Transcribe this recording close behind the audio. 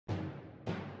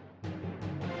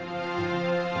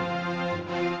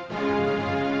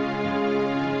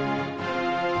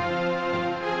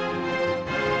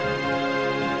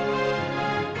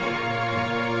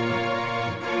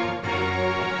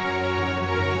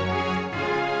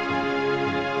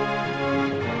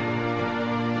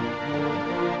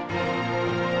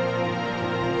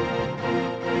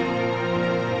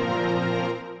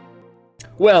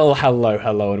Well, hello,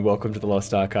 and welcome to the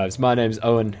Lost Archives. My name's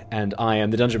Owen, and I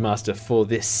am the Dungeon Master for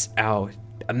our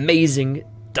amazing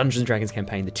Dungeons & Dragons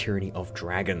campaign, The Tyranny of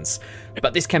Dragons.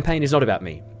 But this campaign is not about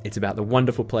me. It's about the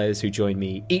wonderful players who join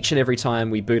me each and every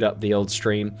time we boot up the old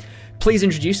stream. Please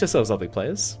introduce yourselves, lovely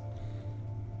players.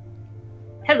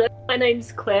 Hello, my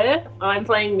name's Claire. I'm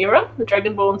playing Mira, the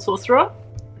Dragonborn Sorcerer.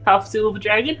 Half silver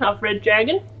dragon, half red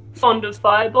dragon. Fond of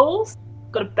fireballs.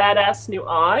 Got a badass new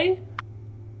eye.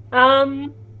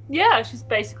 Yeah, she's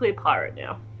basically a pirate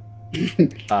now.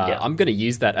 I'm going to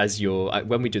use that as your...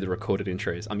 when we do the recorded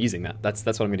intros, I'm using that. That's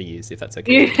what I'm going to use, if that's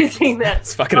okay. Using that.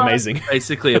 It's fucking amazing.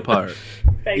 Basically a pirate.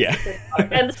 Yeah. A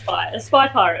pirate. And a spy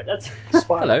pirate. That's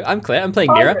spy. Hello, I'm Claire. I'm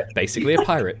playing Mira, basically a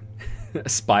pirate. A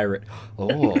spirate.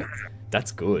 Oh,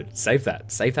 that's good. Save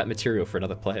that material for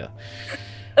another player.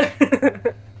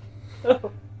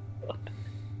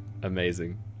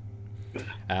 Amazing.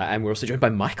 And we're also joined by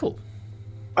Michael.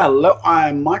 Hello,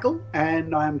 I'm Michael,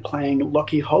 and I'm playing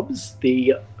Lockie Hobbs,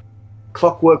 the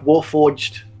clockwork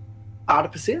warforged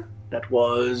artificer that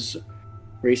was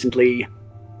recently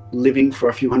living for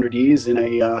a few hundred years in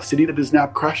a city that has now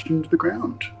crashed into the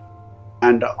ground.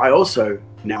 And I also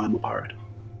now am a pirate.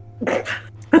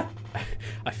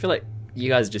 I feel like you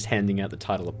guys are just handing out the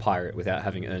title of pirate without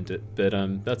having earned it, but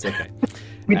that's okay.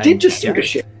 We did just sink a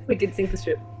ship. We did sink the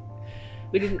ship.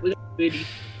 We got booty.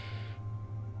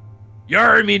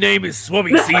 Yar, me name is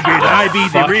Swabby Seabeard, and I be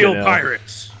the real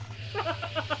pirate.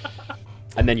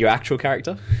 And then your actual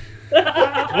character?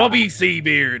 Swabby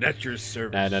Seabeard, at your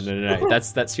service. No.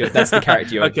 That's the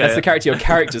character Okay. That's the character your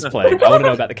character's playing. I want to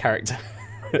know about the character.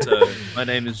 So, my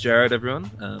name is Jared, everyone.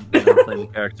 And I'm playing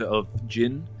the character of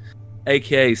Jin,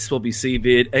 aka Swabby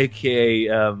Seabeard, aka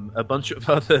a bunch of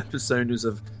other personas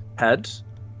I've had.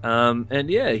 And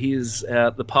yeah, he's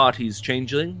the party's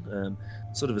changeling.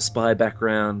 Sort of a spy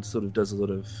background, sort of does a lot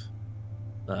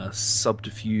of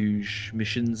subterfuge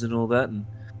missions and all that. And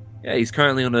yeah, he's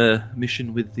currently on a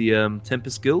mission with the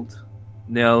Tempest Guild.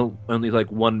 Now only like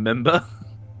one member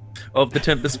of the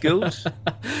Tempest Guild.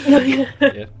 Yeah.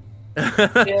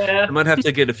 Yeah. I might have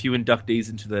to get a few inductees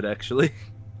into that, actually.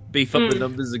 Beef up the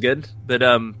numbers again. But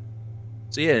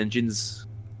so yeah, and Jin's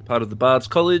part of the Bard's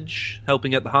College,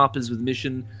 helping out the Harpers with a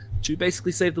mission to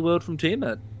basically save the world from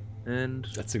Tiamat. And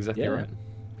that's exactly yeah. right.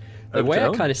 The way I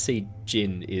kind of see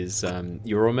Jin is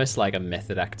you're almost like a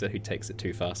method actor who takes it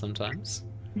too far sometimes.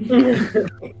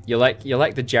 You're like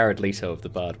the Jared Leto of the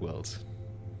Bard world.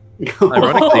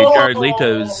 Ironically, Jared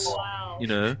Leto's, Wow. you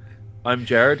know, I'm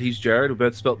Jared, he's Jared, we're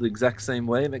both spelt the exact same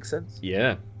way, it makes sense?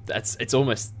 Yeah, it's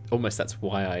almost that's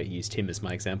why I used him as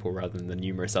my example rather than the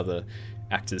numerous other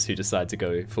actors who decide to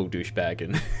go full douchebag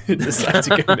and decide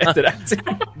to go method acting.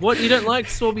 What, you don't like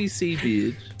Swabby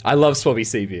Seabeard? I love Swabby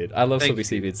Seabeard. I love Thank Swabby you.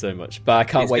 Seabeard so much, but I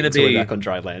can't He's wait gonna until be- we're back on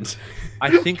dry land.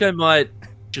 I think I might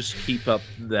just keep up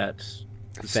that.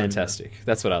 Fantastic.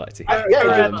 That's what I like to hear.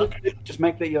 Yeah, just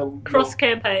make the Cross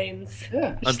campaigns.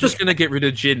 Yeah. I'm just going to get rid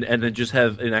of Jin and then just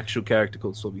have an actual character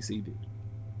called Swabby Seabeard.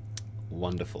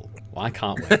 Wonderful. Well, I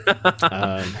can't wait.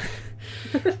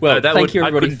 Well, No, thank you I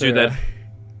everybody couldn't for do that.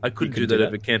 I couldn't do couldn't do that that?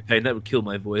 over campaign. That would kill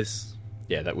my voice.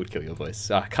 Yeah, that would kill your voice.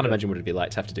 I can't imagine what it'd be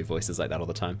like to have to do voices like that all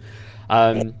the time.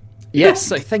 Yes,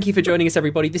 so thank you for joining us,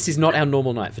 everybody. This is not our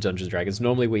normal night for Dungeons & Dragons.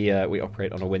 Normally we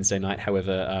operate on a Wednesday night.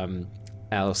 However,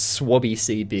 our Swabby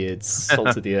Seabeard's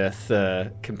salt of the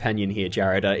earth companion here,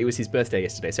 Jared, it was his birthday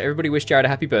yesterday. So everybody wish Jared a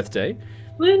happy birthday.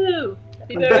 Woo!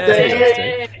 Happy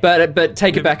birthday. birthday! But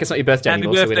take it back, it's not your birthday Happy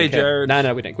anymore. So we birthday, don't care. Jared.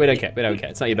 No, we don't care. We don't care.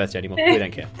 It's not your birthday anymore. We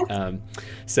don't care.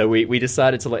 So we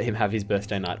decided to let him have his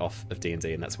birthday night off of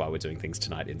D&D, and that's why we're doing things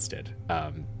tonight instead.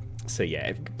 So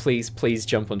yeah, please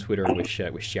jump on Twitter and wish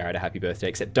Jared a happy birthday.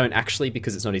 Except don't actually,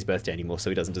 because it's not his birthday anymore, so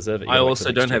he doesn't deserve it. I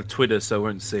also don't have Twitter, so I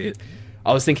won't see it.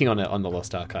 I was thinking on the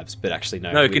Lost Archives, but actually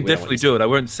no. No, you can definitely do it. I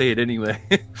won't see it anyway.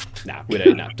 Nah, we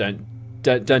don't. No, don't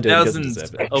do it. He doesn't Thousands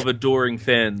deserve it. of adoring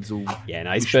fans will Yeah,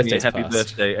 no, his wish me a birthday's happy passed.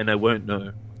 birthday, and I won't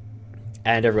know.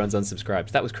 And everyone's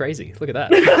unsubscribed. That was crazy. Look at that.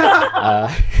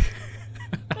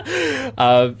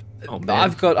 Oh, man.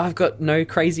 I've got no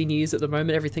crazy news at the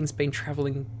moment. Everything's been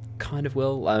traveling kind of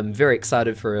well. I'm very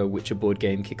excited for a Witcher board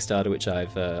game Kickstarter, which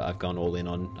I've gone all in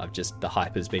on. The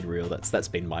hype has been real. That's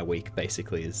been my week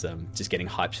basically, is just getting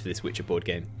hyped for this Witcher board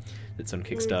game that's on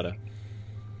Kickstarter.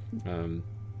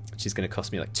 Which is going to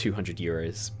cost me like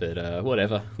 €200, but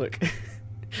whatever. Look,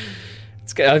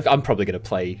 I'm probably going to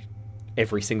play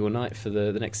every single night for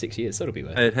the next 6 years, so it'll be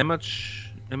worth it. How much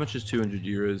is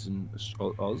 €200 in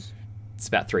Oz? It's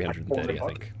about 330, I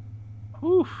think.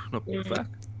 Whew, not bad.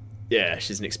 Yeah,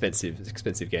 she's an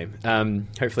expensive game.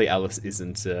 Hopefully Alice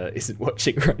isn't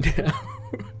watching right now.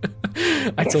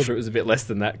 I told her it was a bit less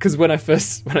than that because when I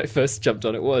first jumped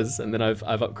on it was, and then I've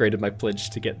upgraded my pledge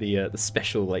to get the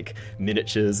special like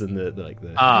miniatures and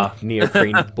the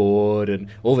neoprene board and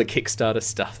all the Kickstarter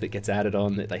stuff that gets added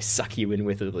on that they suck you in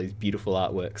with all these beautiful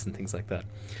artworks and things like that.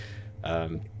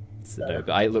 But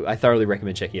I thoroughly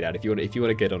recommend checking it out if you want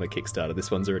to get on a Kickstarter. This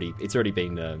one's already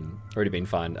been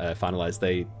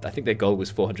finalized. I think their goal was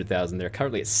 400,000. They're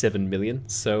currently at 7 million,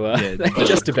 so they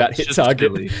just about hit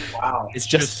target. Silly. Wow. It's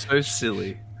just so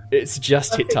silly. It's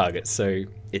just hit target, so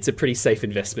it's a pretty safe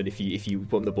investment if you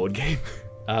want the board game.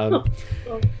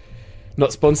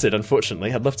 Not sponsored,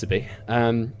 unfortunately. I'd love to be.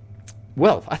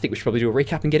 Well, I think we should probably do a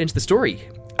recap and get into the story.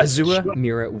 Azure,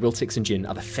 Mira, Wiltix, and Jin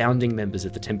are the founding members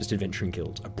of the Tempest Adventuring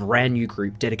Guild, a brand new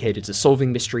group dedicated to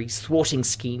solving mysteries, thwarting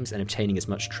schemes, and obtaining as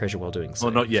much treasure while doing so.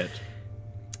 Well, not yet.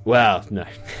 Well, no.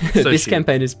 This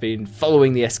campaign has been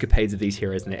following the escapades of these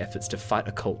heroes in their efforts to fight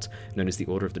a cult known as the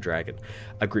Order of the Dragon,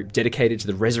 a group dedicated to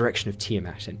the resurrection of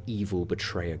Tiamat, an evil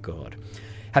betrayer god.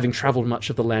 Having travelled much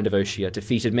of the land of Oshia,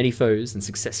 defeated many foes, and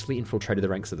successfully infiltrated the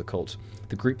ranks of the cult,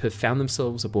 the group have found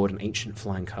themselves aboard an ancient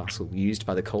flying castle used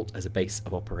by the cult as a base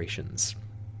of operations.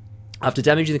 After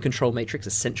damaging the control matrix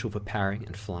essential for powering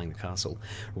and flying the castle,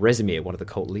 Rezimir, one of the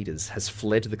cult leaders, has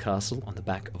fled the castle on the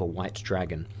back of a white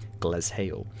dragon,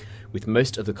 Glazhael, with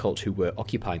most of the cult who were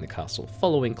occupying the castle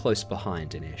following close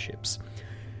behind in airships.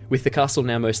 With the castle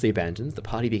now mostly abandoned, the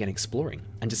party began exploring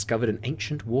and discovered an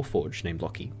ancient warforged named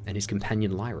Loki and his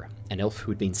companion Lyra, an elf who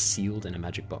had been sealed in a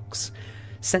magic box.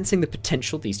 Sensing the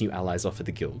potential these new allies offered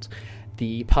the guild,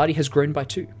 the party has grown by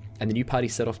 2, and the new party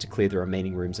set off to clear the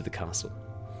remaining rooms of the castle.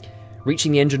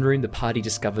 Reaching the engine room, the party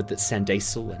discovered that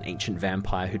Sandasel, an ancient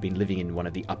vampire who'd been living in one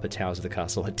of the upper towers of the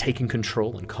castle, had taken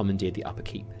control and commandeered the upper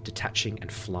keep, detaching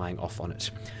and flying off on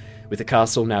it. With the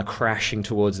castle now crashing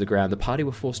towards the ground, the party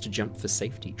were forced to jump for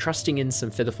safety, trusting in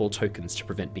some featherfall tokens to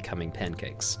prevent becoming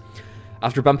pancakes.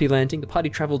 After a bumpy landing, the party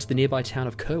travelled to the nearby town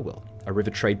of Kerwell, a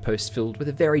river trade post filled with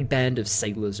a varied band of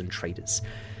sailors and traders.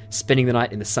 Spending the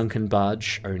night in the sunken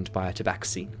barge owned by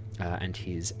Tabaxi and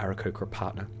his Aarakocra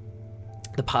partner,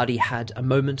 the party had a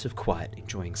moment of quiet,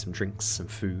 enjoying some drinks, some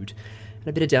food, and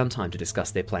a bit of downtime to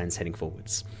discuss their plans heading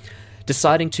forwards.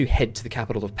 Deciding to head to the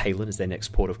capital of Palin as their next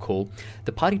port of call,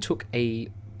 the party took a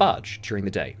barge during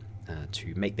the day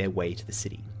to make their way to the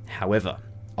city. However,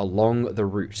 along the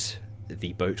route,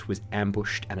 the boat was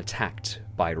ambushed and attacked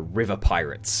by river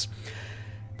pirates.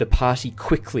 The party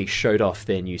quickly showed off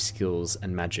their new skills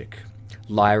and magic,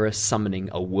 Lyra summoning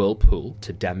a whirlpool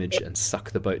to damage and suck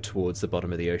the boat towards the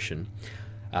bottom of the ocean.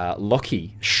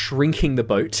 Loki shrinking the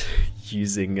boat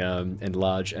using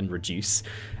enlarge and reduce,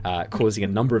 causing a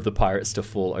number of the pirates to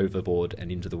fall overboard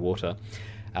and into the water.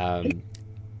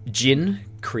 Jin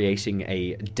creating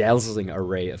a dazzling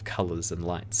array of colours and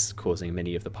lights, causing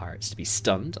many of the pirates to be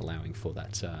stunned, allowing for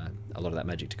that a lot of that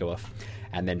magic to go off.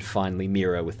 And then finally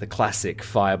Mira with the classic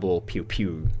fireball pew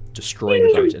pew, destroying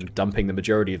the boat and dumping the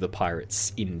majority of the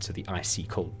pirates into the icy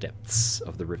cold depths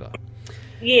of the river.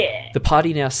 Yeah. The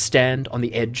party now stand on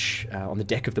the edge, on the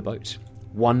deck of the boat.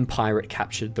 One pirate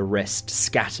captured, the rest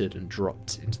scattered and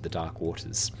dropped into the dark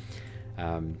waters.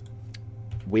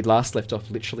 We last left off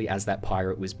literally as that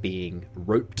pirate was being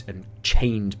roped and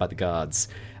chained by the guards.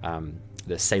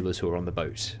 The sailors who were on the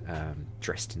boat,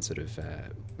 dressed in sort of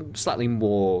slightly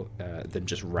more than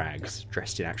just rags,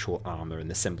 dressed in actual armour and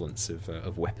the semblance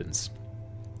of weapons.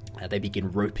 They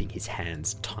begin roping his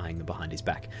hands, tying them behind his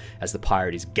back, as the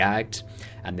pirate is gagged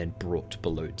and then brought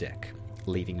below deck,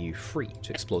 leaving you free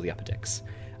to explore the upper decks.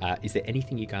 Is there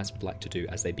anything you guys would like to do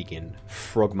as they begin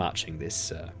frog marching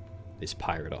this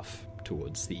pirate off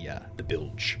towards the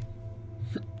bilge?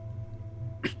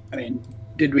 I mean,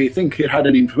 did we think it had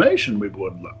any information we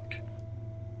would look?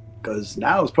 Because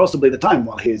now is possibly the time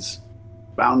while he's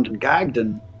bound and gagged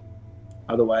and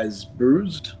otherwise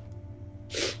bruised.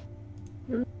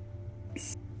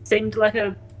 Seemed like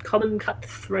a common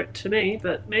cutthroat to me,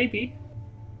 but maybe.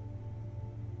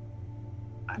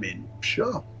 I mean,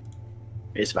 sure.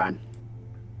 It's fine.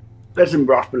 Let him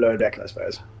brought below deck, I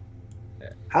suppose.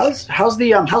 How's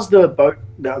the boat?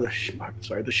 No, the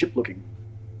ship looking.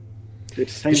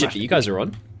 It's The ship that you guys are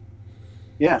on.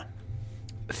 Yeah.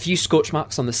 A few scorch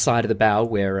marks on the side of the bow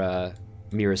where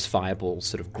Mira's fireball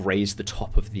sort of grazed the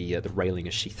top of the railing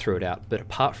as she threw it out. But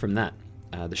apart from that,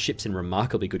 the ship's in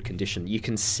remarkably good condition. You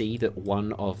can see that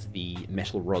one of the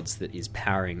metal rods that is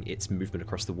powering its movement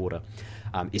across the water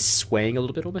is swaying a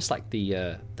little bit, almost like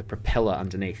the propeller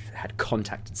underneath had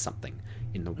contacted something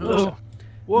in the water.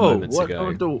 Whoa! Moments What? ago.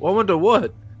 I wonder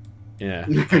what. Yeah,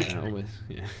 almost.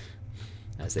 Yeah.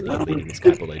 As they begin leading this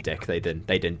guy below deck, they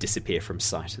then disappear from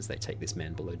sight as they take this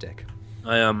man below deck.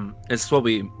 As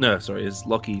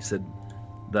Lockie said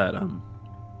that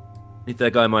if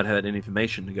that guy might have any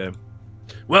information to go,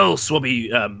 well,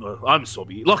 Swabby, I'm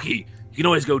Swabby. Lockie, you can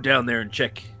always go down there and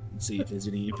check and see if there's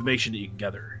any information that you can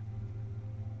gather.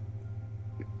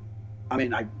 I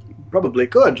mean, I probably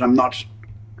could. I'm not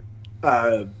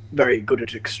very good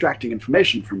at extracting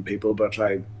information from people, but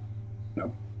I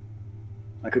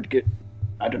could get.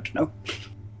 I don't know.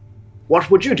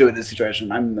 What would you do in this situation?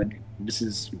 This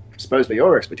is supposedly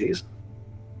your expertise.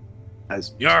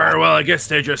 Well, I guess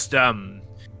they're just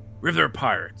river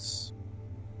pirates.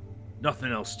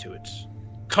 Nothing else to it.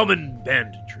 Common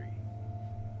banditry.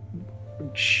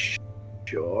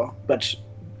 Sure, but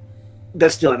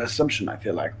there's still an assumption, I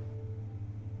feel like.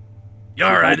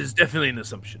 It is definitely an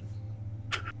assumption.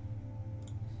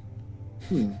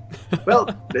 Well,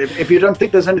 if you don't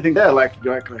think there's anything there, like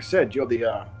I said, you're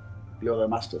the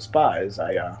master spies.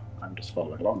 I'm just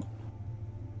following along.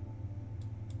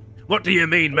 What do you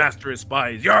mean, master of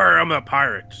spies? I'm a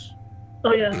pirate.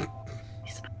 Oh yeah.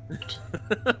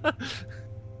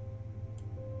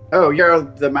 Oh, you're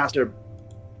the master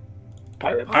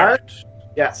pirate?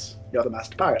 Yes, you're the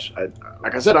master pirate.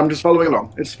 Like I said, I'm just following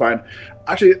along. It's fine.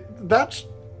 Actually, that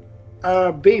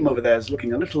beam over there is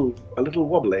looking a little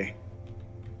wobbly.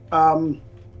 Does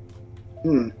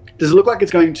it look like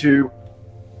it's going to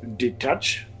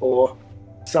detach or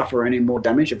suffer any more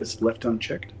damage if it's left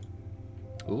unchecked?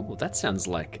 Ooh, that sounds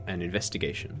like an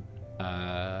investigation.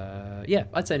 Yeah,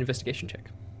 I'd say an investigation check.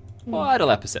 Or I'd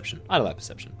allow perception.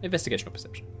 Investigation or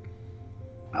perception.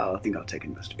 I think I'll take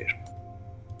investigation.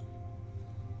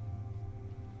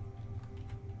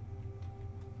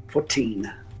 14.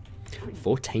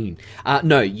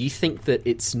 No, you think that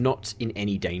it's not in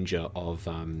any danger of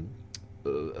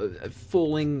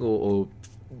falling or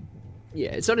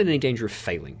it's not in any danger of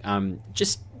failing.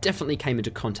 Just definitely came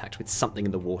into contact with something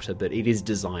in the water, but it is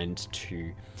designed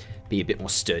to be a bit more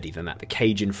sturdy than that. The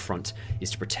cage in front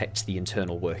is to protect the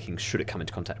internal workings should it come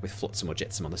into contact with flotsam or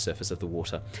jetsam on the surface of the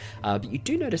water. But you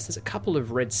do notice there's a couple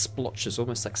of red splotches,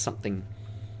 almost like something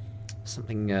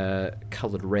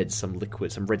coloured red, some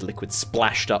red liquid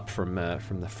splashed up from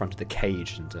the front of the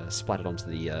cage and splattered onto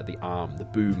the arm, the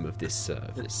boom of this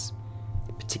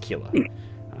particular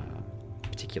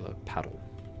paddle.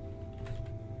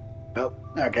 Well,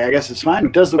 okay, I guess it's fine.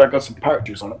 It does look like I've got some pirate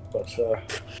juice on it, but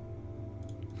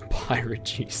pirate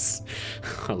juice.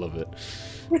 I love it.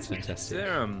 It's fantastic. Is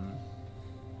there, on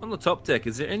the top deck,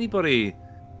 is there anybody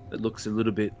that looks a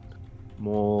little bit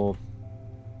more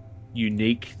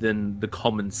unique than the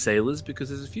common sailors? Because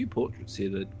there's a few portraits here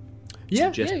that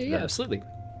suggest that. Absolutely.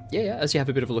 Yeah. As you have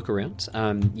a bit of a look around,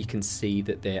 you can see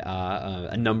that there are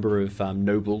a number of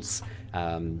nobles,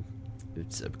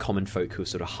 common folk who are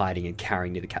sort of hiding and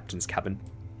cowering near the captain's cabin.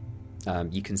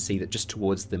 You can see that just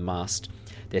towards the mast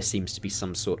there seems to be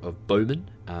some sort of bowman,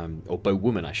 or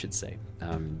bowwoman I should say,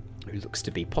 who looks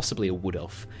to be possibly a wood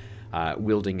elf,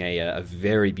 wielding a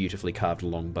very beautifully carved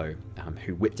longbow,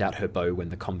 who whipped out her bow when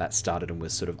the combat started and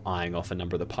was sort of eyeing off a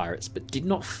number of the pirates, but did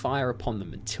not fire upon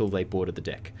them until they boarded the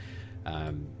deck.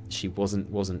 She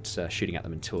wasn't shooting at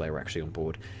them until they were actually on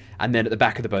board. And then at the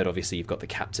back of the boat, obviously, you've got the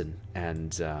captain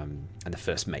and the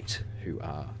first mate, who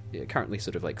are currently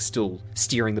sort of like still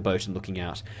steering the boat and looking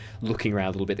around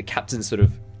a little bit. The captain sort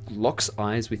of locks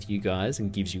eyes with you guys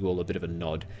and gives you all a bit of a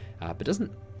nod, but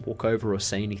doesn't walk over or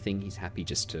say anything. He's happy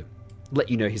just to let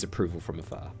you know his approval from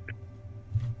afar.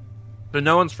 So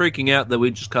no one's freaking out that we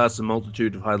just cast a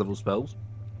multitude of high-level spells?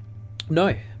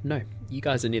 No. You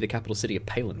guys are near the capital city of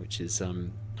Palin, which is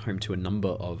home to a number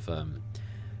of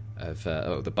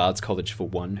the Bard's College for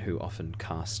one, who often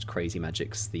cast crazy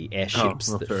magics, the airships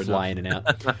that fly in and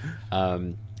out.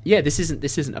 This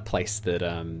isn't a place that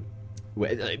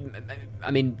where,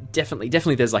 I mean,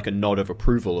 definitely there's like a nod of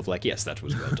approval of like, yes, that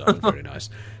was well done, very nice.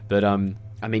 But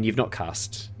I mean, you've not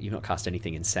cast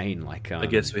anything insane like I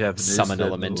guess we have summon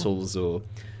elementals or.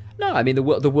 No, I mean, the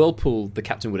whirlpool the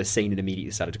captain would have seen and immediately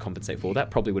decided to compensate for.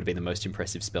 That probably would have been the most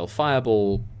impressive spell.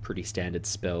 Fireball, pretty standard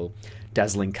spell.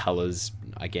 Dazzling colours,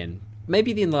 again.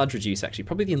 Maybe the Enlarge Reduce, actually.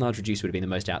 Probably the Enlarge Reduce would have been the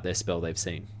most out there spell they've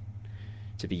seen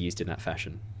to be used in that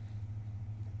fashion.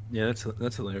 Yeah,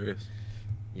 that's hilarious.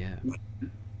 Yeah.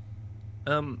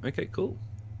 Okay, cool.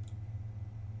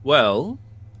 Well,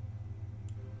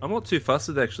 I'm not too fussed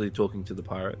with actually talking to the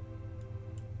pirate.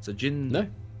 So Jin... No,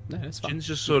 that's fine. Jin's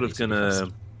just sort of gonna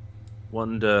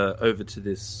wander over to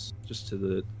this, just to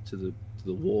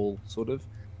the wall, sort of,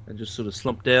 and just sort of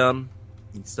slump down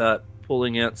and start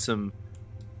pulling out some.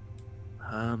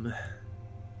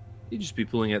 You'd just be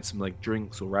pulling out some like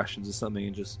drinks or rations or something,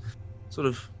 and just sort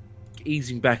of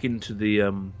easing back into the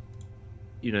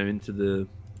into the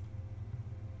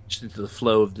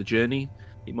flow of the journey.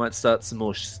 He might start some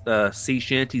more sea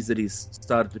shanties that he's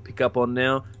started to pick up on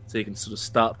now, so he can sort of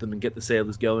start them and get the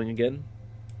sailors going again.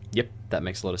 Yep, that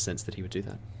makes a lot of sense that he would do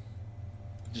that.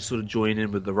 Just sort of join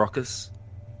in with the rockers.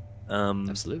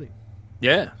 Absolutely.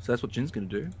 Yeah, so that's what Jin's going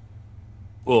to do.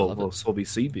 Well, Swabby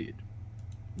Seabeard.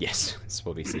 Yes,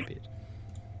 Swabby Seabeard.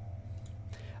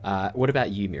 What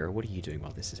about you, Mira? What are you doing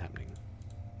while this is happening?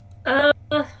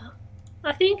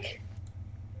 I think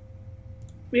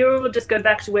Mira will just go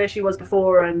back to where she was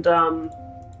before and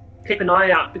keep an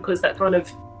eye out, because that kind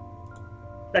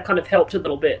of helped a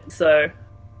little bit. So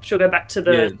she'll go back to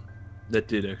the... Yeah, that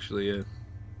did actually, yeah.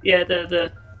 Yeah,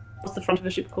 the what's the front of the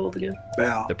ship called again?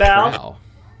 Bow. The Bow.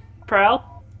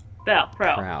 prow.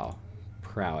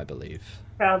 Prow, I believe.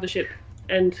 prow of the ship,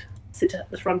 and sit at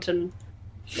the front and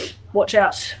watch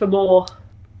out for more.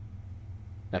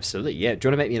 Absolutely, yeah. Do you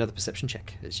want to make me another perception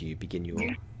check as you begin your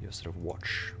sort of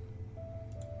watch?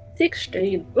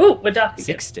 16. Ooh, we're dark again.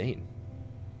 16.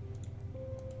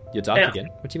 You're dark Yeah. again?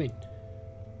 What do you mean?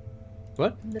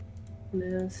 What?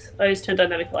 Yes. I just turned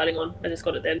dynamic lighting on. I just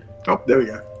got it then. Oh, there we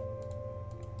go.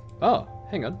 Oh,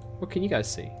 hang on. What can you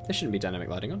guys see? There shouldn't be dynamic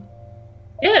lighting on.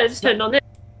 Yeah, I just turned it on there.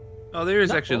 Oh, there is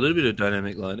Not actually a little bit of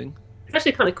dynamic lighting. It's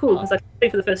actually kind of cool because I can see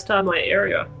for the first time my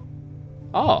area.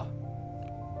 Oh.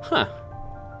 Huh.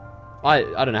 I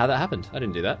don't know how that happened. I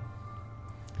didn't do that.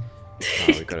 Oh,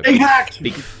 we've got Being a hacked!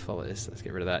 big follow this. Let's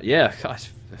get rid of that. Yeah,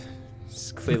 gosh.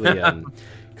 It's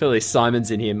clearly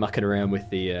Simon's in here mucking around with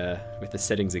the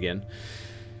settings again.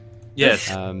 Yes.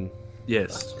 Yes.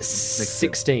 Yes.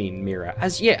 16, Mira.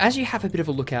 As you have a bit of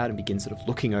a look out and begin sort of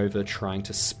looking over, trying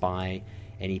to spy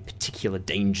any particular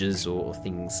dangers or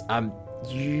things,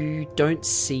 you don't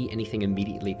see anything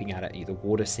immediately leaping out at you. The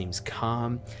water seems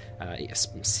calm.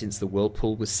 Since the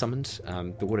whirlpool was summoned,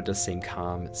 the water does seem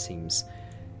calm. It seems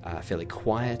fairly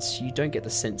quiet. You don't get the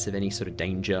sense of any sort of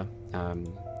danger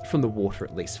from the water,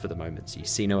 at least for the moment. So you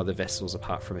see no other vessels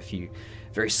apart from a few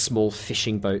very small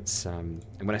fishing boats. And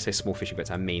when I say small fishing boats,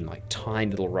 I mean like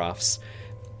tiny little rafts.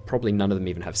 Probably none of them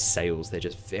even have sails. They're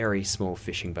just very small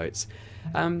fishing boats.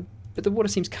 But the water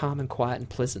seems calm and quiet and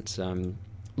pleasant.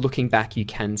 Looking back, you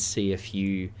can see a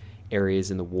few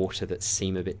areas in the water that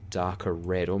seem a bit darker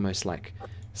red, almost like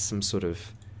some sort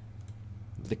of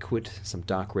liquid, some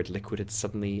dark red liquid had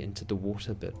suddenly entered the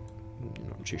water, but I'm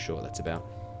not too sure what that's about.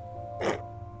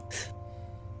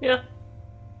 Yeah.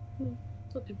 In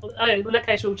that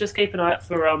case, we'll just keep an eye out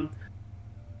for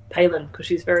Palin, because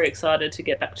she's very excited to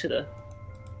get back to the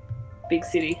big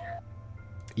city.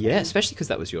 Yeah, especially because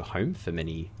that was your home for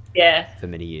many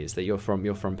years. That you're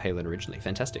from Palin originally.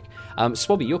 Fantastic.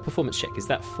 Swabby, your performance check, is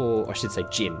that for, or I should say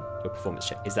Jin, your performance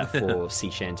check, is that for sea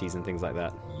shanties and things like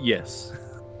that? Yes.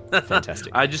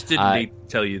 Fantastic. I just didn't need to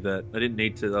tell you that. I didn't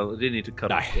need to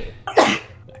cut off there.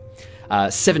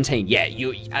 17, yeah,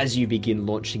 as you begin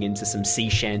launching into some sea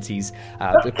shanties,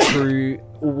 the crew,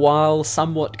 while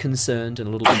somewhat concerned and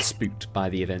a little bit spooked by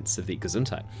the events of the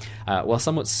Gesundheit,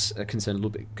 concerned, a little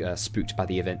bit spooked by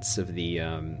the events of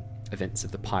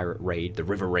the pirate raid, the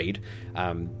river raid,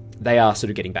 they are sort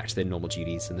of getting back to their normal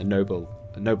duties, and the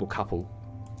noble couple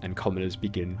and commoners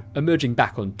begin emerging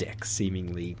back on deck,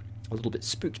 seemingly a little bit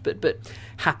spooked, but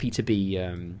happy to be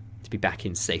back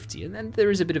in safety. And then there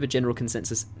is a bit of a general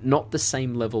consensus, not the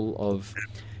same level of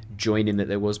join in that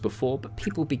there was before, but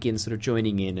people begin sort of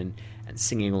joining in and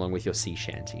singing along with your sea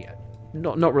shanty.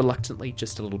 Not reluctantly,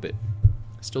 just a little bit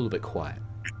quiet.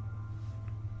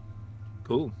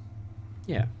 Cool.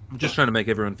 Yeah. I'm just trying to make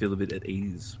everyone feel a bit at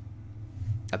ease.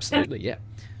 Absolutely, yeah.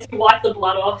 Wipe the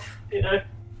blood off,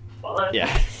 Fine.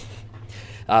 Yeah.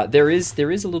 There is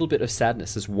a little bit of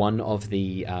sadness as one of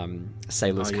the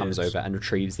sailors comes over and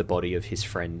retrieves the body of his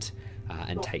friend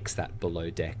and takes that below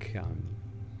deck,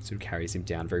 sort of carries him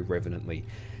down very reverently.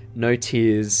 No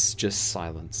tears, just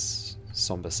silence,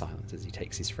 somber silence as he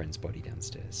takes his friend's body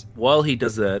downstairs. While he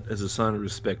does that, as a sign of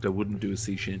respect, I wouldn't do a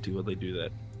sea shanty while they do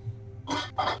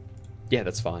that. Yeah,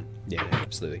 that's fine. Yeah,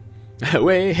 absolutely.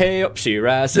 Way hey up she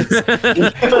rises. What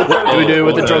do we do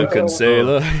with the drunken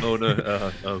sailor? Oh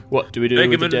no! What do we do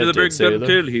Take with him the into the dead brig sailor?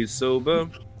 until he's sober.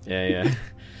 Yeah.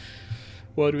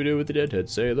 What do we do with the deadhead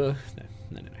sailor?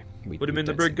 No. We Put him in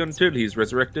the don't brig say until he's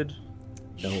resurrected.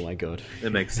 Oh my god.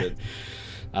 That makes sense.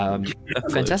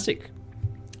 Fantastic.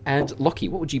 And Lockie,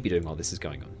 what would you be doing while this is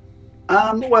going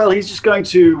on? Well, he's just going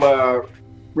to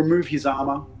remove his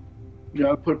armor,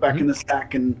 put it back in the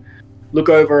stack and look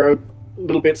over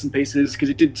little bits and pieces, because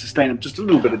it did sustain him just a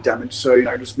little bit of damage. So,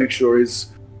 just make sure his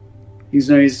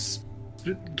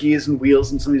gears and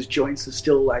wheels and some of his joints are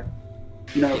still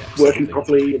working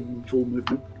properly and full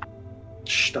movement,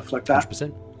 stuff like that.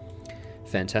 100%.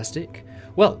 Fantastic.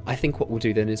 Well, I think what we'll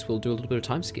do then is we'll do a little bit of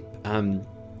time skip.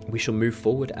 We shall move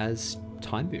forward as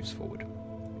time moves forward.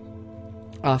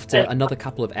 After another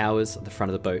couple of hours at the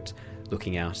front of the boat,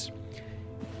 looking out,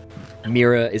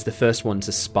 Mira is the first one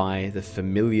to spy the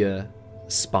familiar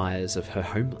spires of her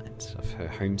homeland, of her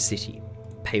home city,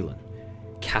 Palin,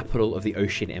 capital of the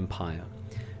Ocean Empire,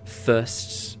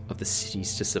 first of the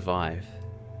cities to survive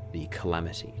the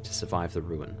calamity, to survive the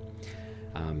ruin,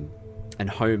 and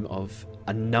home of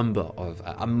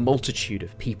a multitude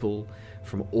of people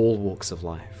from all walks of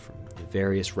life, from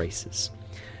various races.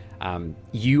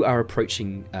 You are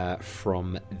approaching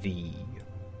from the...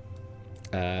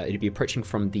 it'd be approaching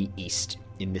from the east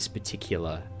in this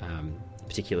particular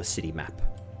city map.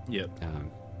 Yep.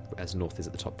 As north is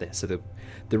at the top there. So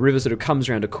the river sort of comes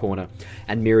around a corner,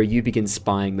 and Mira, you begin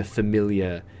spying the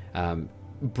familiar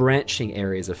branching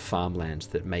areas of farmland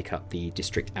that make up the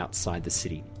district outside the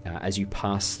city as you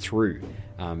pass through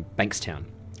Bankstown,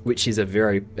 which is a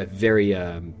very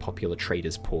popular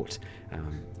traders' port.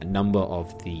 A number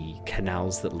of the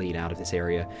canals that lead out of this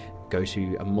area go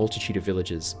to a multitude of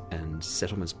villages and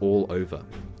settlements all over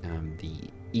the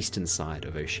eastern side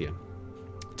of Oceania,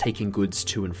 taking goods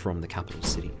to and from the capital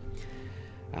city.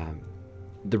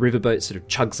 The riverboat sort of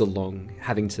chugs along,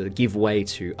 having to give way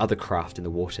to other craft in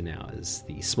the water now, as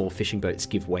the small fishing boats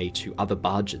give way to other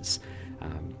barges,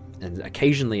 and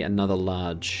occasionally another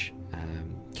large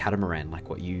catamaran like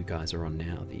what you guys are on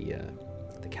now, the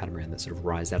catamaran that sort of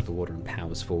rises out of the water and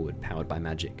powers forward, powered by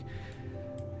magic.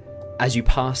 As you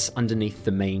pass underneath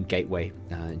the main gateway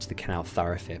into the canal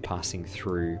thoroughfare, passing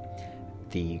through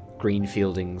the green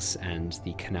fieldings and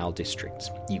the canal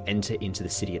district, you enter into the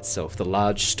city itself. The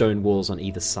large stone walls on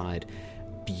either side,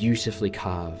 beautifully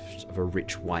carved of a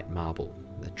rich white marble,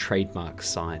 the trademark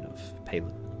sign of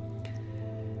Palin.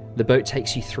 The boat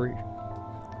takes you through,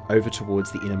 over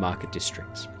towards the inner market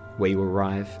district, where you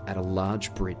arrive at a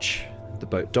large bridge. The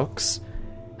boat docks,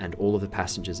 and all of the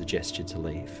passengers are gestured to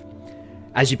leave.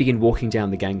 As you begin walking down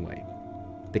the gangway,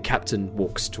 the captain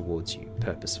walks towards you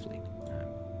purposefully.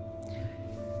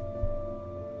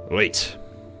 Right.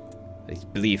 I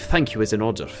believe thank you is in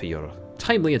order for your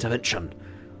timely intervention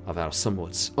of our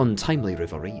somewhat untimely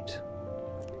river raid.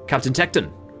 Captain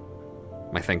Tecton,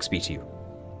 my thanks be to you.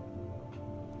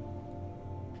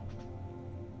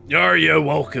 You're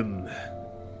welcome.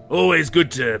 Always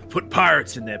good to put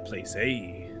pirates in their place,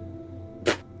 eh?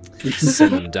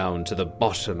 Send them down to the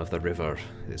bottom of the river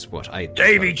is what I do.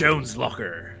 Davy Jones'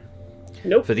 locker.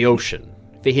 Nope. For the ocean.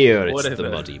 For here, it's Whatever. the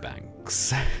muddy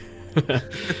banks. You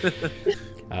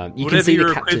Whatever can see your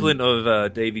the captain, equivalent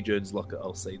of Davy Jones' locker,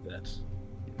 I'll say that.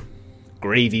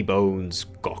 Gravy Bones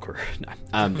Gawker.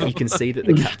 No. You can see that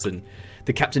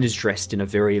the captain is dressed in a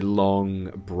very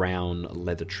long brown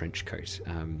leather trench coat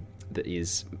that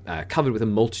is covered with a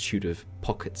multitude of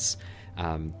pockets.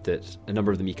 That a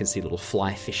number of them you can see little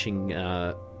fly fishing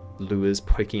lures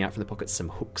poking out from the pockets, some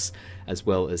hooks, as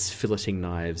well as filleting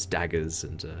knives, daggers,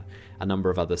 and a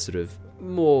number of other sort of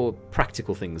more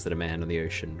practical things that a man on the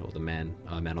ocean or a man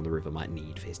on the river might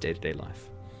need for his day-to-day life.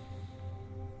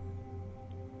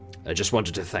 I just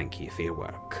wanted to thank you for your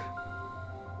work.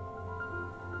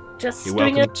 Just You're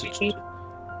doing welcome it. to...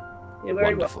 You're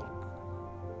very Wonderful.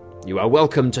 You are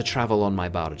welcome to travel on my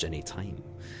barge anytime.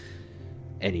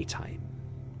 Anytime.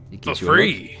 It For gives you a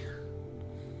free.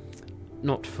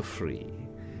 Not for free.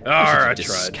 I At a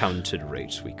tried. discounted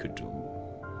rate we could do.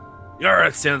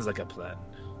 That sounds like a plan.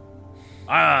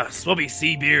 Swabby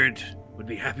Seabeard would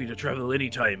be happy to travel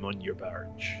anytime on your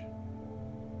barge.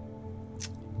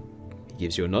 He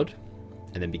gives you a nod,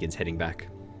 and then begins heading back.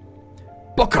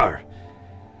 Booker!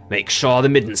 Make sure the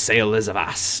midden sail is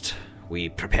avast. We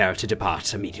prepare to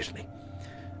depart immediately.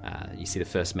 You see the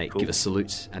first mate give a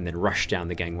salute and then rush down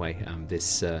the gangway.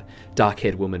 This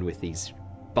dark-haired woman with these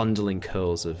bundling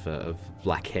curls of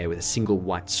black hair with a single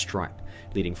white stripe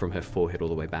leading from her forehead all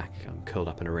the way back, curled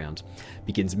up and around,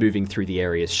 begins moving through the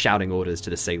areas, shouting orders to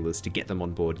the sailors to get them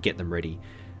on board, get them ready.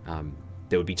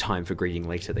 There would be time for greeting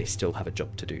later. They still have a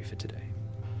job to do for today.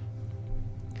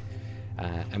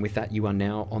 And with that, you are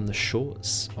now on the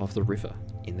shores of the river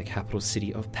in the capital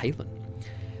city of Palin.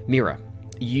 Mira,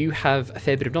 you have a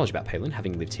fair bit of knowledge about Palin,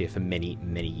 having lived here for many,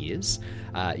 many years.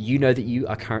 You know that you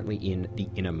are currently in the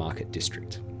inner market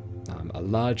district, a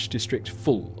large district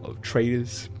full of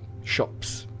traders,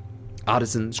 shops,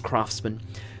 artisans, craftsmen.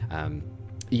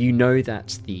 You know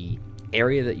that the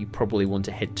area that you probably want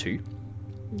to head to,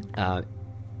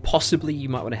 possibly you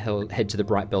might want to head to the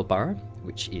Bright Bell Borough,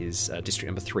 which is district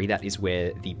number 3. That is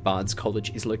where the Bards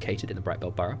College is located in the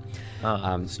Brightbelt Borough.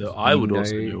 So I would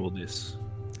also know all this.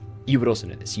 You would also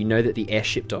know this. You know that the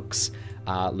airship docks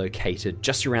are located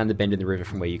just around the bend in the river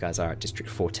from where you guys are at District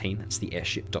 14. That's the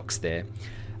airship docks there.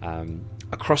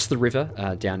 Across the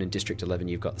river, down in District 11,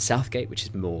 you've got the Southgate, which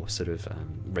is more sort of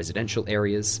residential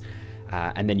areas.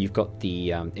 And then you've got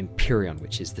the Empyrean,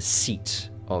 which is the seat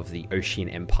of the Ocean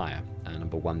Empire,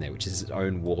 number 1 there, which is its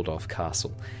own walled-off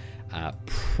castle.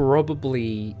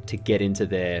 Probably to get into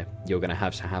there, you're going to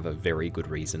have a very good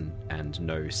reason and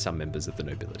know some members of the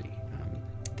nobility.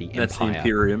 That's Empire, the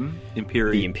Imperium.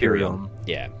 The Imperium,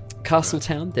 yeah.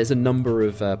 Castletown, there's a number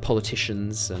of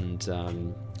politicians and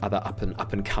other up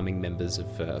and coming members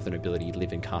of the nobility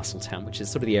live in Castletown, which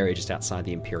is sort of the area just outside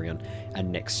the Imperium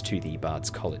and next to the Bards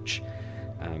College.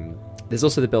 There's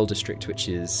also the Bell District, which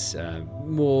is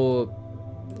more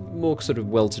sort of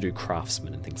well-to-do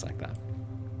craftsmen and things like that.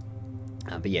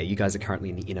 But yeah, you guys are currently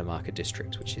in the Inner Market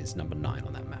District, which is number 9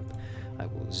 on that map. I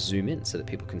will zoom in so that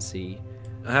people can see.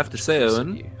 I have to say,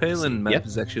 Owen, Palin map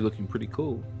is actually looking pretty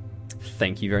cool.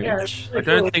 Thank you very much. I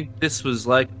don't think this was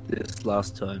like this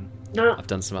last time. No. I've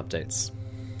done some updates.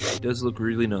 It does look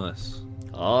really nice.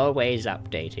 Always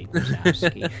updating,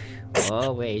 Wazowski.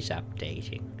 Always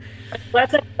updating. I'm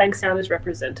glad that Bankstown is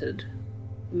represented.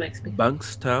 It makes me.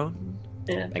 Bankstown?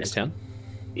 Yeah. Bankstown?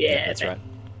 Yeah, that's right.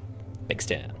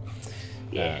 Bankstown.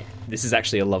 Yeah. This is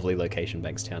actually a lovely location,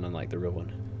 Bankstown, unlike the real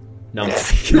one. No.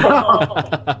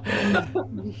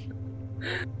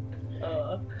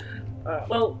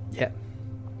 Well, yeah.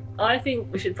 I think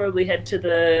we should probably head to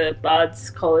the Bards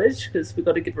College because we've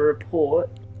got to give a report.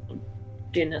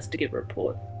 Jen has to give a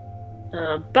report.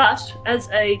 But as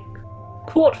a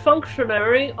court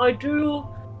functionary, I do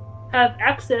have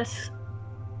access.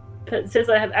 It says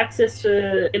I have access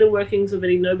to inner workings of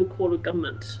any noble court of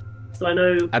government, so I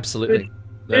know absolutely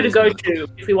who to go to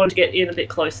if we want to get in a bit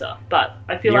closer. But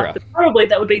I feel like probably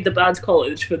that would be the Bards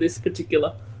College for this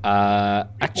particular.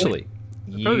 Actually,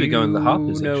 you probably go in the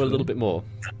Harpers, know a little bit more.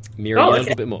 Miri, a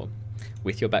little bit more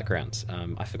with your background.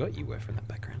 I forgot you were from that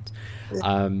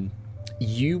background.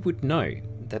 You would know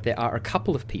that there are a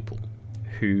couple of people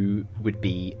who would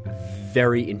be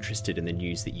very interested in the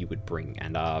news that you would bring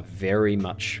and are very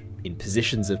much in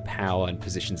positions of power and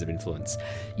positions of influence.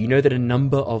 You know that a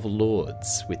number of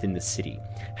lords within the city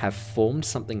have formed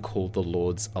something called the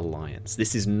Lords Alliance.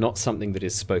 This is not something that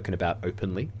is spoken about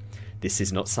openly. This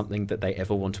is not something that they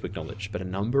ever want to acknowledge, but a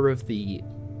number of the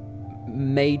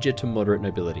major to moderate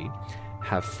nobility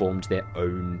have formed their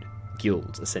own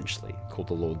guild, essentially, called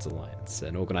the Lords Alliance,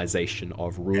 an organization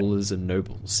of rulers and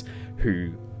nobles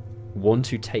who want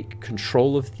to take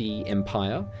control of the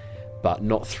empire, but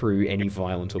not through any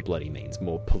violent or bloody means,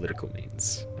 more political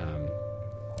means.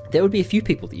 There would be a few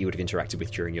people that you would have interacted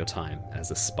with during your time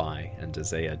as a spy and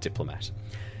as a diplomat.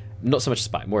 Not so much a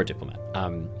spy, more a diplomat.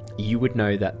 You would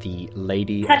know that the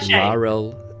Lady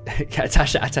Larel...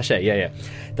 Attaché, yeah.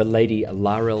 The Lady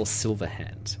Larel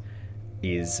Silverhand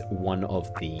is one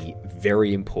of the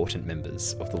very important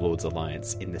members of the Lords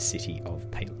Alliance in the city of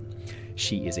Palin.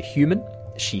 She is a human.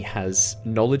 She has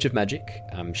knowledge of magic.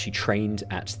 She trained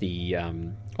at the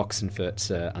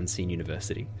Oxenfurt Unseen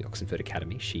University, the Oxenfurt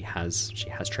Academy. She has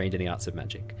trained in the arts of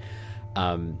magic.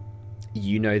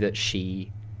 You know that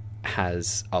she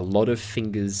has a lot of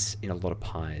fingers in a lot of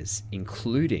pies,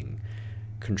 including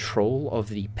control of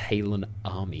the Palin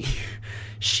army.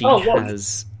 She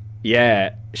has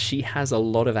a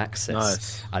lot of access.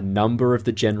 Nice. A number of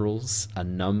the generals, a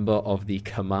number of the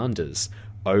commanders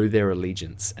owe their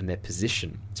allegiance and their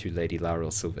position to Lady Laurel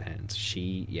Silverhand.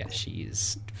 She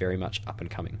is very much up and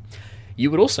coming. You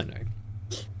would also know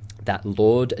that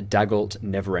Lord Dagult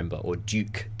Neverember, or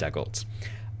Duke Dagult,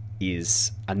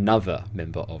 is another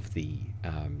member of the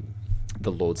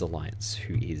Lords Alliance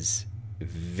who is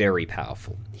very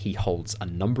powerful. He holds a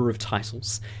number of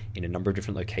titles in a number of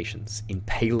different locations. In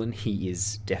Palin, he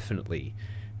is definitely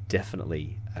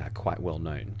quite well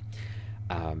known.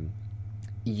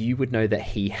 You would know that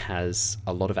he has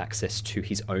a lot of access to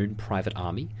his own private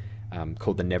army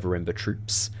called the Neverember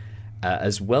Troops,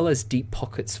 as well as deep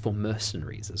pockets for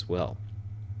mercenaries as well.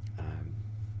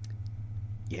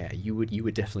 You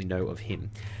would definitely know of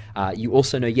him. You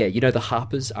also know, the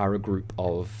Harpers are a group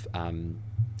of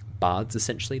bards,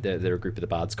 essentially. They're a group of the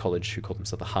Bards College who call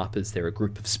themselves the Harpers. They're a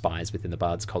group of spies within the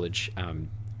Bards College.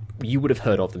 You would have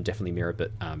heard of them, definitely, Mira,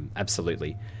 but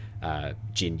absolutely.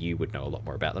 Jin, you would know a lot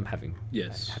more about them,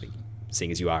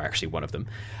 seeing as you are actually one of them.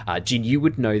 Jin, you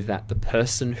would know that the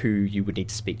person who you would need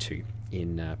to speak to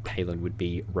in Palin would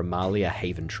be Ramalia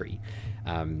Haventree.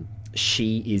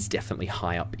 she is definitely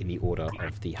high up in the order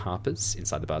of the Harpers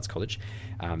inside the Bard's College.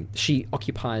 She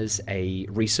occupies a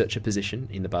researcher position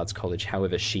in the Bard's College.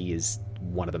 However, she is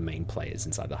one of the main players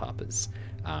inside the Harpers.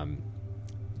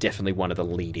 Definitely one of the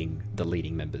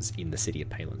leading members in the city of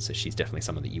Palin. So she's definitely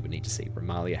someone that you would need to see.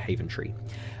 Romalia Haventree.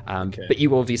 But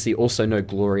you obviously also know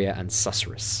Gloria and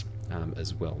Susurrus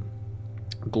as well.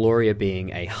 Gloria being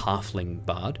a halfling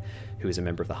bard who is a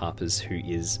member of the Harpers, who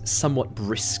is somewhat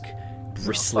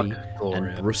bristly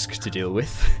and brusque to deal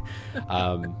with.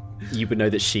 You would know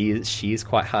that she is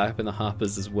quite high up in the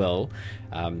Harpers as well.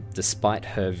 Despite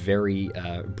her very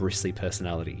bristly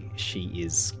personality, she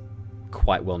is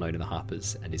quite well known in the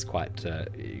Harpers and is quite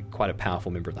a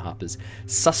powerful member of the Harpers.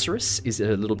 Susurrus is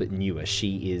a little bit newer.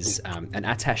 She is an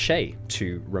attaché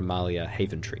to Romalia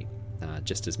Haventree,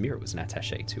 just as Mira was an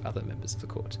attaché to other members of the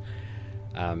court.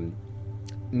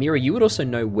 Mira, you would also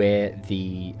know where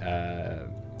the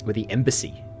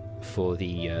embassy for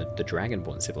the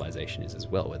Dragonborn civilization is as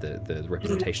well, where the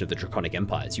representation of the Draconic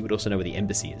Empires. You would also know where the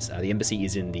embassy is. The embassy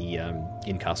is in the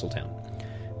in Castletown.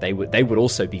 They would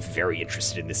also be very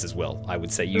interested in this as well. I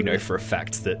would say, you know for a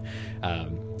fact that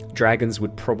dragons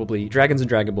and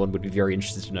Dragonborn would be very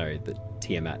interested to know that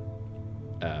Tiamat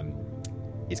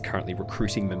is currently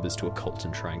recruiting members to a cult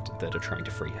and that are trying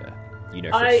to free her. You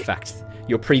know for a fact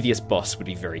your previous boss would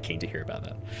be very keen to hear about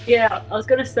that. Yeah, I was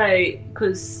going to say,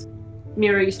 because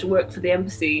Mira used to work for the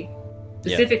embassy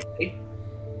specifically,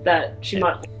 that she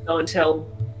might go and tell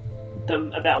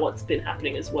them about what's been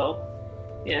happening as well.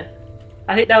 Yeah.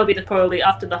 I think that would be probably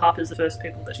after the Harpers, the first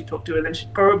people that she talked to, and then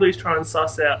she'd probably try and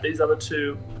suss out these other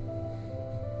two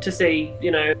to see,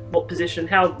 what position,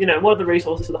 how, what are the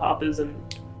resources for the Harpers and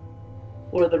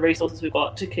what are the resources we've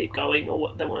got to keep going, or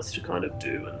what they want us to kind of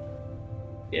do. And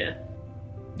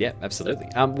yeah, absolutely.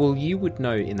 Well, you would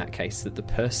know in that case that the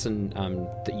person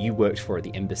that you worked for at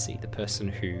the embassy, the person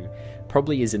who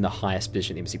probably is in the highest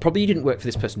position at the embassy, probably you didn't work for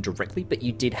this person directly, but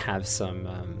you did have some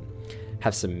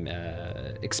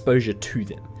exposure to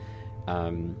them.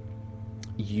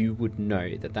 You would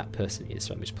know that person is,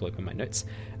 so let me just pull open my notes.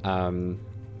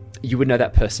 You would know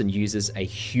that person uses a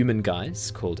human guise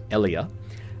called Elia,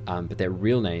 but their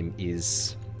real name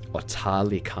is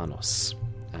Otalikanos,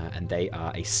 and they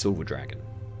are a silver dragon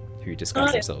who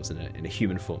disguise themselves in a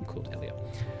human form called Elia.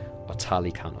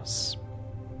 Otalikanos.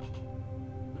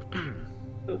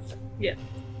 Yeah.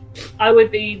 I would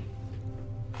be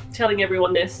telling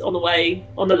everyone this on the way,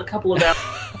 on the couple of hours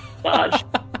barge.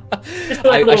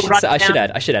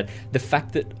 I should add, the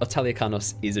fact that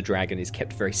Otalikanos is a dragon is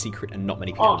kept very secret and not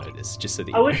many people notice, just so that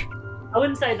you know. I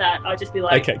wouldn't say that. I'd just be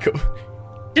like... Okay, cool.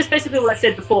 Just basically what I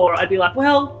said before. I'd be like,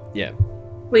 well... Yeah.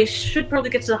 We should probably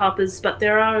get to the Harpers, but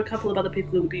there are a couple of other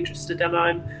people who would be interested, and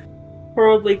I'm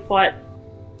a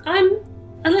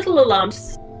little alarmed.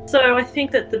 So I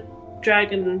think that the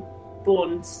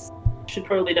Dragonborns should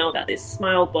probably know about this.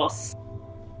 My old boss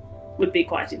would be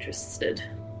quite interested.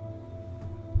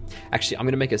 Actually, I'm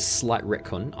going to make a slight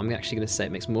retcon. I'm actually going to say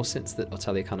it makes more sense that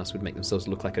Otalikanos would make themselves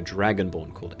look like a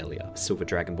Dragonborn called Elia, a silver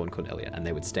Dragonborn called Elia, and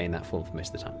they would stay in that form for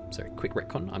most of the time. So, quick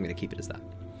retcon, I'm going to keep it as that.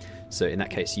 So, in that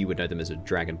case, you would know them as a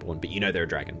Dragonborn, but you know they're a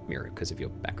dragon mirror because of your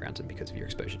background and because of your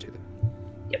exposure to them.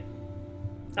 Yep.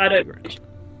 I don't...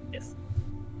 Yes.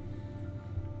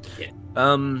 Yeah.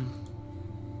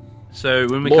 So,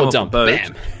 when we more come off dump, the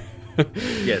boat... bam!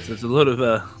 Yes, there's a lot of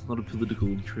political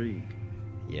intrigue.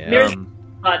 Yeah. Mira's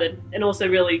excited and also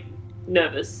really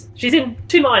nervous. She's in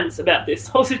two minds about this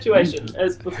whole situation.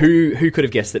 As before. Who could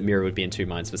have guessed that Mira would be in two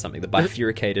minds for something? The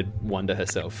bifurcated wonder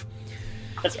herself.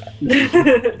 That's right.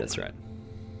 That's right.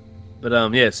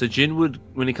 But so Jin would,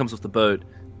 when he comes off the boat,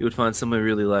 he would find somewhere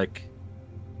really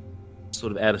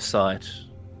sort of out of sight,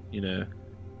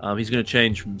 He's going to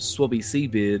change from Swabby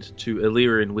Seabeard to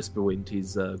Illyrian Whisperwind,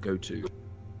 his go-to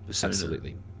persona.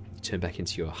 Absolutely. You turn back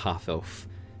into your half-elf.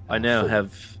 I now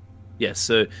have... Yes,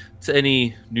 so to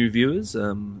any new viewers,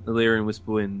 Illyrian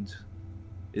Whisperwind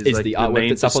is the artwork main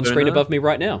that's up on persona. screen above me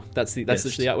right now. That's literally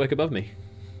the artwork above me.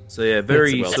 So yeah,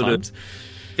 very well sort timed. of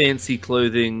fancy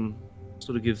clothing,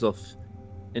 sort of gives off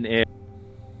an air.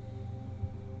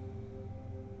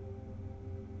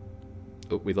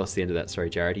 Oh, we lost the end of that. Sorry,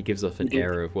 Jared. He gives off an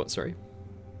air of what? Sorry.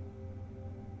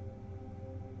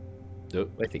 Oh,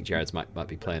 I think Jared's mic might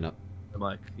be playing up. The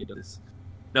mic, he does.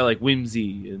 No, like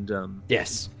whimsy and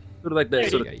Yes. sort of like that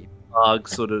sort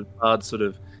of bard, sort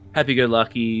of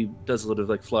happy-go-lucky. Does a lot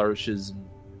of flourishes and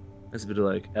has a bit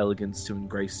of elegance to and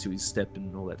grace to his step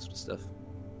and all that sort of stuff.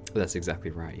 That's exactly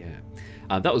right.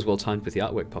 Yeah, that was well timed with the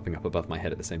artwork popping up above my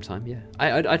head at the same time. Yeah,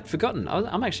 I'd forgotten.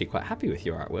 I'm actually quite happy with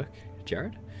your artwork,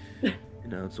 Jared.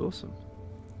 It's awesome.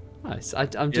 Nice. I'm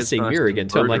just It's seeing nice Mira to again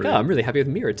too. I'm like, embroider. I'm really happy with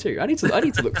Mira too. I need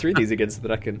to look through these again so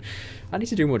that I need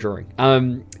to do more drawing.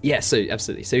 Yeah. So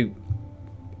absolutely. So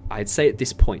I'd say at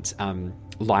this point,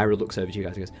 Lyra looks over to you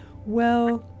guys and goes,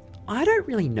 "Well, I don't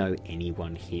really know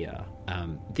anyone here.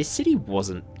 This city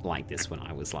wasn't like this when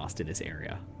I was last in this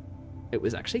area. It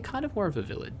was actually kind of more of a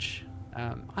village.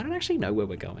 I don't actually know where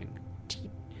we're going.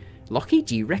 Lockie,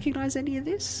 do you recognize any of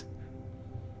this?"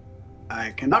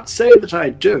 I cannot say that I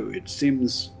do. It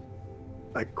seems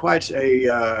like quite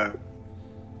a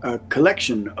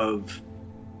collection of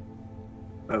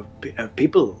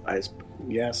people.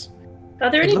 Yes.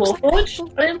 Are there It any looks like-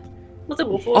 Warforged? Was it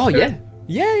Warforged? Oh yeah.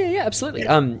 Yeah, absolutely.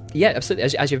 Yeah, absolutely.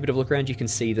 As you have a bit of a look around, you can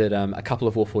see that a couple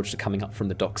of Warforged are coming up from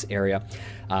the docks area.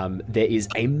 There is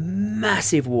a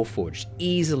massive Warforged,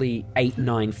 easily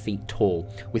 8-9 feet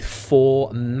tall, with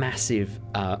 4 massive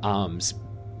arms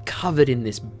covered in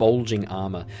this bulging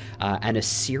armor, and a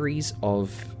series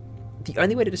of... The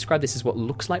only way to describe this is what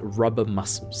looks like rubber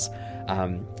muscles.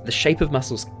 The shape of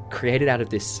muscles created out of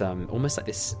this, almost like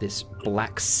this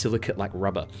black silicate-like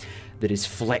rubber that is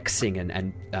flexing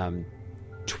and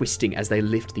twisting as they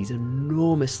lift these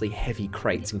enormously heavy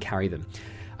crates and carry them.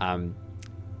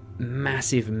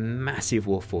 Massive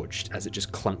Warforged as it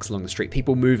just clunks along the street.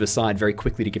 People move aside very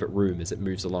quickly to give it room as it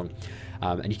moves along.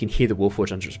 And you can hear the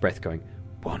Warforged under its breath going,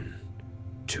 1,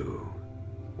 2,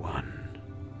 1,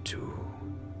 2,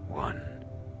 1,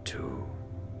 2.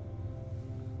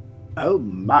 Oh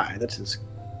my, that is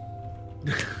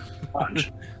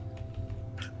much.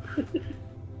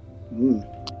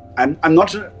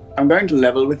 I'm going to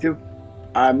level with you.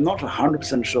 I'm not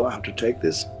 100% sure how to take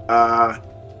this.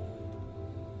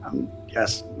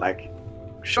 Yes, like,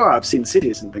 sure, I've seen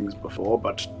cities and things before,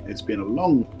 but it's been a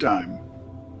long time.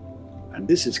 And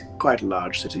this is quite a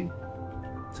large city.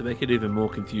 To make it even more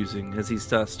confusing, as he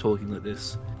starts talking like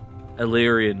this,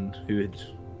 Illyrian,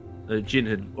 Jin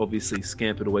had obviously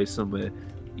scampered away somewhere.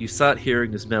 You start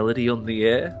hearing this melody on the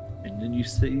air, and then you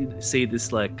see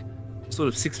this like sort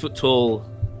of 6 foot tall,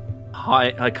 high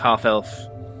like half elf.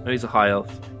 No, he's a high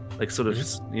elf, like sort of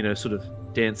sort of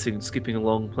dancing, skipping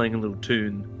along, playing a little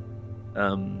tune.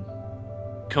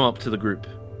 Come up to the group,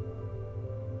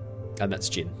 And that's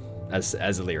Jin, as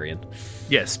Illyrian.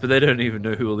 Yes, but they don't even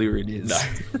know who Illyrian is.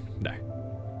 No.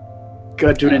 Can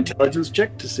I do an intelligence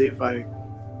check to see if I...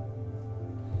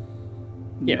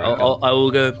 Yeah, I will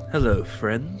go, hello,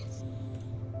 friends.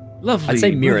 Lovely. I'd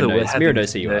say Mira weather we're knows. having Mira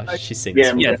knows who you today. are. She's seen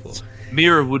Yeah, this Yes, before.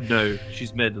 Mira would know.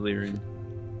 She's met Illyrian.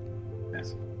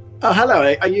 Yes. Oh,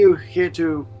 hello. Are you here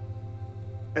to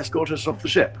escort us off the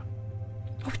ship?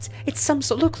 Oh, it's some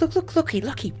sort.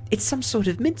 Lucky. It's some sort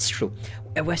of minstrel.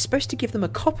 We're supposed to give them a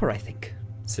copper, I think.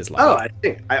 Says Oh, Lucky.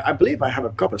 I see. I believe I have a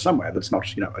copper somewhere that's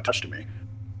not, attached to me.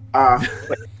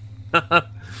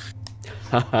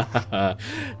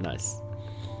 Nice.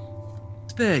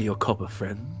 Spare your copper,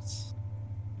 friends.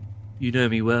 You know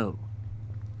me well.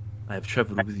 I have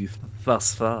travelled with you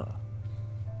thus far.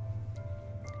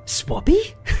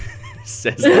 Swabby?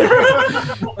 Says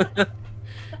Lucky.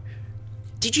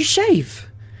 Did you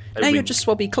shave? I Now you're wink. just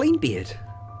Swabby Cleanbeard.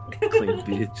 Clean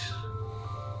beard.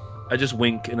 I just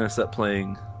wink and I start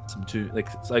playing some tune.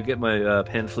 So I get my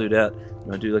pan flute out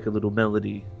and I do like a little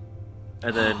melody,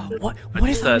 and then What I if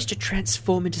just I was start- to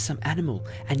transform into some animal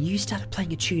and you started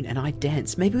playing a tune and I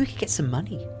dance? Maybe we could get some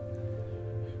money.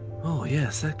 Oh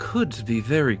yes, that could be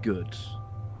very good.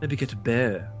 Maybe get a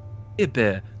bear. A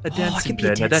bear, a I dancing could be a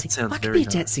bear. Now dancing. that sounds I could very be a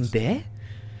dancing nice. bear.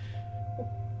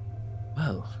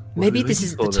 Well, what Maybe are we this waiting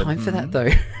isn't the for then? time for that, though.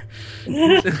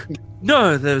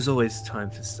 No, there's always time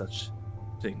for such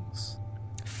things.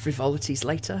 Frivolities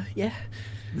later, yeah.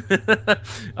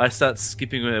 I start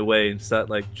skipping away and start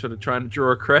like trying to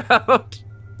draw a crowd.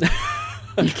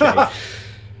 Okay.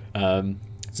 So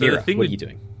Mira, the thing what are with- you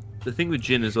doing? The thing with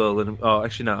Jin as well, and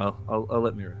actually no, I'll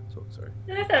let Mira talk. Sorry.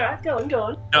 That's alright, go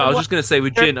on. No, I was just going to say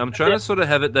with Jin, I'm trying to sort of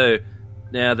have it though,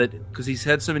 now that because he's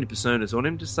had so many personas, I want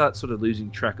him to start sort of losing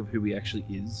track of who he actually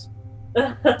is,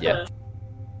 Yeah.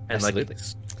 and Absolutely. like,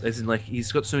 as in like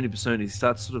he's got so many personas, he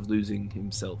starts sort of losing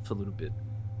himself a little bit.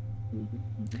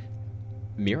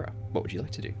 Mira, what would you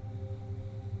like to do?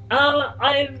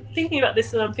 I'm thinking about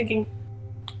this and I'm thinking,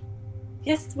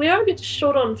 yes, we are a bit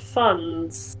short on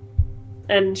funds.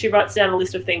 And she writes down a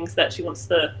list of things that she wants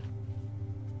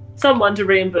someone to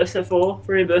reimburse them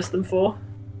for.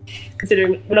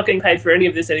 Considering we're not getting paid for any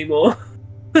of this anymore.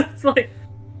 It's like,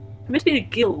 I'm meant to be a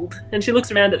guild. And she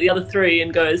looks around at the other three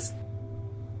and goes,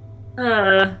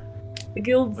 the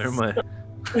guild's... Where am I?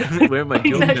 Where am I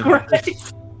Isn't going? that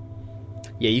great?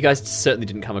 Yeah, you guys certainly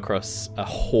didn't come across a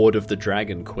horde of the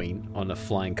Dragon Queen on a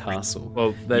flying castle.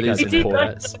 Well, that You is guys You in did poor know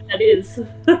ass. what that is.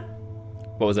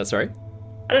 What was that? Sorry.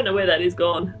 I don't know where that is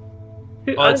gone.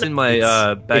 Oh, it's in my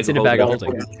bag. It's in a bag of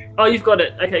holding. Oh, you've got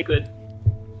it. Okay, good.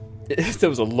 There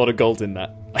was a lot of gold in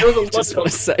that. There was a I lot just of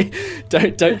want to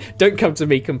say, don't come to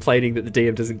me complaining that the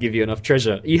DM doesn't give you enough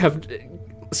treasure. You have.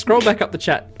 Scroll back up the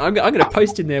chat. I'm going to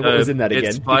post in there what was in that again.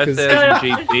 It's 5,000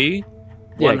 GP,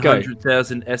 Yeah, go.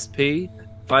 100,000 SP,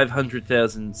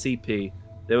 500,000 CP.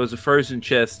 There was a frozen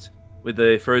chest with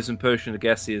a frozen potion of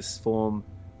gaseous form.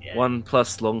 Yeah.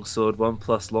 1+ longsword,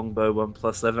 1+ longbow,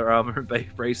 1+ leather armor,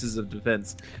 and braces of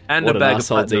defense, and What a an bag of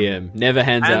asshole platinum. DM. Never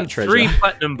hands And out treasure. 3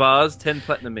 platinum bars, 10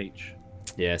 platinum each.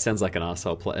 Yeah, sounds like an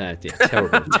asshole.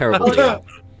 Terrible DM.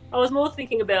 I was more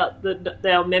thinking about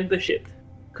our membership.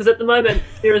 Because at the moment,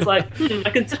 Mira's like, I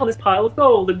can sit on this pile of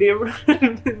gold and be a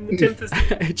the Tempest.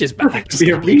 just Be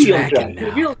a real dragon.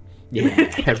 now. Real- Yeah,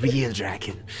 a real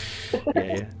dragon.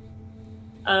 Yeah.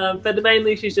 But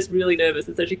mainly she's just really nervous,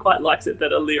 and so she quite likes it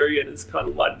that Illyrian is kind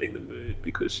of lightening the mood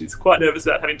because she's quite nervous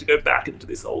about having to go back into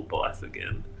this old life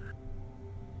again.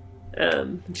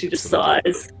 She just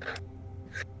sighs.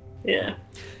 Yeah.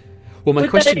 Well, my Would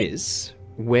question they- is,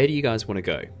 where do you guys want to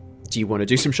go? Do you want to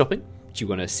do some shopping? Do you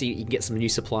want to see you can get some new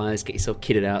supplies, get yourself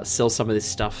kitted out, sell some of this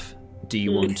stuff? Do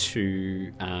you want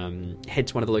to head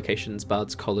to one of the locations,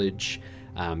 Bard's College,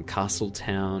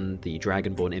 Castletown, the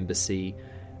Dragonborn Embassy?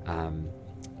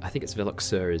 I think it's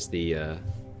Veloxur is the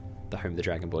home of the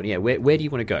Dragonborn. Yeah, where do you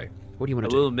want to go? What do you want I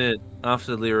to will do? admit,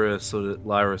 after Lyra sort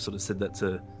of said that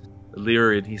to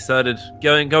Illyrian, he started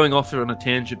going off on a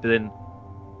tangent, but then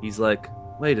he's like,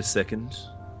 wait a second.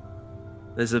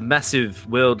 There's a massive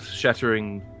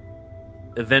world-shattering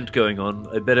event going on.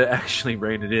 I better actually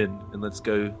rein it in, and let's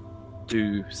go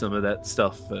do some of that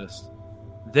stuff first.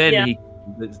 Then Yeah. he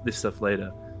this stuff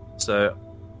later. So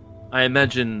I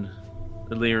imagine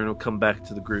Illyrian will come back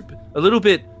to the group a little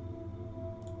bit.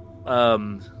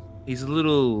 He's a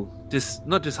little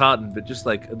not disheartened, but just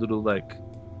like a little like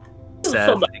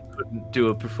sad that he couldn't do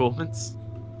a performance.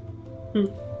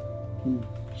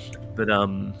 But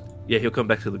yeah, he'll come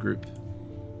back to the group.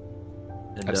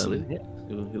 And, Absolutely. yeah,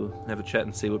 he'll have a chat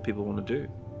and see what people want to do.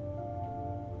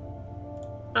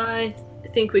 I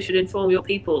think we should inform your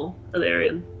people,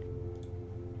 Illyrian.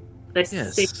 They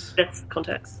Yes. seem best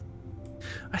contacts.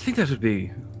 I think that would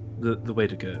be the way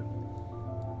to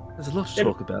go. There's a lot to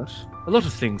talk about, a lot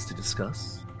of things to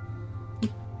discuss.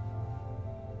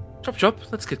 Chop chop,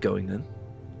 let's get going then.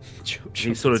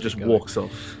 He sort of just walks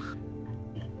off.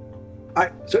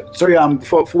 Sorry,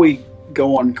 before we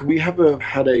go on, could we have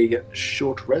had a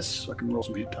short rest so I can roll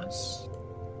some hit dice?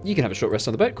 You can have a short rest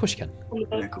on the boat. Of course you can.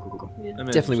 Yeah, cool. Yeah. I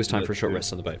may Definitely just was do time that for a short too.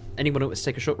 rest on the boat. Anyone who wants to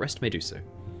take a short rest may do so.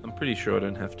 I'm pretty sure I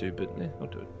don't have to, but yeah, I'll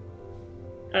do it.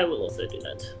 I will also do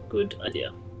that. Good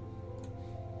idea.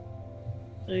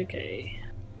 Okay.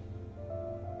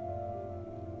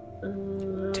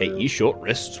 Take your short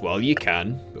rests while you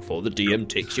can before the DM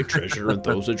takes your treasure and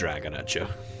throws a dragon at you.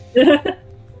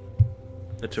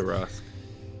 A Tarask.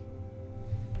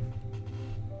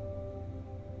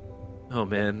 Oh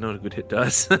man, not a good hit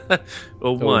dice. Or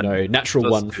Oh one. no, natural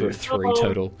Plus 1 for a two. 3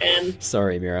 total. And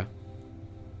Sorry, Mira.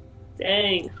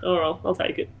 dang. Oh, I'll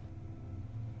take it.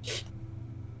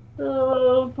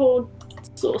 Oh, poor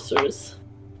sorcerers.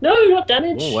 No, not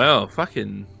damage. Oh wow,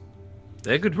 fucking.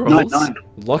 They're good rolls. 9-9.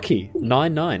 Lucky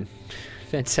 9-9.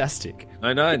 Fantastic.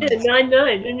 9-9. Yeah,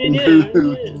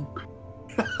 9-9.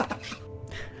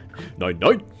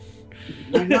 9-9.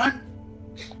 9-9.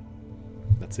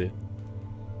 That's it.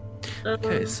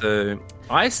 Okay, so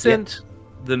I sent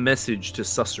the message to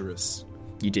Susurrus.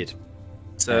 You did.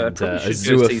 So I And probably should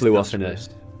Azure go see flew off in Susurrus.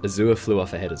 Azure flew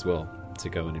off ahead as well to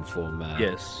go and inform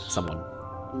Yes. someone.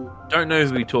 Don't know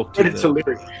who he talked to. But it's though.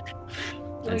 hilarious.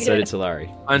 And so did Talari.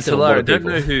 And He said a lot Talara, of don't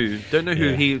people. know who. Don't know who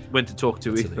Yeah. he went to talk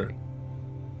to That's either.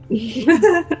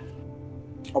 hilarious.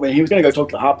 I mean, he was going to go talk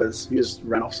to the Harpers. He just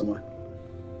ran off somewhere.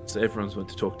 So everyone's went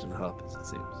to talk to the Harpers, it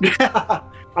seems.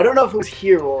 I don't know if it was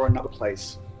here or another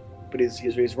place, but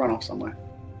he's run off somewhere.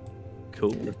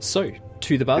 Cool. So,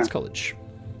 to the Bard's Yeah. College.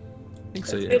 I think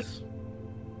so, That's yes.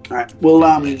 All right. Well,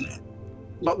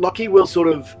 Lockie will sort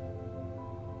of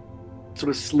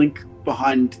slink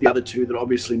behind the other two that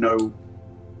obviously know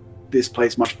this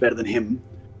place much better than him.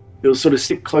 He'll sort of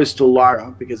stick close to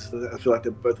Lyra because I feel like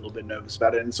they're both a little bit nervous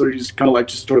about it, and sort of just kind of like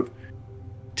just sort of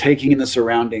taking in the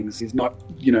surroundings. He's not,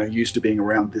 used to being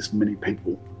around this many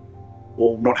people,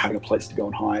 or not having a place to go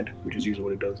and hide, which is usually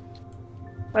what he does.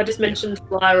 I just mentioned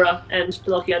Lyra and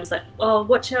Lockie. I was like, oh,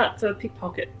 watch out for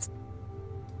pickpockets.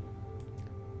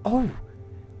 Oh,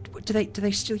 do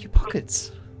they steal your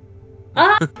pockets?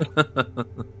 Ah!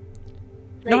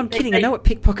 No, I'm kidding. I know what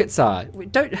pickpockets are.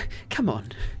 Don't. Come on.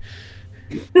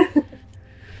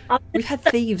 We've had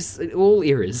thieves in all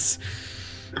eras.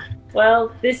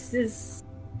 Well, this is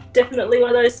definitely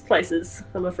one of those places,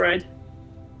 I'm afraid.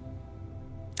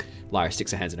 Lyra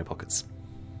sticks her hands in her pockets.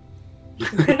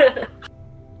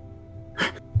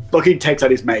 Loki takes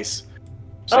out his mace.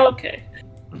 Oh, okay.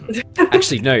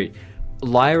 Actually, no.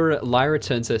 Lyra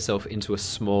turns herself into a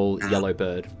small yellow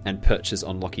bird and perches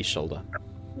on Loki's shoulder.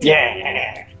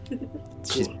 Yeah.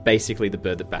 She's basically the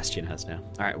bird that Bastion has now.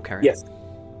 All right, we'll carry Yes.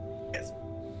 Yes.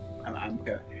 I'm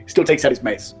okay. Still takes out his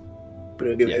mace, but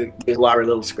it'll give Lyra a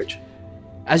little scritch.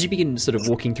 As you begin sort of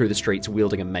walking through the streets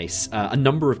wielding a mace, a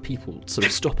number of people sort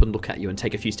of stop and look at you and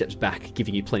take a few steps back,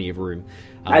 giving you plenty of room.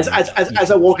 As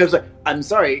I walk, I was like, "I'm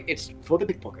sorry, it's for the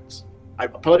pickpockets. I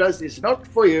apologize. It's not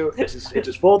for you. It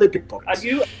is for the pickpockets." Are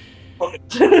you?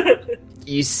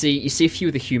 You see a few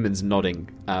of the humans nodding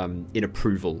in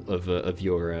approval of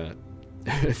your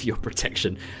of your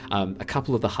protection. A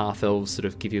couple of the half-elves sort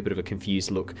of give you a bit of a confused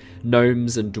look.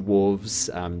 Gnomes and dwarves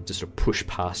just sort of push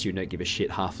past you, don't give a shit.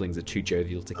 Halflings are too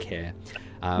jovial to care.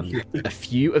 A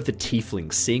few of the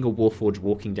tieflings, seeing a warforged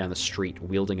walking down the street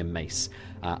wielding a mace,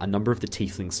 a number of the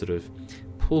tieflings sort of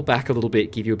pull back a little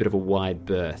bit, give you a bit of a wide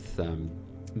berth.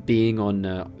 Being on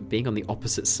the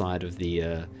opposite side of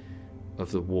the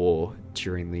war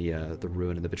during the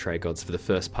ruin and the betrayed gods for the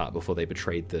first part before they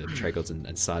betrayed the betrayed gods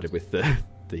and sided with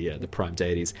the prime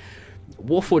deities.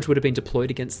 Warforged would have been deployed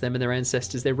against them and their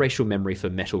ancestors. Their racial memory for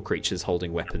metal creatures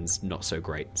holding weapons not so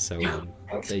great, so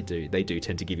they do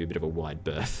tend to give you a bit of a wide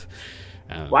berth.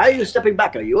 Why are you stepping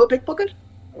back? Are you a pickpocket?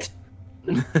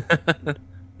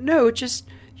 No, just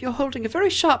you're holding a very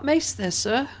sharp mace there,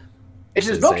 sir. It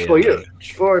is not for you.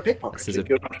 It's for a pickpocket. This is If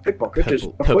you're not a pickpocket, it's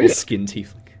not for purple you. skin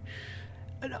tiefling.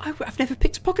 I've never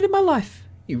picked a pocket in my life.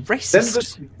 You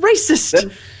racist. Then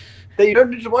Racist! Then you don't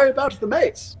need to worry about the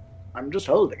mace. I'm just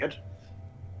holding it.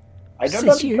 I don't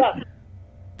Says you. understand.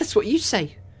 That's what you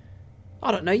say.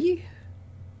 I don't know you.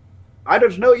 I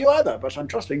don't know you either, but I'm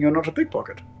trusting you're not a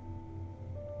pickpocket.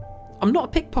 I'm not a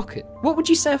pickpocket. What would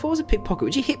you say if I was a pickpocket?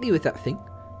 Would you hit me with that thing?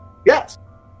 Yes.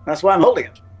 That's why I'm holding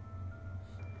it.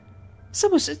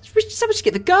 Someone should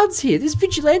get the guards here. There's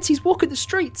vigilantes walking the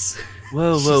streets.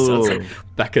 Whoa.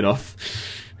 Backing off.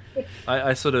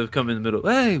 I sort of come in the middle.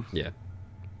 Hey, Yeah.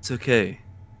 it's okay.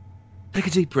 Take a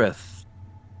deep breath.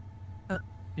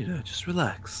 Just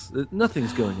relax.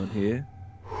 Nothing's going on here.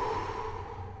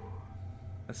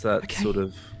 That's that Okay. sort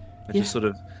of.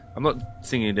 Yeah. I'm not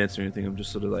singing and dancing or anything. I'm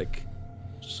just sort of like,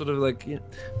 yeah.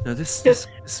 No, this one This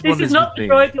is is not with the me.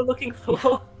 droid you're looking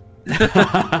for.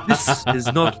 This is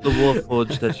not the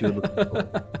Warforged that you're looking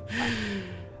for.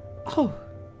 Oh,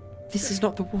 this is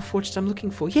not the Warforged I'm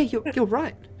looking for. Yeah, you're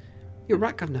right. You're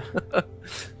right, Governor.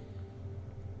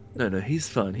 No, he's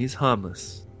fine. He's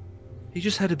harmless. He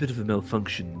just had a bit of a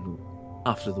malfunction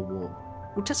after the war.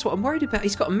 Well, that's what I'm worried about.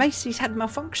 He's got a mace and he's had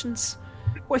malfunctions.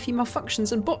 What if he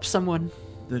malfunctions and bops someone?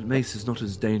 That mace is not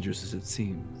as dangerous as it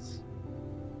seems.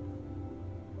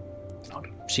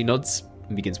 She nods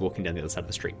and begins walking down the other side of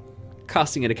the street,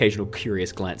 casting an occasional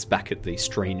curious glance back at the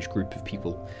strange group of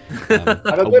people. A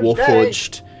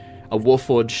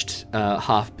warforged,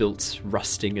 half-built,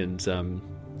 rusting, and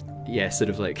sort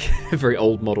of like a very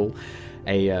old model.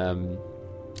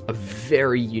 A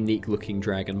very unique-looking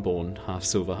dragonborn, half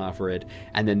silver, half red,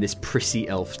 and then this prissy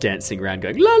elf dancing around,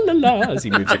 going la la la as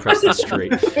he moves across the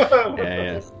street.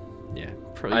 Yeah.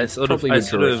 Probably would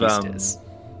draw a few stares.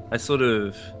 I sort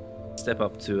of step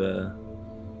up to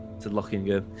Lockie and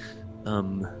go,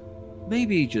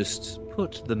 maybe just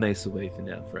put the mace away for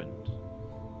now, friend.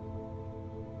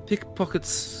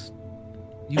 Pickpockets,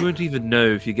 you won't even know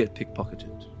if you get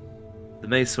pickpocketed. The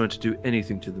mace won't do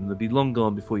anything to them. They'll be long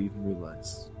gone before you even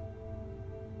realise.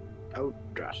 Oh,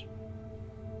 gosh.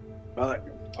 Well,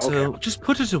 okay. So just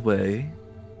put it away.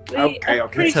 Okay.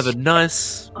 Let's have a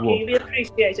nice walk. We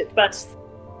appreciate it, but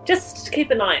just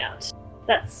keep an eye out.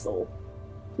 That's all.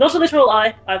 Not a literal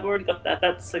eye. I've already got that.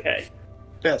 That's okay.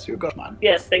 Yes, you've got mine.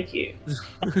 Yes, thank you.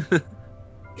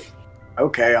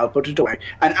 Okay, I'll put it away.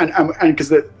 And because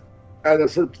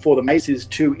for the mace is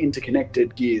two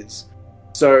interconnected gears,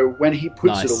 so when he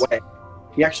puts it away,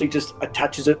 he actually just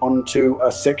attaches it onto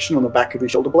a section on the back of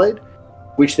his shoulder blade,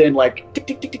 which then like tick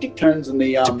tick tick tick tick turns, and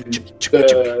the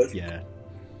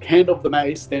hand of the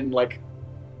mace then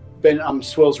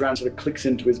swirls around, so it clicks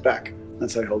into his back.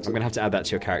 That's how he holds I'm it. going to have to add that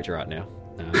to your character art now.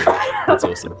 That's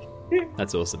awesome.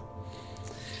 That's awesome.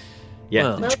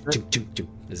 Yeah. Well,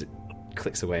 as it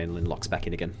clicks away and then locks back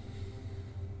in again.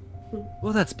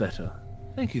 Well, that's better.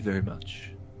 Thank you very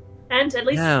much. And at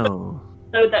least Now,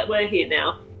 know that we're here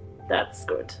now. That's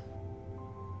good.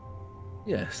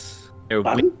 yes.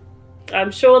 Pardon?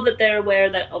 I'm sure that they're aware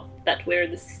that of that we're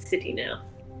in the city now.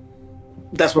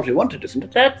 That's what we wanted, isn't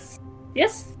it?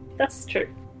 Yes, that's true.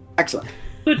 Excellent.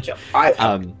 Good job.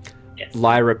 Yes.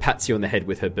 Lyra pats you on the head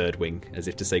with her bird wing, as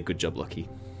if to say, "Good job, Lucky."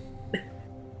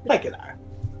 Thank you, Lyra.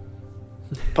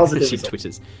 Positive. She result.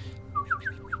 twitters.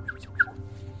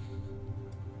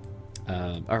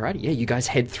 Alrighty, yeah, you guys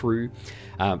head through,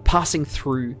 passing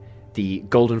through the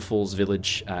Golden Falls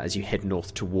village as you head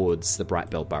north towards the Bright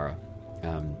Bell Borough.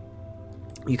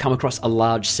 You come across a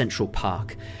large central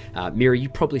park. Mira, you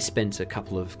probably spent a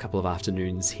couple of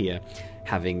afternoons here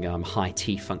having high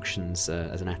tea functions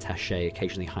as an attaché.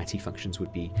 Occasionally high tea functions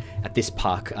would be at this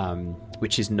park,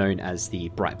 which is known as the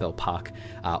Bright Bell Park,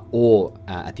 or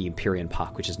at the Empyrean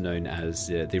Park, which is known as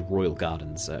the Royal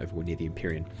Gardens over near the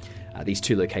Empyrean. These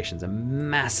two locations are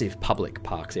massive public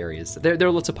parks areas. There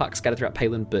are lots of parks scattered throughout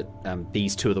Palin, but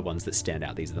these two are the ones that stand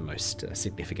out. These are the most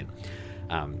significant.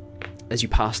 As you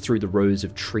pass through the rows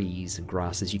of trees and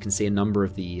grasses, you can see a number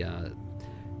of the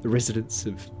residents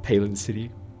of Palin City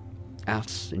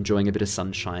out enjoying a bit of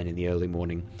sunshine in the early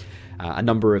morning. A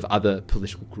number of other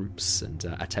political groups and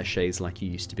attachés, like you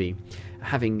used to be,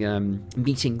 having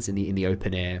meetings in the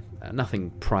open air. Nothing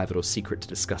private or secret to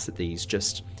discuss at these,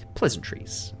 just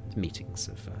pleasantries, meetings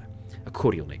of a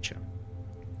cordial nature.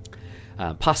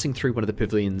 Passing through one of the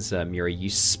pavilions, Mira, you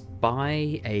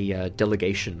spy a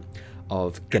delegation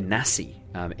of Ganassi,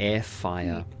 air,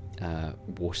 fire,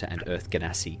 water, and earth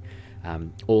Ganassi,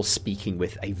 all speaking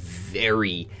with a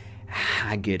very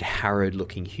haggard,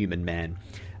 harrowed-looking human man.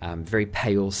 Very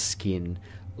pale skin,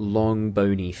 long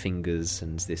bony fingers,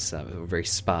 and this very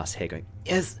sparse hair going,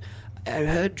 Yes, I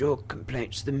heard your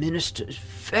complaints. The minister is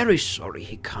very sorry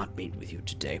he can't meet with you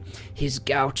today. His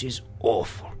gout is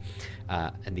awful.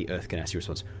 and the Earth Ganassi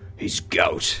responds, His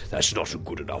gout, that's not a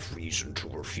good enough reason to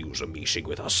refuse a meeting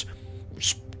with us.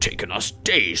 It's taken us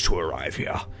days to arrive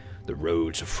here. The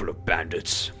roads are full of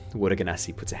bandits. The Water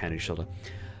Ganassi puts a hand on his shoulder.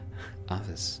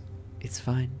 Arthas, it's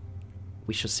fine.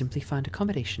 We shall simply find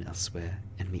accommodation elsewhere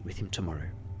and meet with him tomorrow.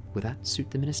 Will that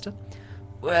suit the minister?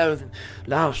 Well, the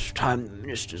last time the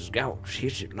minister's gout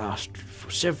hit, it lasted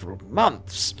for several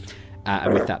months.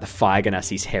 And with that, the Fire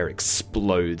Ganassi's hair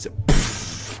explodes.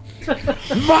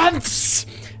 Months!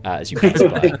 As you pass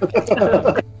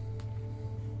by.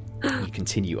 You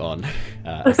continue on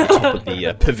as the top of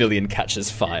the pavilion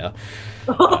catches fire.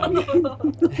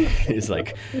 It's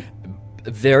like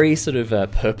very sort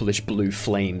of purplish blue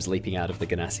flames leaping out of the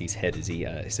Ganassi's head as he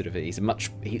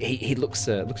he looks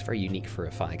very unique for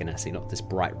a Fire Ganassi, not this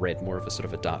bright red, more of a sort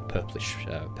of a dark purplish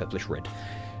red.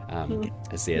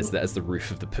 As the roof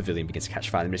of the pavilion begins to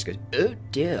catch fire, the minister goes, "Oh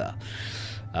dear."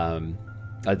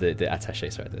 The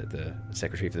attaché, sorry, the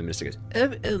secretary for the minister goes,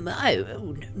 Oh my,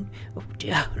 oh no, oh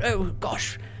dear, oh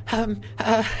gosh. You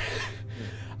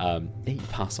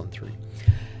pass on through.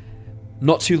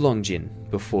 Not too long, Jin,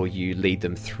 before you lead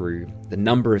them through the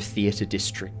number of theatre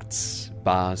districts,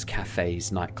 bars, cafes,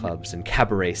 nightclubs, and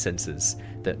cabaret centres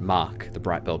that mark the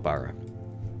Bright Bell Borough.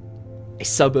 A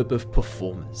suburb of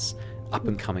performers,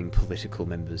 up-and-coming political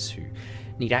members who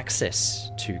need access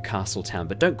to Castletown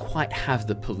but don't quite have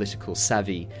the political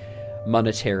savvy,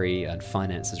 monetary and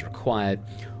finances required,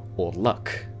 or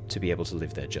luck to be able to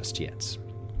live there just yet.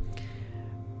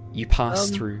 You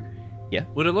pass through... Yeah?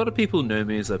 Would a lot of people know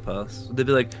me as I pass? They'd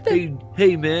be like,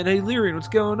 hey man, hey Lyrian, what's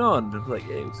going on? I'm like,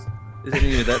 hey, is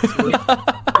any of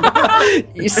that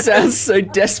You sound so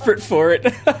desperate for it.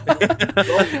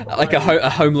 Like a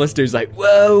homeless dude's like,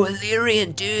 "Whoa,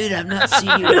 Illyrian dude, I've not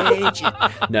seen you in ages."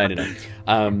 No.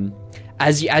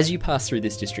 As you pass through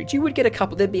this district, you would get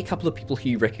there'd be a couple of people who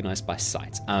you recognise by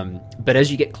sight. But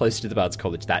as you get closer to the Bard's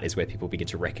College, that is where people begin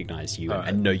to recognise you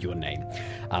and know your name.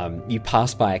 You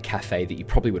pass by a cafe that you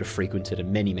probably would have frequented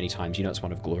many, many times. You know it's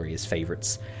one of Gloria's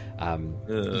favourites.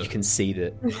 You can see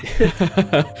that.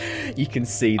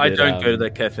 I don't go to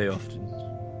that cafe often.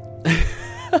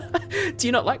 Do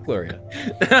you not like Gloria?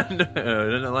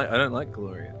 No, I don't like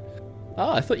Gloria. Oh,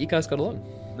 I thought you guys got along.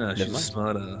 No, she's a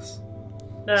smart ass.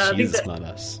 She is a smart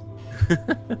ass.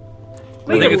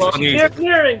 We get along.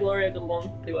 Mira and Gloria get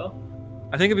along pretty well.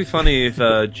 I think it'd be funny if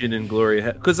Jin and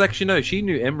Gloria because actually no, she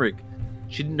knew Emmerich.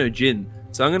 She didn't know Jin.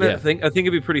 So I think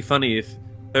it'd be pretty funny if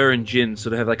her and Jin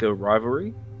sort of have like a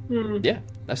rivalry. Yeah,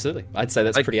 absolutely. I'd say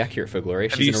that's pretty accurate for Gloria.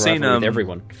 Have She's you in a seen rivalry with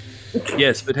everyone.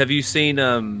 Yes, but have you seen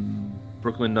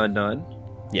Brooklyn Nine-Nine?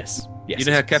 Yes. You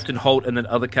know how Captain Holt and then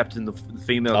other captain, the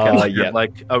female captain, yeah.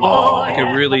 like a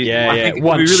really, I think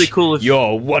it'd be really cool if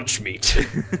your lunch meat.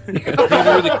 it'd be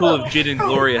really cool if Jin and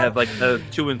Gloria have like a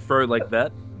to and fro like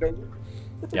that.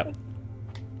 Yep.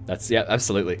 That's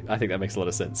absolutely. I think that makes a lot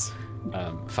of sense.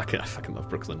 I fucking love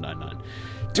Brooklyn Nine-Nine.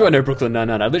 Do I know Brooklyn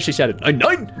Nine-Nine? I literally shouted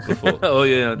 99 before. Oh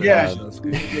yeah, Yeah. that's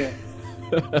good. Yeah.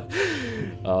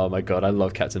 Oh my god, I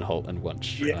love Captain Holt and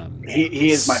Wunsch. Yeah.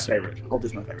 He is my favorite. Holt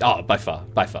is my favorite. Oh, by far.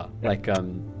 Like,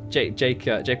 Jake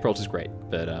Peralta's great,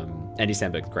 but Andy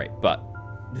Samberg's great, but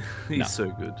He's No. so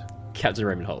good. Captain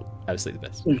Raymond Holt, absolutely the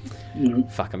best.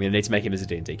 Mhm. Fuck, I'm gonna need to make him as a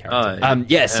D&D character.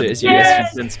 Yes,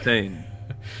 Vince Payne.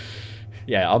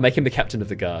 Yeah, I'll make him the captain of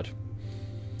the guard.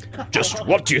 Just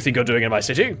what do you think you're doing in my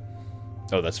city?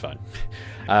 Oh, that's fine.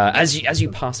 As you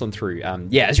pass on through,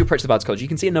 as you approach the Bard's College, you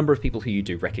can see a number of people who you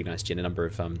do recognise, Jen, a number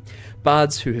of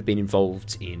bards who have been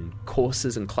involved in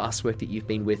courses and classwork that you've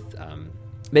been with.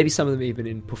 Maybe some of them even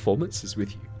in performances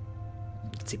with you.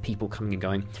 You can see people coming and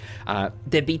going.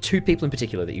 There'd be two people in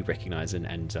particular that you recognise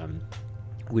and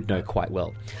would know quite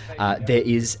well. There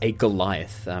is a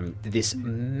Goliath, this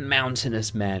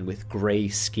mountainous man with grey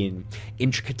skin,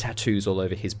 intricate tattoos all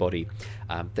over his body,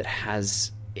 that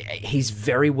has... He's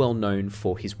very well known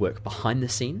for his work behind the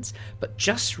scenes, but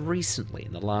just recently,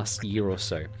 in the last year or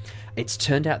so, it's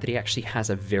turned out that he actually has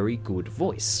a very good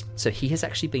voice. So he has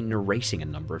actually been narrating a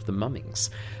number of the mummings.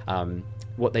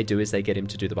 What they do is they get him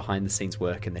to do the behind the scenes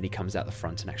work, and then he comes out the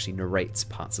front and actually narrates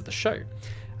parts of the show.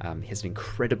 He has an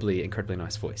incredibly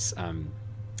nice voice.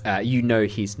 You know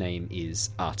his name is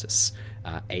Artus,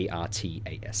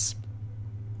 Artas.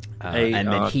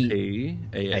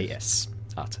 A-R-T-A-S.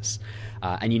 Artus.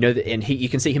 And you know that, and you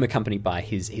can see him accompanied by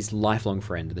his lifelong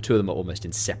friend. The two of them are almost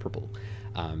inseparable.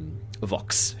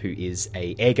 Vox, who is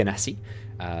a Air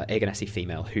Ganassi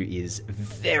female, who is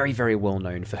very, very well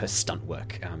known for her stunt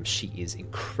work. She is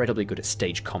incredibly good at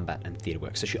stage combat and theatre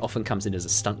work, so she often comes in as a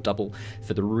stunt double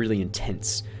for the really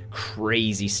intense,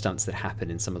 crazy stunts that happen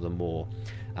in some of the more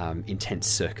intense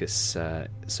circus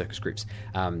groups.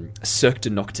 Cirque de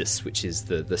Noctis, which is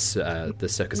the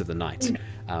circus of the night,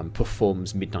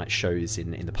 performs midnight shows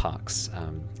in the parks,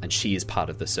 and she is part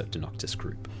of the Cirque de Noctis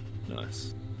group.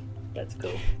 Nice. That's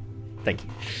cool. Thank you.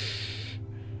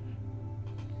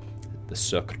 The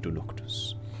Cirque de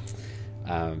Noctis.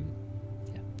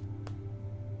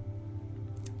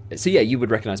 So yeah, you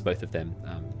would recognise both of them,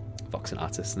 Vox and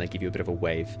Artus, and they give you a bit of a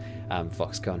wave.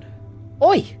 Vox going,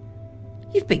 Oi!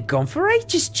 You've been gone for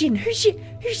ages, Jin. Who's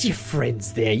your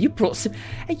friends there? You brought some...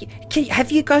 Have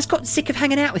you guys gotten sick of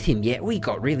hanging out with him yet? We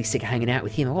got really sick of hanging out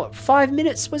with him. What, 5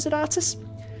 minutes, was it, Artus?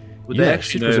 Would Yeah, they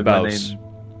actually it was know about- my name?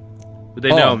 Would they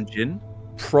know I'm Jin?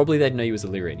 probably they'd know you as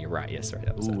Illyrian. You're right. Yeah, sorry.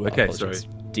 That was Ooh, my okay, apologies.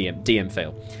 DM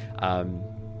fail.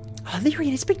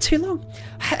 Illyrian, it's been too long.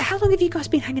 How long have you guys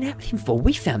been hanging out with him for?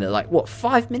 We found it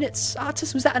 5 minutes,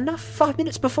 Artus? Was that enough? 5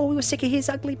 minutes before we were sick of his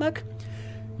ugly mug?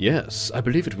 Yes, I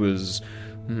believe it was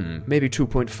maybe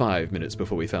 2.5 minutes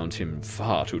before we found him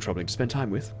far too troubling to spend time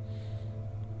with.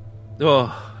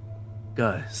 Oh,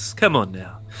 guys, come on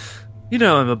now. You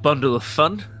know I'm a bundle of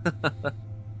fun.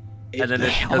 And then I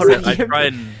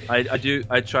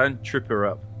try and trip her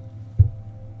up.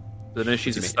 I know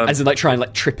she's a stunt. As in, try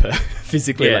and trip her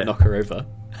physically, Yeah. knock her over.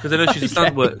 Because I know she's a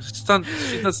stunt work.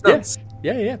 She does stunts.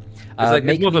 Yeah.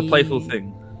 It's more of a playful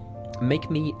thing. Make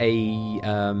me a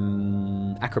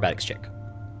acrobatics check.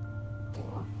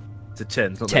 It's a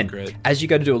 10. It's not 10. that great. As you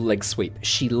go to do a leg sweep,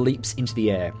 she leaps into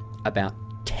the air about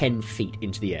 10 feet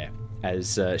into the air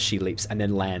as she leaps and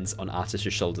then lands on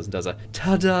Artus's shoulders and does a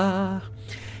ta-da.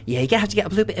 Yeah, you're going to have to get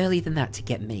up a little bit earlier than that to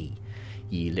get me,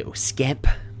 you little scamp.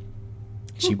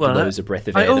 She Well, blows a breath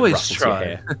of I air that always rustles try. your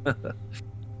hair.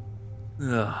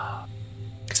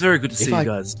 It's very good to see I- you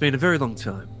guys. It's been a very long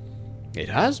time. It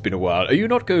has been a while. Are you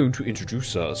not going to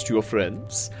introduce us to your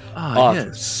friends?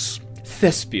 Yes.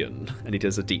 Thespian. And he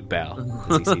does a deep bow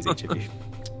as he sees each of you.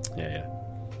 Yeah.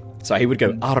 So he would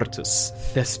go, Artus,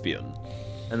 Thespian.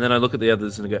 And then I look at the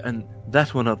others and I go, and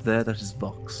that one up there, that is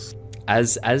Vox.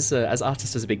 As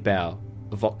Artus does a big bow,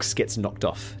 Vox gets knocked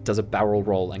off, does a barrel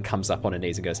roll, and comes up on her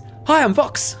knees and goes, "Hi, I'm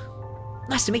Vox.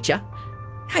 Nice to meet you.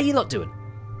 How you lot doing?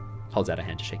 Holds out a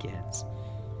hand to shake your hands.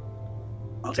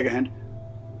 I'll take a hand.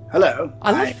 Hello.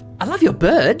 I love your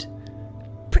bird.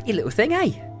 Pretty little thing,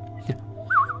 eh?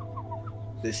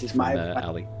 This is my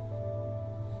Ali.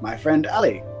 my friend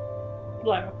Ali.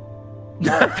 Lyra.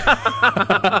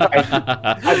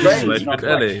 My brain is not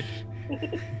Ellie.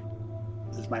 correct.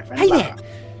 This is my friend Hey Lyra.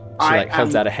 there. She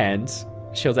holds out a hand.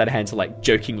 She holds out a hand to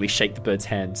jokingly shake the bird's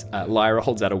hand. Lyra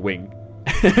holds out a wing.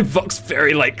 Vox,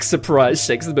 very surprised,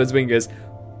 shakes the bird's wing and goes,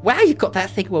 Wow, you've got that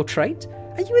thing well trained.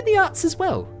 Are you in the arts as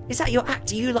well? Is that your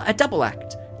act? Are you a double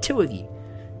act? Two of you.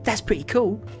 That's pretty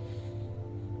cool.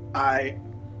 I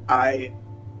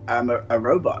am a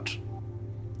robot.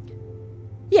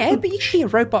 Yeah, but you can be a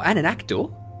robot and an actor.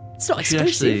 It's not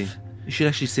exclusive. You should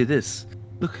actually see this.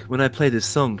 Look, when I play this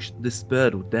song, this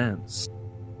bird will dance.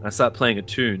 I start playing a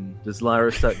tune. Does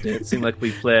Lyra start dancing like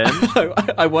we planned?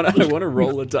 I want to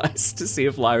roll a dice to see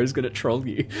if Lyra's going to troll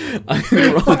you. I'm going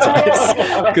to roll a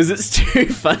dice because it's too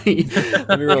funny.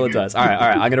 Let me roll a dice. All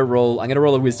right. I'm going to roll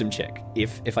a wisdom check.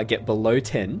 If I get below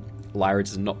 10, Lyra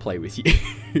does not play with you.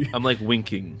 I'm like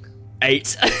winking.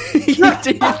 8. You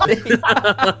do think.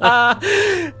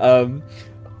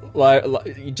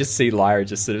 You just see Lyra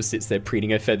just sort of sits there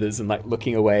preening her feathers and like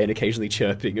looking away and occasionally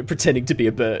chirping and pretending to be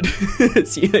a bird.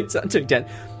 So you start to down.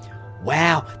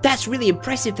 Wow, that's really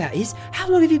impressive, that is. How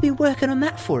long have you been working on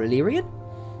that for, Illyrian?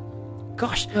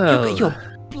 Gosh, you're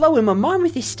blowing my mind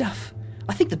with this stuff.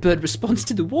 I think the bird responds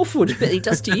to the Warforged better than he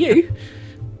does to you.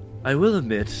 I will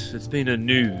admit, it's been a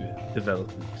new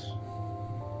development.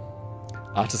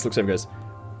 Artis looks over and goes,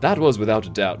 "That was without a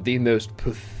doubt the most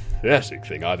pathetic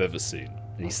thing I've ever seen."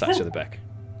 And he slaps you on the back,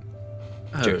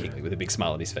 jokingly, with a big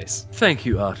smile on his face. Thank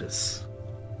you, Artis.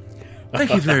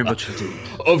 Thank you very much indeed.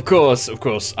 Of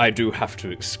course, I do have to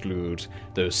exclude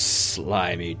those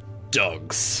slimy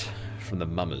dogs from the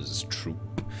Mummers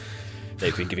troop.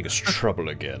 They've been giving us trouble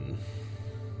again.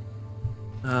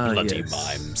 Bloody Yes.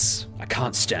 mimes. I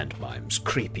can't stand mimes.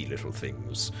 Creepy little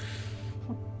things.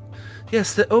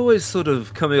 Yes, they're always sort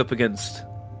of coming up against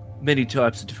many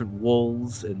types of different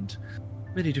walls and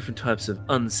many different types of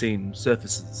unseen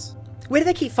surfaces. Where do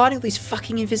they keep finding all these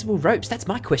fucking invisible ropes? That's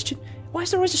my question. Why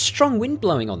is there always a strong wind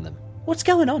blowing on them? What's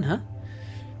going on, huh?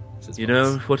 You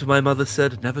know what my mother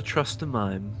said, never trust a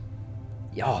mime.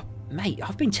 Oh, mate,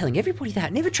 I've been telling everybody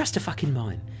that. Never trust a fucking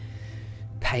mime.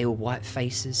 Pale white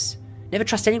faces. Never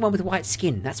trust anyone with white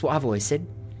skin. That's what I've always said.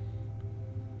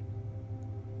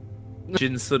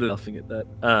 Jin's sort of laughing at that.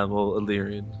 Or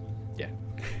Illyrian. Yeah.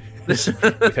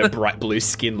 With her bright blue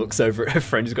skin looks over at her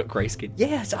friend who's got grey skin.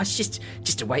 Yeah, it's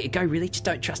just a way to go, really. Just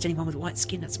don't trust anyone with white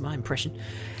skin. That's my impression.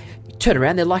 You turn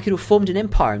around, they're likely to have formed an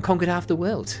empire and conquered half the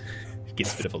world.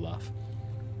 Gives a bit of a laugh.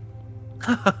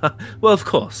 Well, of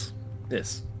course.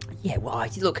 Yes. Yeah, well,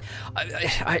 look,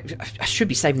 I should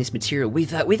be saving this material.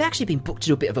 We've actually been booked to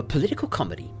do a bit of a political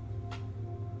comedy.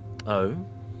 Oh?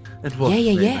 And what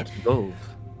Yeah. may that involve?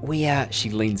 She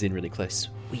leans in really close.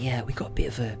 We got a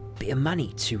bit of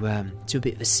money to do a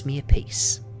bit of a smear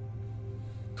piece.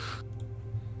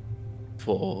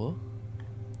 For?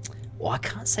 Well, I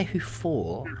can't say who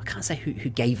for. I can't say who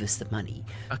gave us the money.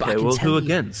 but I Okay, can well, tell who you,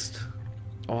 against?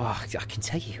 Oh, I can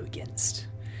tell you who against.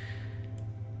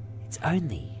 It's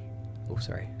only. Oh,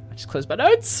 sorry. I just closed my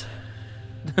notes.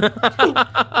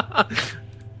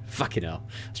 Fucking hell.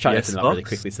 I was trying Yes, to open them up really Fox?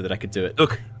 quickly so that I could do it.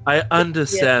 Look, I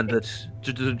understand that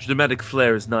dramatic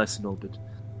flair is nice and all, but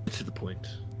get to the point.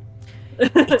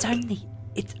 It's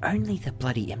only the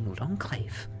bloody Emerald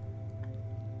Enclave.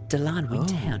 Delan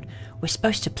Winterhound. We're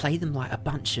supposed to play them like a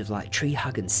bunch of like tree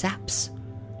hugging saps.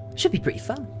 Should be pretty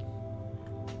fun.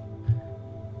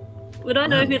 Would I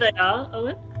know who they are,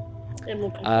 Owen?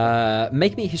 Emerald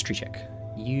Make me a history check.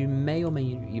 You may or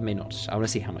you may not. I want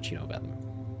to see how much you know about them.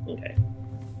 Okay.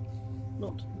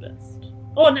 Not the best.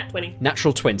 Oh, nat 20.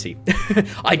 Natural 20.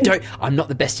 I'm not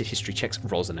the best at history checks.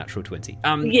 Rolls a natural 20.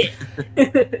 Yeah.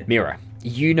 Mira,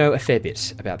 you know a fair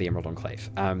bit about the Emerald Enclave.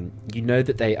 You know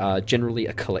that they are generally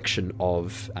a collection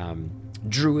of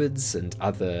druids and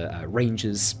other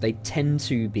rangers. They tend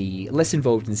to be less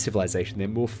involved in civilization. They're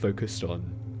more focused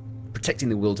on protecting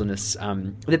the wilderness.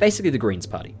 They're basically the Greens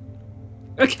Party.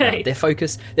 Okay. Their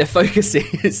focus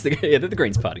is they're the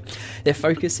Greens Party. Their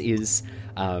focus is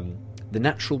the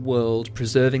natural world,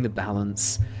 preserving the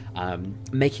balance,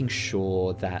 making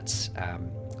sure that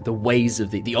the ways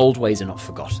of the old ways are not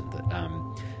forgotten.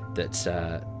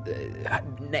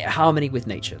 That harmony with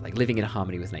nature, like living in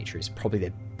harmony with nature, is probably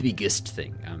their biggest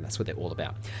thing. That's what they're all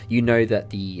about. You know that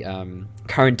the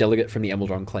current delegate from the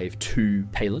Emerald Enclave to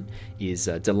Palin is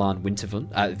Delan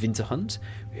Winterhund,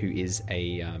 who is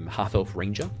a half-elf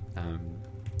ranger.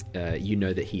 You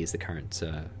know that he is the current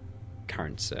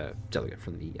delegate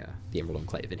from the Emerald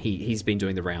Enclave, and he's been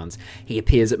doing the rounds. He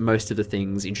appears at most of the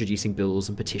things, introducing bills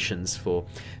and petitions for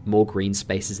more green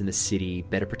spaces in the city,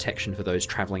 better protection for those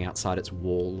travelling outside its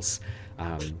walls.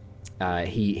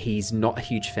 He's not a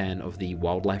huge fan of the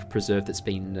wildlife preserve that's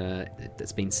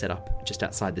been set up just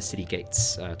outside the city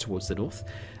gates towards the north.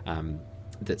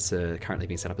 That's currently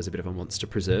being set up as a bit of a monster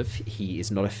preserve. He is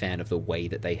not a fan of the way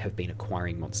that they have been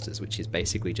acquiring monsters, which is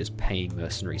basically just paying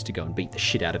mercenaries to go and beat the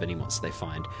shit out of any monster they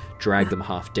find, drag them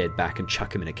half dead back and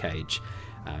chuck them in a cage.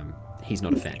 He's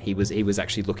not a fan. He was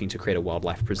actually looking to create a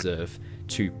wildlife preserve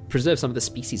to preserve some of the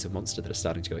species of monster that are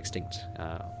starting to go extinct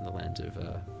on the land of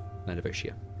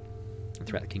Oshia and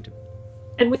throughout the kingdom.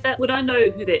 And with that, would I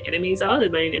know who their enemies are, their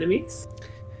main enemies?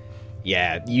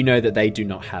 Yeah, you know that they do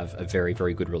not have a very,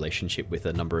 very good relationship with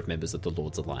a number of members of the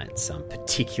Lord's Alliance,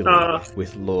 particularly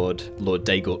with Lord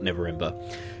Daygalt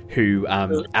Neverember, who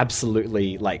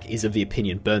absolutely is of the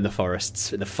opinion burn the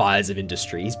forests and the fires of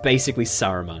industry. He's basically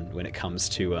Saruman when it comes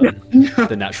to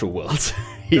the natural world.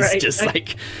 He's Right. just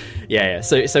yeah.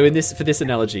 So in this, for this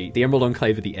analogy, the Emerald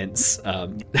Enclave of the Ents,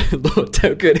 Lord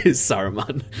Daygalt is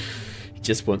Saruman.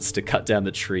 Just wants to cut down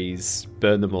the trees,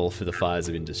 burn them all for the fires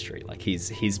of industry.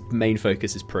 His main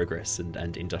focus is progress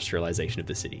and industrialization of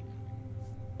the city.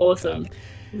 Awesome.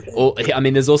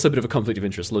 There's also a bit of a conflict of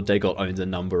interest. Lord Daygalt owns a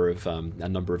number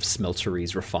of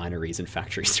smelteries, refineries, and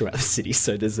factories throughout the city.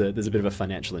 So there's a bit of a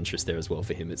financial interest there as well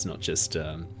for him. It's not just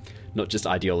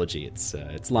ideology.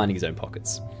 It's lining his own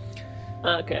pockets.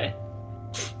 Okay.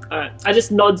 All right. I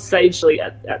just nod sagely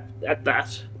at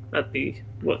that, at the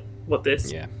what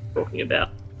this. Yeah. Talking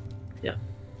about. Yeah.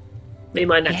 Me and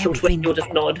my natural twin will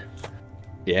just nod.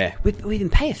 Yeah. We've been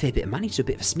paying a fair bit of money to do a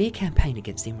bit of a smear campaign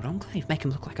against the Emerald Enclave, make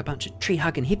them look like a bunch of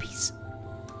tree-hugging hippies.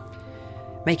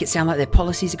 Make it sound like their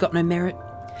policies have got no merit.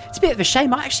 It's a bit of a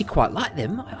shame. I actually quite like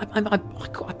them. I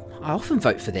often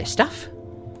vote for their stuff.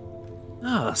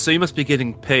 Ah, so you must be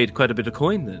getting paid quite a bit of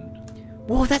coin then.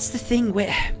 Well, that's the thing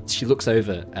where... She looks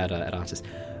over at Artis.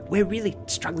 We're really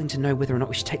struggling to know whether or not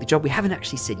we should take the job. We haven't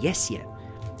actually said yes yet.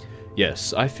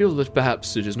 Yes, I feel that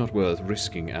perhaps it is not worth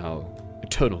risking our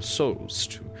eternal souls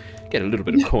to get a little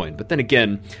bit of coin, but then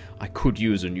again, I could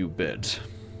use a new bed.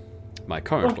 My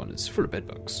current one is full of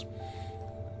bedbugs.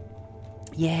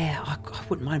 Yeah, I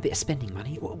wouldn't mind a bit of spending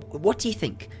money. What do you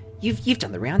think? You've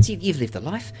done the rounds, you've lived the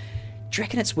life. Do you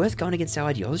reckon it's worth going against our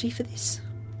ideology for this?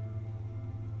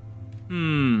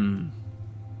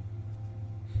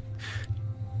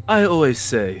 I always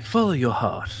say, follow your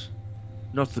heart,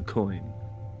 not the coin.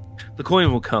 The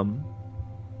coin will come,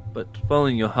 but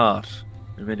following your heart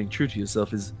and remaining true to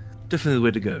yourself is definitely the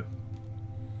way to go.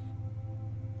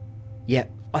 Yeah,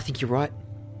 I think you're right.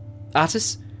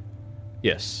 Artis?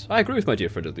 Yes, I agree with my dear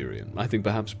friend Illyrian. I think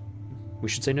perhaps we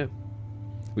should say no.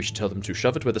 We should tell them to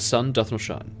shove it where the sun doth not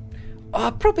shine. Oh,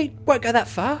 I probably won't go that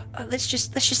far. Let's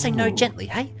just say no gently,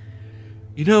 hey?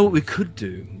 You know what we could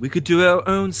do? We could do our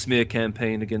own smear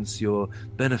campaign against your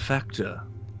benefactor.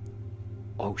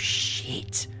 Oh,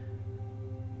 shit.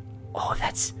 Oh,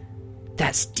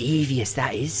 that's devious,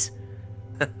 that is.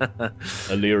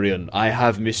 Illyrian, I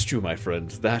have missed you, my friend.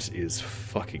 That is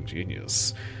fucking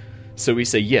genius. So we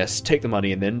say yes, take the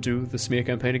money, and then do the smear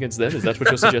campaign against them? Is that what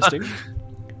you're suggesting?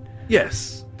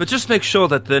 Yes, but just make sure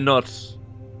that they're not,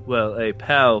 well, a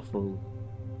powerful,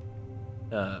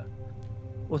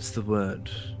 what's the word?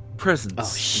 Presence.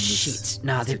 Oh, shit.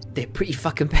 Nah, they're pretty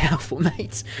fucking powerful,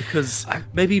 mate. Because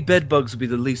maybe bedbugs would be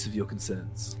the least of your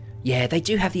concerns. Yeah, they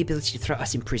do have the ability to throw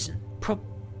us in prison.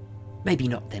 Maybe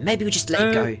not then. Maybe we just let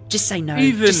it go. Just say no.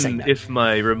 Even just say no. if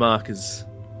my remark has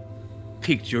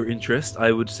piqued your interest,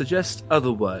 I would suggest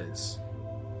otherwise.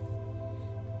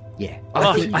 Yeah.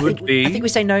 I think we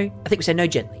say no. I think we say no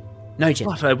gently. No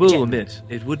gently. But I will Gently. admit,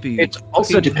 it would be It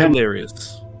also fucking depends-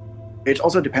 hilarious. It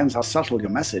also depends how subtle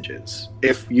your message is.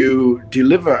 If you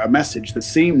deliver a message that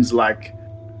seems like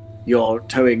you're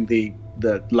towing the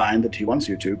line that he wants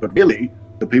you to, but really,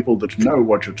 the people that know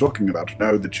what you're talking about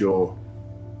know that you're...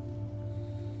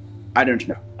 I don't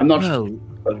know. I'm not... Well,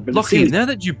 but it Lockie, seems- now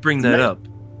that you bring that May- up,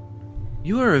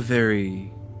 you are a very...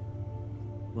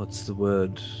 What's the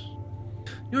word?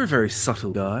 You're a very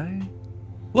subtle guy.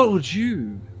 What would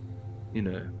you,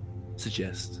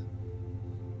 suggest?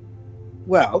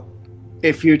 Well,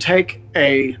 if you take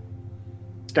a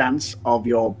stance of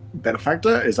your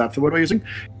benefactor, is that the word we're using?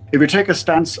 If you take a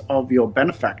stance of your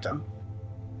benefactor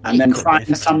and then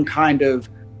find some kind of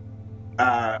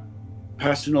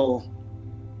personal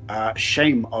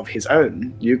shame of his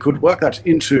own, you could work that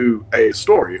into a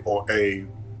story or a...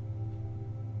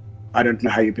 I don't know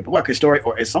how you people work, a story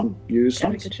or a song. Use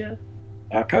songs. Caricature.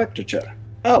 Caricature.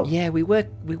 Oh. Yeah, we were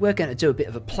going to do a bit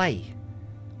of a play,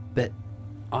 but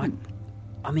I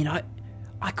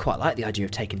quite like the idea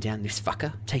of taking down this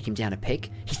fucker, take him down a peg.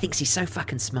 He thinks he's so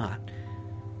fucking smart.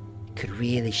 Could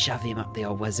really shove him up the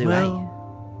old wazoo,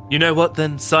 Well, you know what?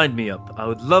 Then sign me up. I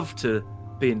would love to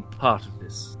be a part of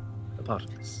this.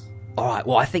 All right.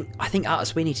 Well, I think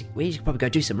artists, we need to probably go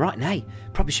do some writing. Hey,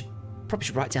 probably should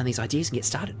write down these ideas and get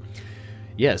started.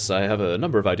 Yes, I have a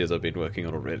number of ideas I've been working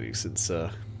on already since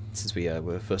we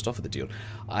were first offered the deal.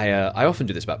 I often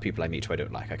do this about people I meet who I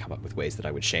don't like. I come up with ways that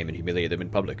I would shame and humiliate them in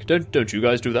public. Don't you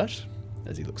guys do that?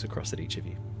 As he looks across at each of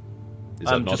you.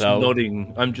 I'm just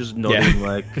nodding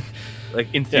like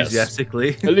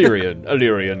enthusiastically. Yes.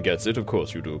 Illyrian gets it. Of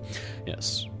course you do.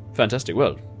 Yes, fantastic.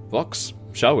 Well, Vox,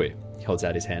 shall we? He holds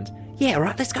out his hand. Yeah, all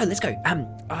right, let's go.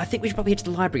 I think we should probably head to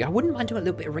the library. I wouldn't mind doing a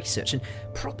little bit of research, and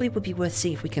probably would be worth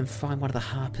seeing if we can find one of the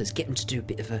Harpers, get them to do a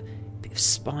bit of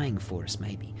spying for us,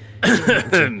 maybe.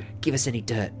 Give us any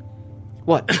dirt.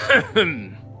 What?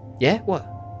 Yeah, what?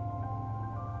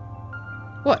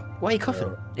 What? Why are you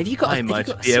coughing? Have you got? I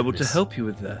might be able to help you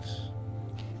with that.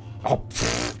 Oh,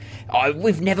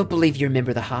 we've never believed you're a member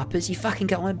of the Harpers. You fucking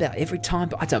go on about it every time,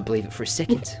 but I don't believe it for a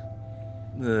second.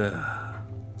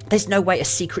 There's no way a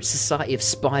secret society of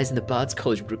spies in the Bard's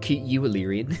College would recruit you,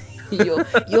 Illyrian.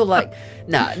 you're like,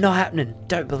 nah, not happening.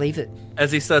 Don't believe it.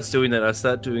 As he starts doing that, I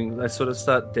sort of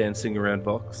start dancing around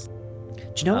Vox. Do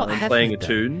you know what I have playing a heard,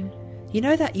 tune. You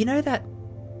know that.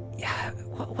 Yeah,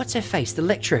 what's her face? The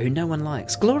lecturer who no one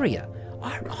likes, Gloria.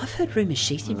 I've heard rumours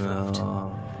she's involved.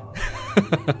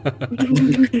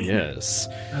 Yes.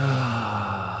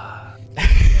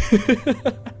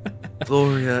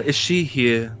 Gloria, is she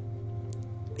here?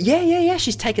 Yeah.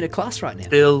 She's taking a class right now.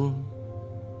 Bill.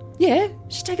 Yeah,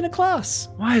 she's taking a class.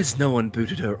 Why has no one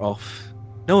booted her off?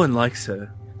 No one likes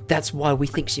her. That's why we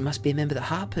think she must be a member of the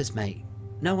Harpers, mate.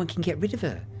 No one can get rid of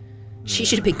her. She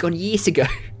should have been gone years ago.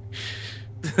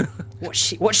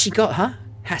 What's she got, huh?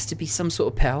 Has to be some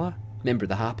sort of power. Member of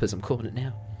the Harpers, I'm calling it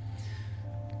now.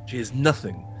 She is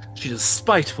nothing. She's a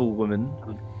spiteful woman.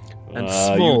 And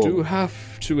small. You do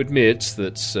have to admit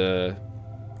that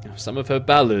some of her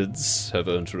ballads have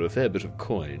earned her a fair bit of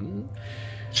coin.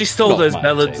 She stole Not those my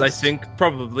ballads, taste. I think.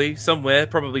 Probably. Somewhere.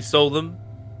 Probably stole them.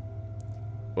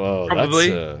 Well,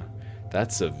 Probably.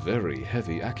 that's a very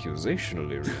heavy accusation,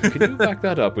 Illyrian. Can you back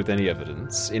that up with any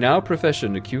evidence? In our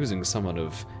profession, accusing someone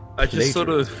of I just sort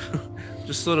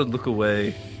plagiarism- of look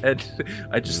away, and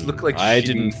I just look like I shitty.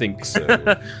 didn't think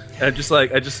so. I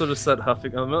just sort of start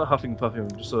huffing. I'm not huffing puffing.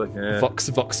 I'm just sort of like,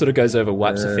 Vox sort of goes over,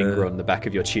 wipes a finger on the back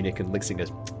of your tunic, and licks it and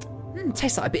goes,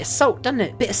 Tastes like a bit of salt, doesn't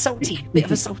it? Bit of salty. Bit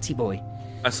of a salty boy.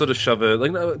 I sort of shove her,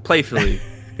 like, no, playfully.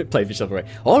 play for yourself away.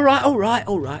 All right.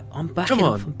 I'm backing Come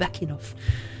off. on. I'm backing off.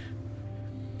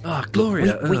 Ah,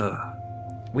 Gloria.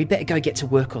 We better go get to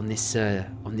work on this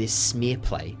smear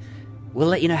play. We'll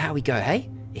let you know how we go, hey?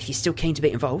 If you're still keen to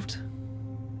be involved.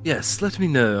 Yes, let me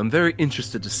know. I'm very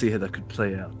interested to see how that could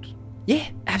play out. Yeah,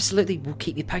 absolutely. We'll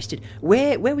keep you posted.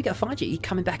 Where we gotta find you? Are you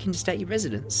coming back into state your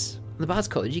residence? The Bard's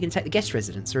College? You gonna take the guest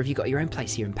residence, or have you got your own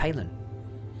place here in Palin?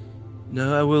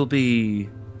 No, I will be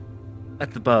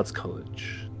at the Bard's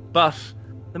College. But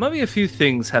there might be a few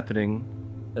things happening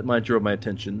that might draw my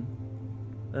attention.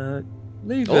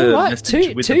 Leave All a right,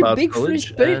 message with the two Bard's big College,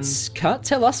 fish boots. Can't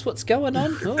tell us what's going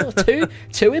on. Oh,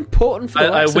 too important for the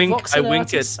I likes wink. of Vox I and wink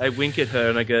artists. at. I wink at her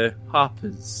and I go,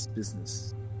 Harper's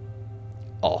business.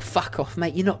 Oh, fuck off,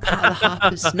 mate. You're not part of the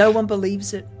Harpers. No one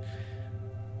believes it.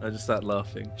 I just start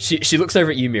laughing. She looks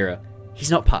over at you, Mira. He's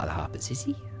not part of the Harpers, is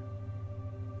he?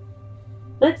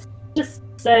 Let's just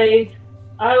say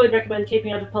I would recommend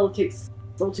keeping out of politics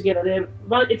altogether.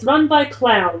 It's run by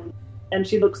clowns, and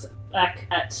she looks back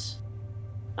at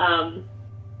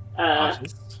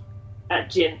Artist. at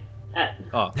Jin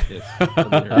Oh,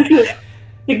 yes.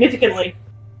 significantly.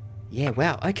 Yeah,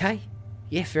 wow, okay.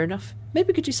 Yeah, fair enough. Maybe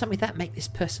we could do something with that, make this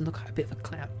person look like a bit of a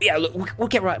clown. Yeah, look, we'll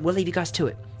get right. We'll leave you guys to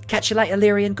it. Catch you later,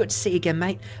 Lyrian. Good to see you again,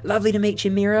 mate. Lovely to meet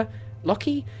you, Mira,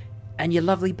 Lockie, and your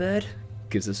lovely bird.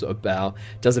 Gives a sort of bow,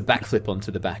 does a backflip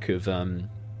onto the back of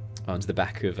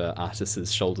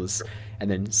Artis's shoulders, and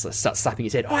then starts slapping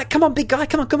his head. All right, come on, big guy.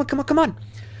 Come on.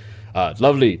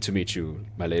 Lovely to meet you,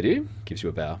 my lady. Gives you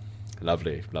a bow.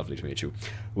 Lovely to meet you.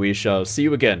 We shall see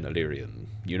you again, Illyrian.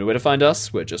 You know where to find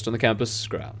us. We're just on the campus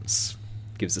grounds.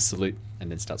 Gives a salute,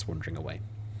 and then starts wandering away.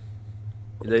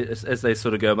 As they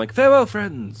sort of go, I'm like, farewell,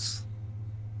 friends.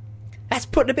 That's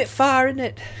putting a bit far, isn't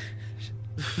it?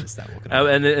 Start walking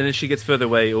away. And then as she gets further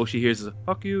away, all she hears is,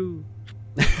 fuck you.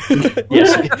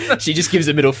 Yeah, she just gives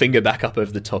a middle finger back up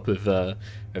over the top of the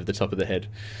head.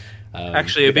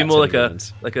 Actually, it'd be without more turning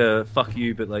like around. a fuck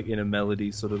you, but like in a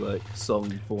melody sort of like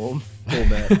song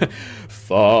format.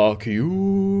 Fuck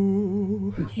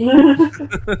you.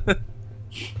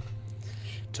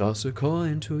 Toss a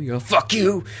coin to your fuck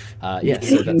you. Yeah,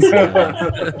 so that's.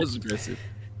 That was aggressive.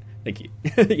 Thank you.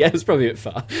 Yeah, it was probably a bit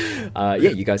far. Yeah,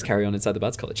 you guys carry on inside the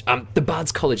Bard's College. The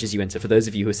Bard's College, as you enter, for those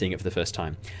of you who are seeing it for the first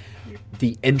time,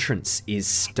 the entrance is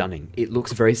stunning. It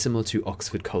looks very similar to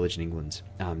Oxford College in England.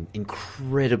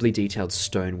 Incredibly detailed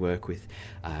stonework with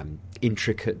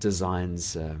intricate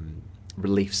designs,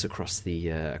 reliefs across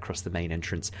the main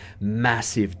entrance.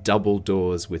 Massive double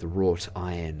doors with wrought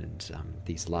iron and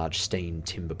these large stained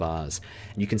timber bars.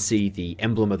 And you can see the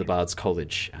emblem of the Bard's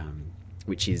College,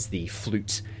 which is the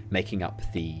flute making up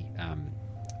the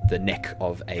neck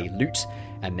of a lute,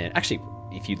 and then actually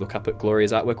if you look up at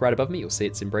Gloria's artwork right above me, you'll see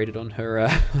it's embroidered on her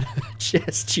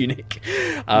chest tunic.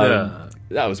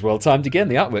 That was well timed again.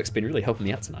 The artwork's been really helping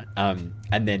me out tonight.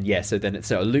 And then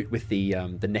so a lute with the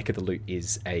neck of the lute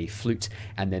is a flute,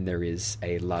 and then there is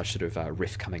a large sort of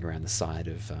riff coming around the side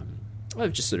of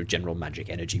just sort of general magic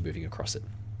energy moving across it.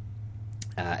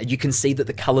 You can see that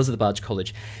the colours of the Bard's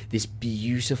College, this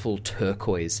beautiful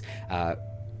turquoise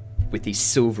with these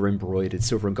silver and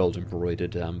gold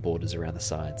embroidered borders around the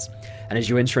sides. And as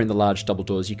you enter in the large double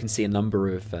doors, you can see a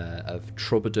number of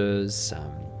troubadours,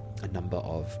 a number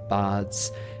of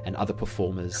bards and other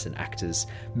performers and actors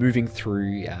moving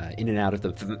through in and out of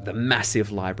the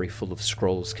massive library full of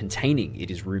scrolls containing, it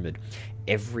is rumoured,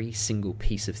 every single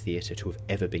piece of theatre to have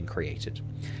ever been created.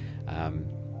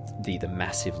 The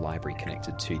massive library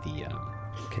connected to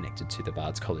the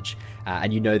Bard's College,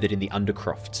 and you know that in the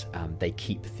Undercroft they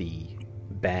keep the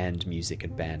band music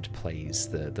and band plays,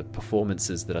 the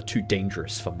performances that are too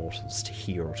dangerous for mortals to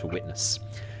hear or to witness,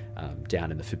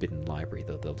 down in the Forbidden Library,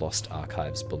 the lost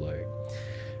archives below.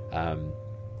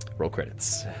 Roll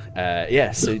credits.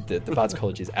 So the Bard's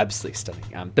College is absolutely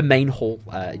stunning. The main hall,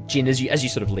 Jin, as you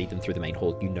sort of lead them through the main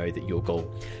hall, you know that your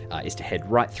goal is to head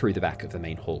right through the back of the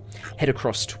main hall, head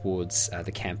across towards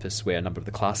the campus where a number of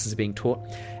the classes are being taught,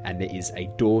 and there is a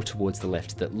door towards the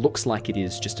left that looks like it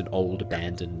is just an old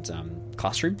abandoned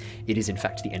classroom. It is in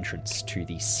fact the entrance to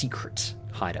the secret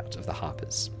hideout of the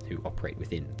Harpers, who operate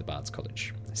within the Bard's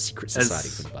College, a secret society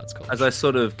from the Bard's College. As I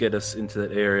sort of get us into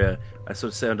that area, I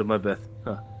sort of say under my breath,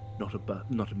 not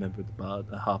a member of the Bard,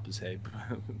 a Harper's Hay.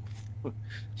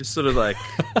 Just sort of like...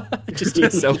 just to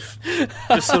yourself.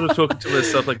 Just sort of talking to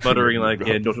myself, like muttering, like,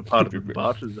 yeah, not a part of the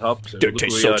Bard, the Harper's Hay. Don't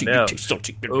taste salty, you taste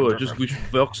salty. Oh, I just wish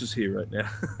Vox is here right now.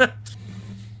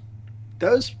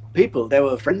 Those people, they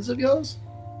were friends of yours?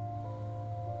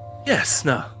 Yes,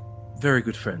 no. Very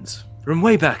good friends. From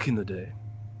way back in the day.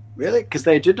 Really? Because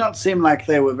they did not seem like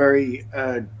they were very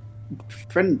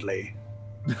friendly.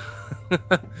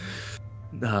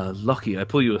 Lucky, I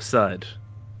pull you aside.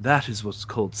 That is what's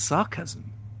called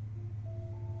sarcasm.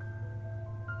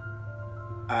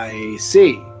 I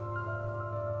see.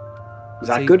 Was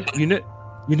that good? You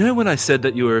know when I said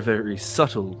that you were a very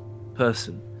subtle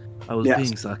person, I was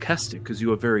being sarcastic because you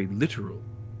were very literal.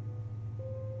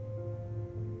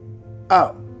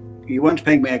 Oh, you weren't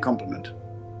paying me a compliment.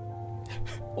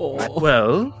 Oh.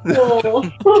 Well,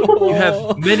 you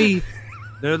have many...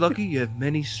 No, Lucky, you have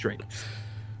many strengths.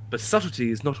 But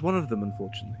subtlety is not one of them,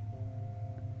 unfortunately.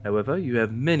 However, you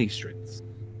have many strengths.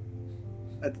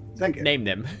 Thank you. Name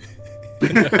them.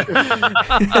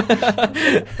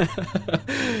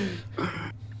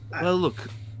 Well, look,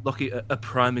 Lucky, a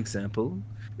prime example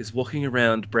is walking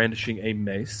around brandishing a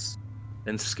mace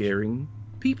and scaring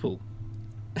people.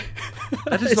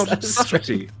 That is not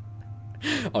subtlety.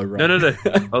 Oh, right. No.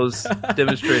 I was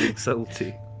demonstrating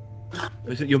subtlety.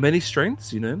 Your many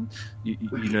strengths, you know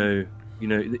the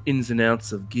ins and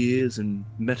outs of gears and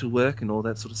metalwork and all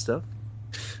that sort of stuff.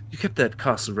 You kept that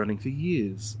castle running for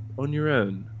years on your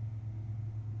own.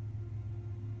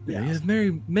 You have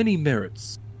many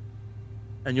merits,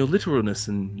 and your literalness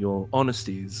and your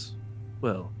honesty is,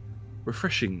 well,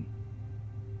 refreshing.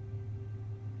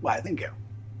 Why, thank you.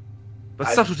 But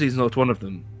subtlety is not one of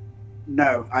them.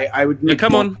 No, I would need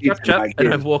come more on, teeth in chat, my and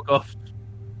gear. I walk off.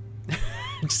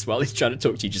 Just while he's trying to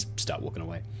talk to you, just start walking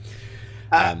away.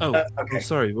 Okay. I'm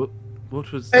sorry.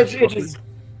 What was that?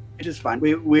 It is fine.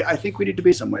 I think we need to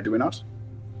be somewhere, do we not?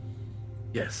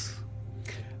 Yes.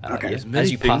 Okay.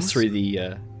 As you pass through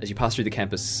the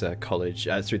campus college,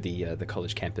 through the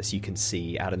college campus, you can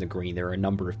see out in the green there are a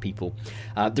number of people.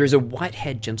 There is a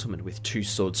white-haired gentleman with two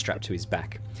swords strapped to his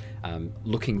back,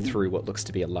 looking through what looks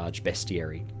to be a large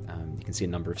bestiary. You can see a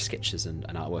number of sketches and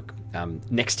artwork.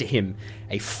 Next to him,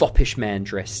 a foppish man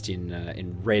dressed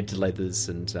in red leathers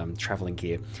and travelling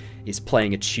gear is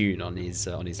playing a tune on his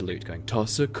lute, going,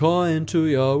 "Toss a coin to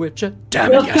your witcher,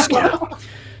 damn it, Yaskier."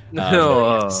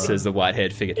 Says the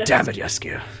white-haired figure. Damn it,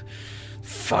 Yaskier.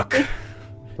 Fuck.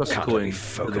 Toss a Can't coin let me to the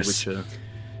focus. Witcher.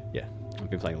 Yeah, I've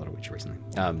been playing a lot of Witcher recently.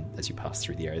 As you pass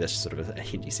through the area, that's sort of a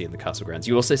hint you see in the castle grounds.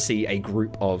 You also see a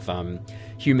group of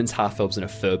humans, half-elves, and a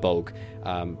furbolg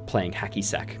playing hacky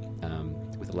sack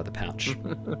with a leather pouch,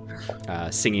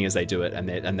 singing as they do it, and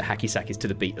the hacky sack is to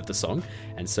the beat of the song,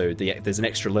 and so there's an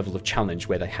extra level of challenge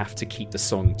where they have to keep the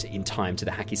song in time to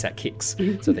the hacky sack kicks.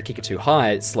 So if they kick it too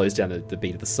high, it slows down the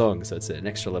beat of the song, so it's an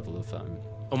extra level of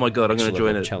oh my god, I'm going to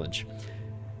join it. Challenge.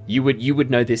 You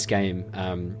would know this game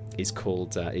is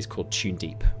called Tune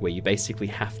Deep, where you basically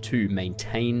have to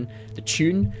maintain the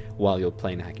tune while you're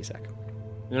playing the hacky sack.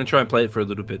 I'm going to try and play it for a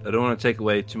little bit. I don't want to take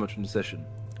away too much from the session.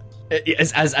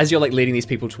 As you're like leading these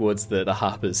people towards the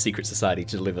Harper's secret society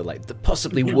to deliver like the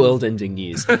possibly world-ending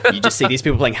news, you just see these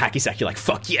people playing hacky sack. You're like,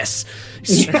 "Fuck yes!"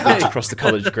 Sprint across the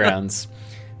college grounds.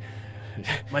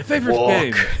 My favorite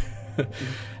game.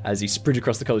 As you sprint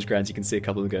across the college grounds, you can see a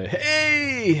couple of them go,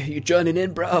 "Hey, you joining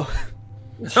in, bro?"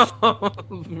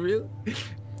 Really?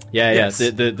 Yeah, Yes.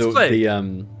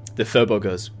 The Furbo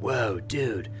goes, "Whoa,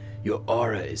 dude, your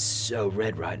aura is so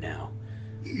red right now."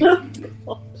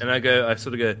 And I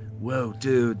sort of go, whoa,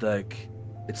 dude, like,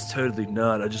 it's totally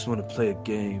not. I just want to play a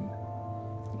game.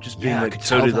 I'm just being Yeah, I like could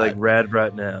tell totally like that. rad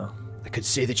right now. I could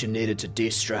see that you needed to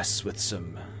de-stress with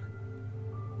some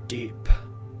deep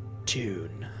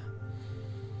tune.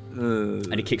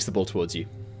 And he kicks the ball towards you.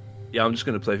 Yeah, I'm just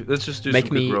gonna play. Let's just do Make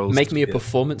some me quick rolls. make me a Yeah.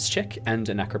 performance check and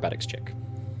an acrobatics check.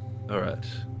 All right.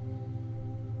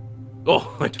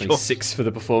 Oh my god. 26 for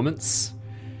the performance.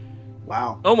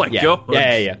 Wow. Oh my Yeah. god.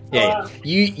 Yeah.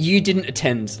 You didn't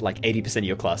attend like 80% of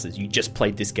your classes. You just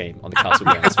played this game on the castle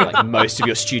grounds for like most of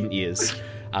your student years.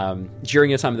 During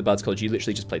your time at the Bards College, you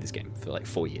literally just played this game for like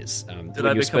 4 years. Did when I you were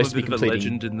become a supposed to be bit of a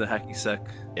completing... legend in the hacky sack?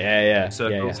 Yeah.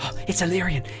 Circles? It's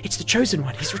Illyrian. It's the chosen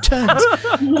one. He's returned.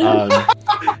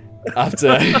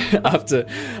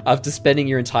 After spending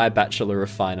your entire Bachelor of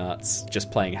Fine Arts just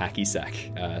playing hacky sack,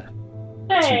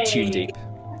 tune deep.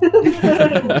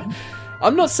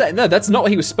 I'm not saying no. That's not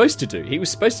what he was supposed to do. He was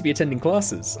supposed to be attending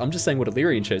classes. I'm just saying what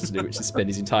Illyrian chose to do, which is spend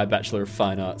his entire Bachelor of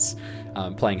Fine Arts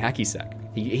playing hacky sack.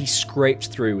 He scraped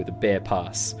through with a bare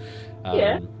pass.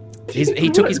 He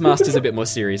took his masters a bit more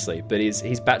seriously, but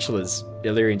his bachelors,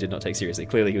 Illyrian did not take seriously.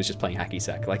 Clearly, he was just playing hacky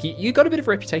sack. Like you got a bit of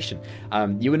a reputation.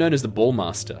 You were known as the ball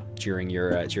master during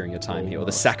your time here, or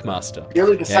the sack master. Yeah,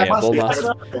 like a sack master. ball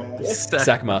master. Yeah.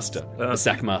 Sack master, the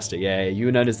sack master. Yeah, you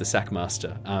were known as the sack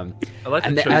master. I like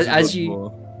And the then chosen as one you-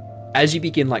 more. As you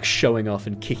begin like showing off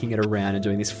and kicking it around and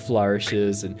doing these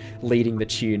flourishes and leading the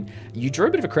tune, you draw a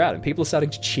bit of a crowd and people are starting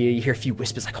to cheer. You hear a few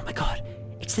whispers like, "Oh my god,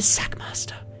 it's the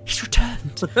Sackmaster. He's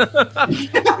returned."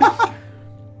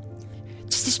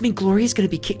 Does this mean Gloria's going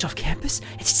to be kicked off campus?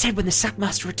 It said when the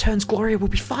Sackmaster returns, Gloria will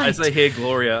be fine. As I hear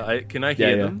Gloria, can I hear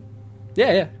Yeah. them?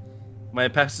 Yeah. My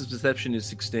passive perception is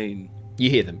 16. You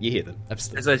hear them.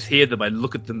 Absolutely. As I hear them, I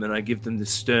look at them and I give them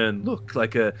this stern look,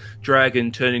 like a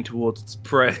dragon turning towards its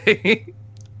prey.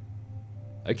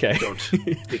 Okay. Don't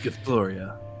think of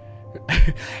Gloria.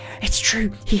 It's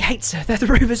true. He hates her. The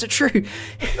rumors are true.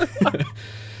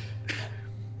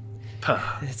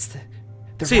 It's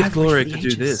the See if rivalry Gloria for the could do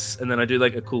ages. this, and then I do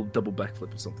like a cool double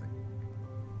backflip or something.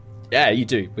 Yeah, you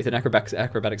do. With an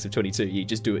acrobatics of 22, you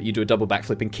just do it. You do a double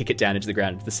backflip and kick it down into the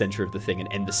ground, into the center of the thing,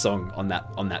 and end the song on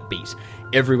that beat.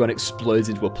 Everyone explodes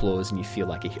into applause, and you feel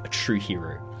like a true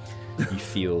hero. You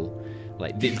feel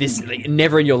like this. Like,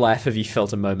 never in your life have you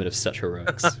felt a moment of such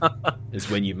heroics as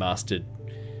when you mastered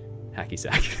hacky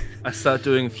sack. I start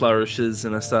doing flourishes,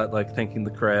 and I start like thanking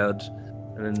the crowd,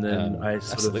 and then I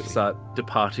sort absolutely. of start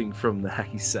departing from the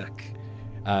hacky sack.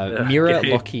 Mira,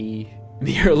 Okay.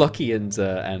 Lockie, and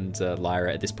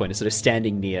Lyra at this point are sort of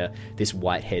standing near this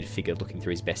white-haired figure, looking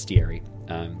through his bestiary,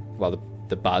 while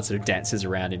the bard sort of dances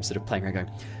around him, sort of playing around,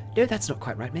 going, "No, that's not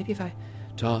quite right. Maybe if I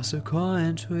toss a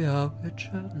coin to your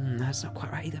witcher, that's not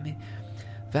quite right either. Maybe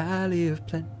Valley of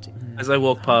Plenty." As I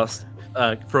walk past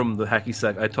from the hacky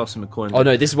sack, I toss him a coin. Oh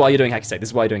no, this is why you're doing hacky sack.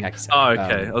 Oh,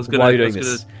 okay. I was gonna. While you're I doing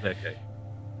was this, gonna- okay.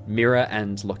 Mira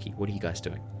and Lockie, what are you guys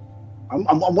doing? I'm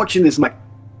watching this. I'm like,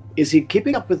 is he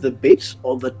keeping up with the beat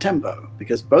or the tempo?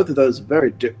 Because both of those are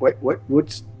very.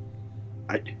 What's?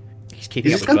 He's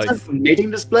keeping Is up this with some both. kind of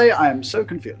mating display? I am so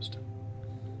confused.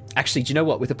 Actually, do you know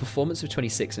what? With a performance of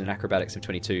 26 and an acrobatics of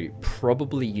 22,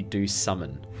 probably you do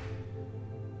summon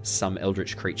some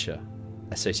eldritch creature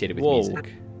associated with Whoa.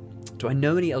 music. Do I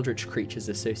know any eldritch creatures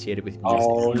associated with music?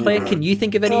 Oh, Claire, no. can you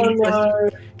think of any? Oh, no.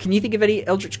 Can you think of any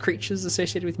eldritch creatures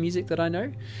associated with music that I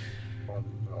know?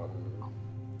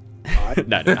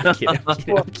 No, I'm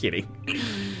kidding. I'm kidding.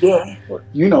 Yeah,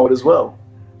 you know it as well.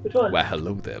 Which one? Well,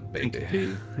 hello there,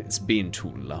 baby. It's been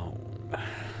too long.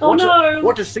 Oh no!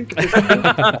 What a syncopation!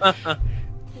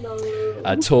 No.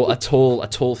 A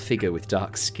tall figure with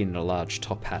dark skin and a large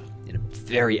top hat in a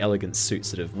very elegant suit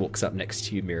sort of walks up next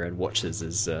to you, Mira, and watches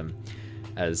as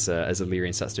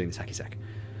Illyrian starts doing this hacky sack.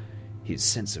 His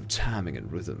sense of timing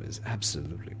and rhythm is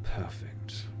absolutely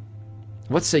perfect.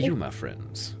 What say you, my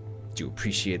friends? Do you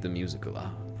appreciate the musical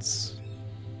arts?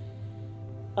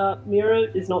 Mira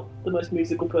is not the most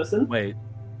musical person, Wait,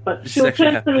 but this is she'll actually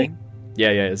turn to the happening. Yeah,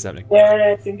 it's happening.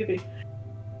 yeah, it seemed to be.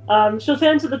 She'll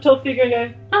turn to the tall figure and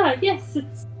go, "Ah, yes,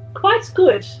 it's quite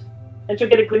good." And she'll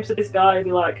get a glimpse of this guy and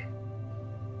be like,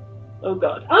 Oh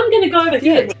god, I'm gonna go over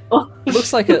here.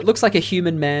 looks like a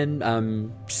human man,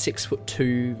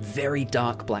 6'2", very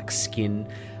dark black skin,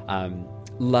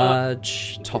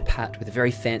 large top hat with a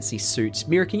very fancy suit.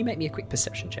 Mira, can you make me a quick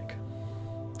perception check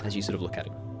as you sort of look at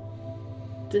him?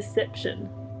 Deception.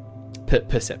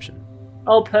 Perception.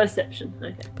 Oh, perception.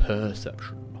 Okay.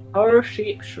 Perception.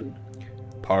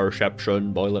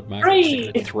 Perception. Boilet mark.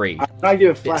 3. Can I give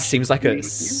a It flash? seems like a.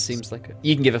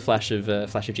 You can give a flash of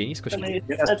genius. Of course you can.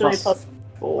 Yeah, That's only plus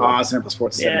 4. Ah, it's only plus 4.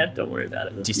 It's 7. Yeah, don't worry about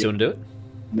it. Do you still want to do it?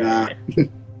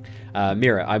 Nah.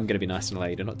 Mira, I'm going to be nice and allow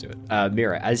you to not do it.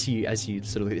 Mira, as you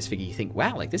sort of look at this figure, you think,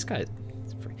 wow, like this guy is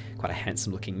quite a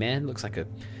handsome-looking man. Looks like a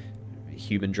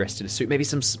human dressed in a suit. Maybe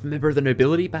some member of the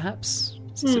nobility, perhaps.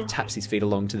 Sort of taps his feet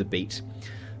along to the beat.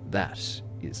 That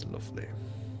is lovely.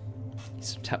 He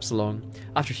sort of taps along.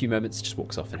 After a few moments, just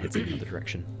walks off and heads in another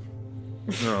direction.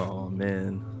 Oh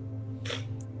man.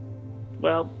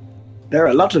 Well, There are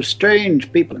a lot of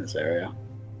strange people in this area.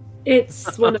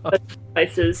 it's one of those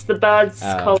places. The Bards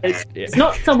College yeah. is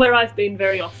not somewhere I've been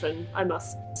very often, I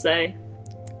must say.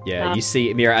 Yeah, you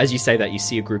see, Mira, as you say that, you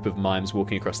see a group of mimes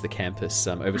walking across the campus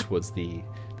over towards the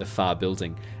far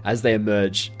building. As they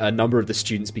emerge, a number of the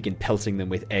students begin pelting them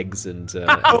with eggs and fruit.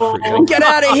 Like, get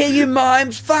out of here, you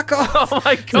mimes! Fuck off! Oh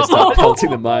my They god! start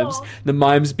pelting the mimes. The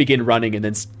mimes begin running and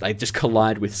then they just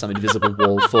collide with some invisible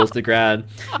wall, falls to the ground.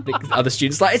 The other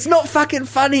students like, it's not fucking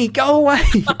funny, go away!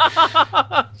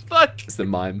 Fuck! As the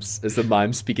mimes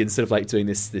begin sort of like doing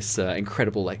this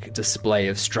incredible like display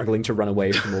of struggling to run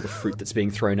away from all the fruit that's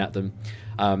being thrown at them.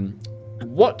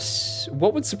 What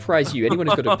would surprise you? Anyone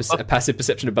who's got a passive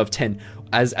perception above 10,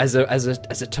 as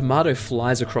a tomato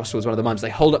flies across towards one of the mimes,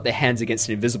 they hold up their hands against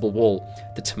an invisible wall.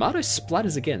 The tomato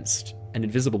splatters against an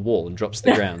invisible wall and drops to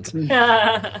the ground.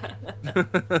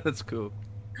 That's cool.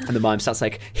 And the mime starts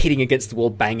like hitting against the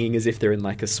wall, banging as if they're in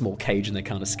like a small cage and they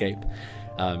can't escape.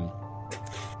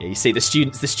 Yeah, you see the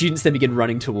students then begin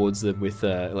running towards them with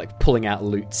like pulling out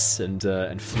lutes and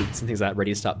flutes and things like that,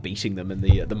 ready to start beating them, and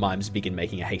the mimes begin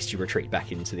making a hasty retreat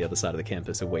back into the other side of the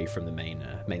campus, away from the main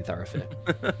thoroughfare.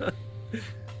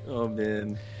 Oh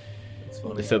man, that's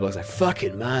funny. The Furbolg's like,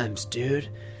 fucking mimes, dude.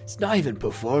 It's not even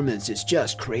performance, it's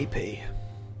just creepy.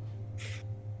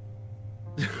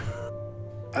 You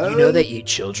know they eat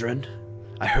children.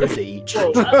 I heard they eat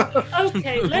children.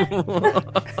 Okay, let's...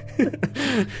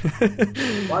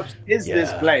 What is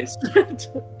this place?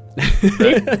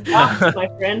 my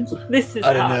friend. This is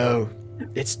I don't hard. know.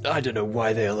 I don't know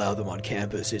why they allow them on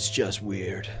campus. It's just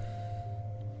weird.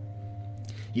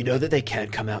 You know that they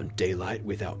can't come out in daylight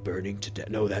without burning to death.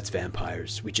 No, that's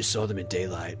vampires. We just saw them in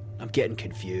daylight. I'm getting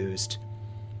confused.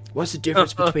 What's the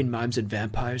difference between mimes and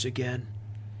vampires again?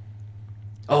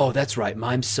 Oh, that's right.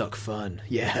 Mimes suck fun.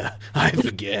 Yeah, I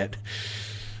forget.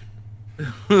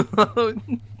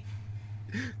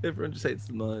 Everyone just hates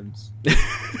the mimes.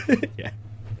 Yeah.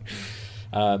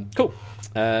 Cool.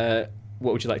 What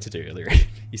would you like to do, Illyria?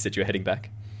 You said you were heading back.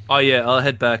 Oh yeah, I'll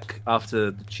head back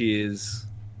after the cheers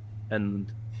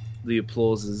and the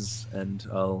applauses, and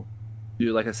I'll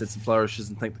do, like I said, some flourishes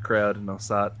and thank the crowd, and I'll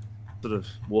start sort of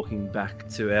walking back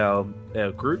to our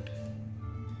group.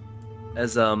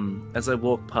 As I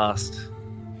walk past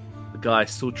the guy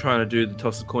still trying to do the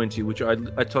toss a coin to you, which I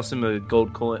toss him a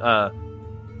gold coin.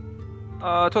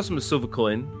 I toss him a silver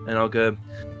coin, and I'll go.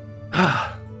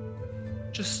 I've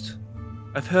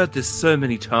heard this so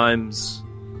many times.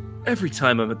 Every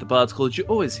time I'm at the Bard's College, you're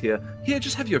always here. Here,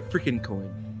 just have your freaking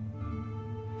coin.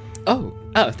 Oh,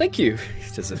 thank you.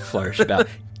 He does a flourish about.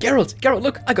 Geralt,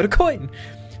 look, I got a coin.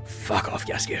 Fuck off,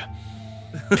 Yaskier.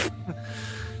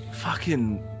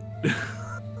 Fucking.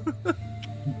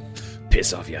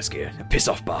 Piss off, Yaskier. Piss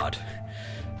off, Bard.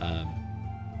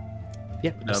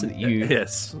 Yeah, so that you.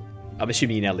 Yes. I'm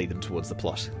assuming you now lead them towards the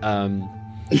plot.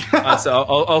 So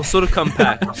I'll sort of come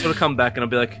back. I'll sort of come back, and I'll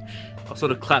be like, I'll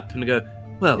sort of clap and go,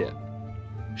 well, Yeah.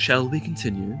 Shall we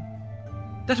continue?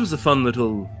 That was a fun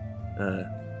little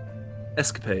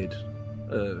escapade,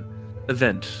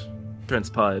 event,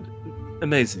 transpired.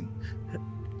 Amazing.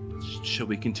 Shall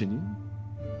we continue?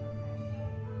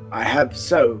 I have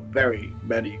so very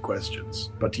many questions,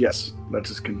 but yes,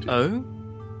 let us continue. Oh?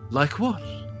 Like what?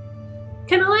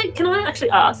 Can I actually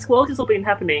ask, while this has all been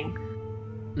happening,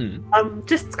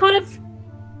 just kind of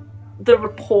the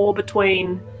rapport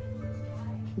between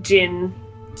Jin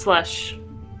 /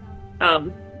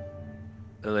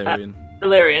 Illyrian.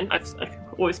 Valerian, I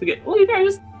always forget all your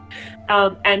names,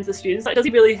 and the students. Like, does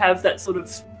he really have that sort of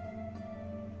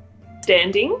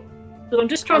standing? Because I'm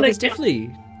just trying to There's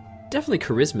definitely definitely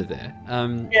charisma there.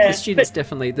 Yeah, The students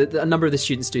definitely, a number of the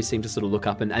students do seem to sort of look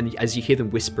up, and as you hear them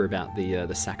whisper about the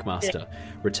Sackmaster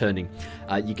returning,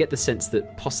 you get the sense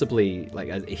that possibly, like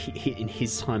in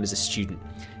his time as a student,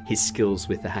 his skills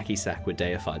with the hacky sack were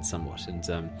deified somewhat, and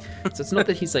so it's not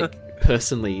that he's like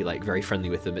personally like very friendly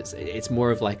with them. It's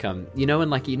more of like and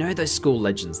those school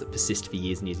legends that persist for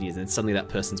years and years and years, and suddenly that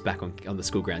person's back on the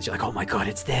school grounds. You're like, oh my god,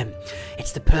 it's them!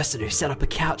 It's the person who set up a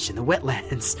couch in the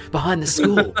wetlands behind the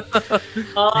school.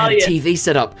 They had a TV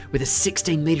set up with a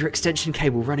 16-meter extension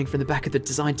cable running from the back of the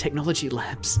design technology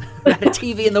labs. They had a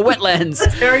TV in the wetlands.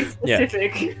 That's very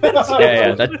specific.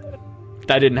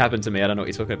 That didn't happen to me. I don't know what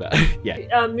you're talking about.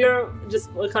 Yeah. Mira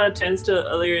just kind of turns to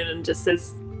Illyrian and just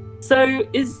says, "So,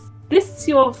 is this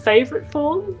your favourite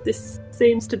form? This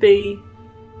seems to be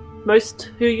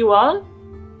most who you are."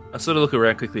 I sort of look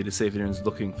around quickly to see if anyone's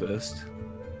looking first.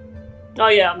 Oh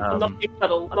yeah, I'm not being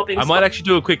subtle. I'm not being. I might actually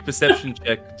do a quick perception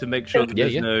check to make sure that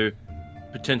there's no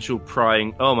potential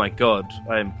prying. Oh my god,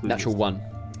 I am clueless. Natural 1.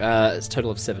 It's a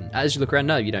total of 7. As you look around,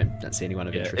 no, you don't see anyone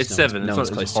of interest. It's 7. No It's one's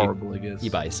not close as to you. horrible, I guess.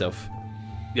 You by yourself.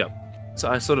 Yeah. So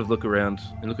I sort of look around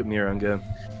and look at Mira and go,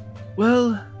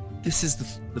 well, this is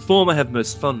the form I have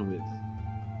most fun with.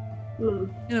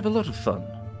 I have a lot of fun.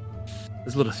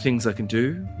 There's a lot of things I can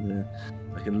do.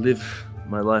 I can live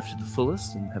my life to the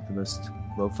fullest and have the most,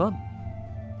 fun.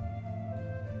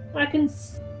 I can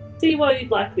see why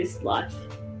you'd like this life.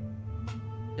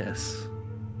 Yes.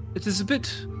 It is a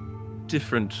bit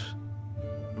different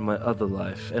from my other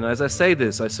life. And as I say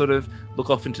this, I sort of look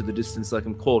off into the distance like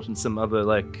I'm caught in some other,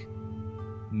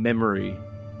 memory.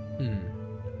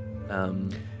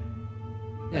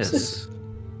 Yes.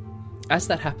 As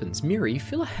that happens, Mira, you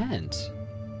feel a hand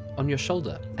on your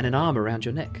shoulder and an arm around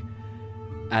your neck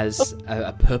as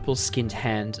a purple-skinned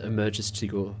hand emerges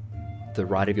to the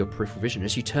right of your peripheral vision.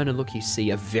 As you turn and look, you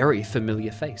see a very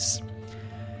familiar face.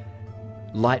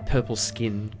 Light purple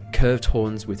skin, curved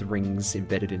horns with rings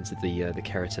embedded into the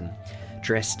keratin,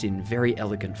 dressed in very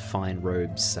elegant, fine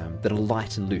robes that are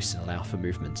light and loose and allow for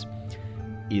movement,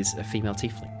 is a female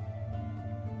tiefling.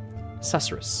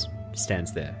 Susurrus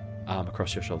stands there, arm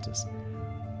across your shoulders.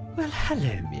 Well,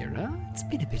 hello, Mira. It's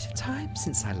been a bit of time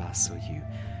since I last saw you.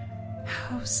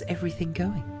 How's everything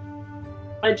going?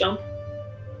 I jump.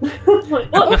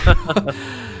 Like, what?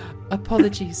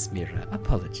 Apologies, Mira.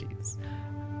 Apologies.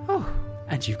 Oh,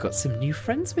 and you've got some new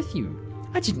friends with you.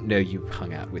 I didn't know you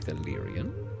hung out with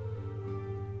Illyrian.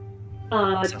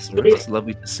 It's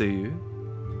lovely to see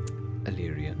you.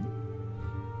 Illyrian?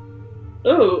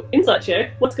 Oh, insight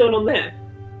check. What's going on there?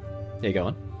 Yeah, go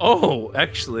on. Oh,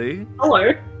 actually.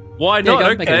 Hello. Why Yeah, not? go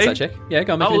on, Okay. make an insight check. Yeah,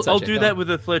 go on, make an insight I'll check. do Go that on. with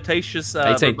a flirtatious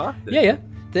 18. remark then. Yeah.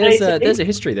 There's 18? a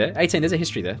history there. 18, there's a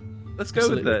history there. Let's go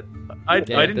Absolutely. with that. I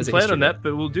didn't there's a plan history on that,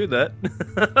 but we'll do that.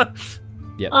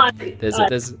 Yeah.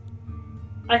 There's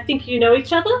I think you know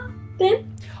each other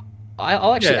then?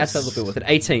 I'll actually add to that a Yes. little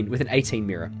bit with an 18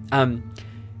 Mira.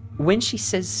 When she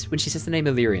says the name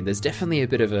Illyrian, there's definitely a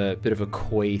bit of a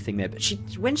coy thing there. But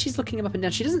when she's looking him up and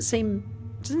down, she doesn't seem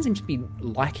to be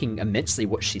liking immensely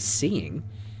what she's seeing.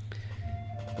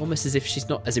 Almost as if she's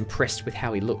not as impressed with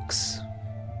how he looks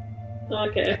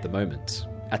Okay. at the moment.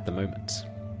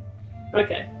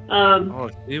 Okay. Oh,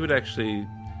 he would actually.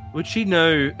 Would she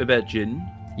know about Jin?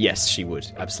 Yes, she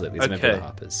would absolutely. As a member of Okay. the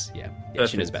Harpers, yeah, she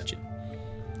Perfect. knows about Jin,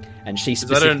 and she 'Cause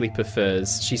I don't-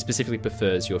 specifically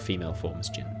prefers your female form as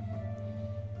Jin.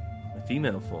 A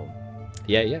female form.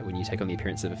 Yeah, when you take on the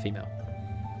appearance of a female.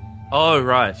 Oh,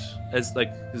 right.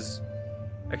 Because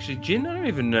actually, Jin, I don't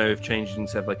even know if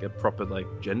changelings have a proper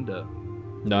gender.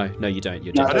 No, you don't.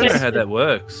 You're No, I gender. don't know how that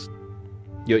works.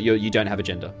 You don't have a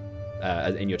gender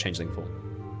in your changeling form.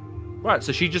 Right,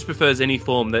 so she just prefers any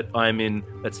form that I'm in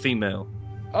that's female.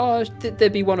 Oh,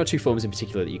 there'd be one or two forms in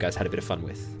particular that you guys had a bit of fun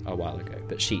with a while ago,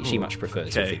 but she much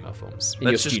prefers your okay. female forms in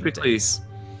Let's your just student quickly- days.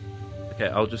 Okay,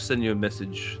 I'll just send you a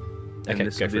message. And Okay,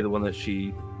 this go will for be it. the one that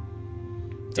she.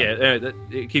 Done.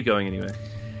 Yeah, keep going anyway.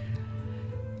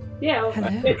 Yeah. well,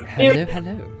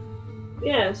 Hello.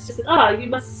 Yeah, it's just, you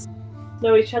must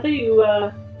know each other.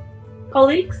 You,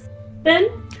 colleagues, then?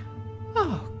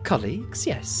 Oh, colleagues,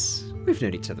 yes. We've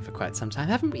known each other for quite some time,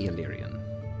 haven't we, Illyrian?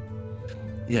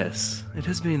 Yes, it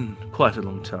has been quite a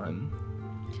long time.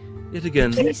 Yet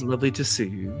again, it's lovely to see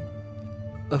you.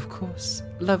 Of course.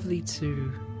 Lovely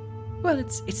to... Well,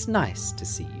 it's nice to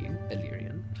see you,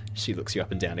 Illyrian. She looks you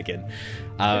up and down again.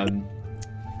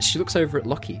 She looks over at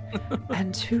Lockie.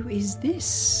 And who is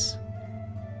this?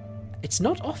 It's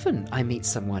not often I meet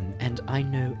someone and I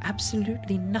know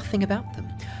absolutely nothing about them.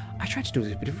 I tried to do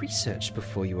a bit of research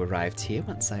before you arrived here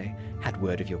once I had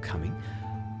word of your coming.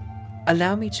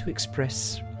 Allow me to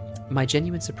express my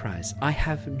genuine surprise, I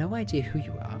have no idea who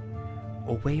you are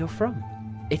or where you're from.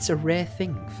 It's a rare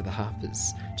thing for the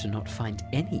Harpers to not find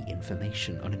any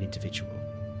information on an individual.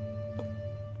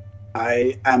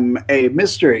 I am a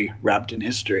mystery wrapped in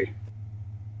history.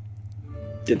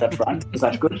 Did that right? Was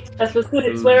that good? That was good.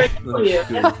 It's wearing for you.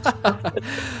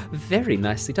 Very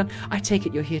nicely done. I take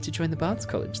it you're here to join the Bards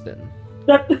College, then?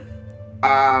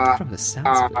 From the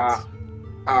sounds of it.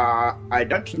 I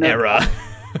don't know. Error.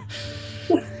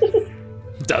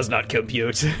 Does not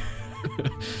compute.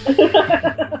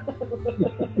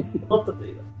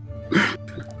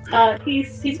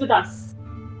 He's with us.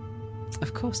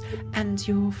 Of course. And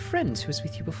your friend who was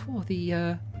with you before,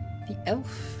 the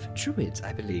elf druid,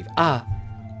 I believe.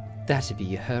 That'd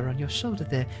be her on your shoulder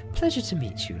there. Pleasure to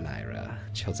meet you, Lyra.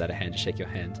 She holds out a hand to shake your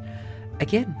hand.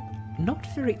 Again, not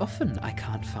very often I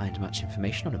can't find much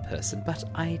information on a person, but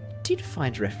I did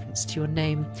find reference to your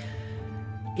name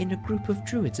in a group of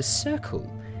druids, a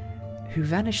circle, who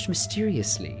vanished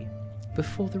mysteriously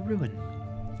before the ruin.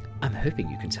 I'm hoping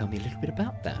you can tell me a little bit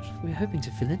about that. We're hoping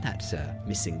to fill in that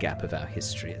missing gap of our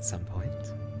history at some point.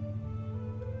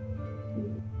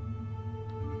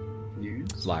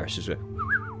 News? Lyra's just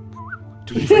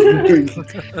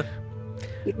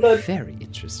very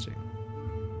interesting.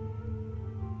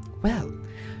 Well,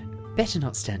 better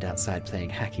not stand outside playing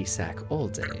hacky sack all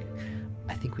day.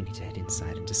 I think we need to head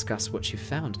inside and discuss what you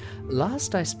found.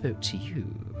 Last I spoke to you,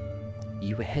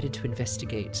 you were headed to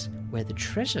investigate where the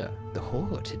treasure, the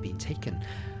hoard, had been taken.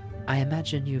 I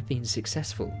imagine you've been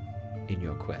successful in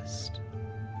your quest.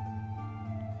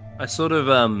 I sort of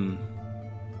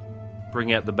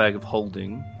bring out the bag of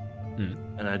holding,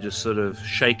 and I just sort of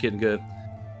shake it and go,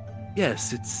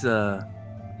 "Yes, it's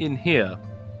in here."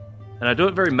 And I do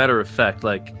it very matter of fact,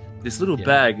 like this little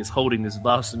bag is holding this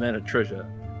vast amount of treasure.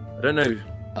 I don't know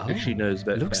if she knows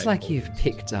about. Looks like you've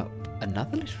picked up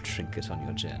another little trinket on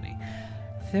your journey.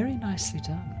 Very nicely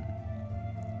done.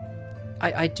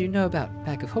 I do know about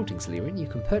Bag of Holdings, Lyran. You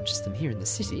can purchase them here in the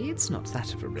city. It's not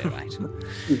that of a rare item.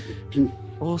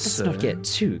 Also, let's not get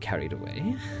too carried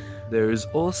away. There is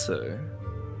also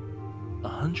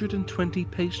 120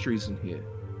 pastries in here.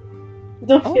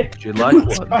 Oh. Would you like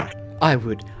one?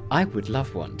 I would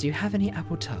love one. Do you have any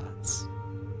apple tarts?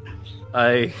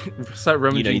 I start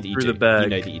rummaging through the bag You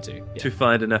know that you do. Yeah, to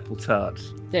find an apple tart.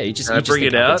 yeah you just, And you I just bring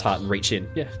think it apple out. tart and reach in.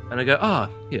 Yeah. And I go,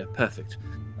 yeah, perfect.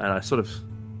 And I sort of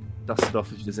dust it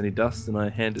off if there's any dust, and I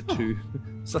hand it to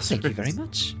Susurrus. Thank you very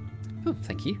much. Oh,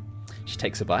 thank you. She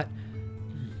takes a bite.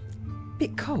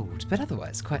 Bit cold, but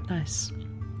otherwise quite nice.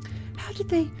 Why did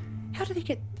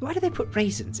they put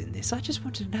raisins in this? I just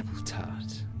wanted an apple tart.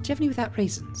 Do you have any without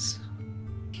raisins?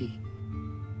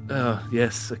 Oh,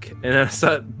 yes, okay. And I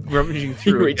start rummaging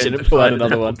through You reach again in and to pull out find an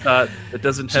another apple one. tart that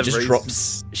doesn't have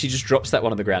raisins. She just drops that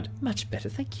one on the ground. Much better,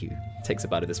 thank you. Takes a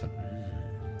bite of this one.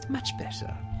 Much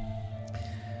better.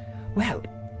 Well,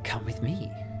 come with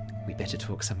me. We better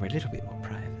talk somewhere a little bit more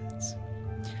private.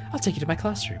 I'll take you to my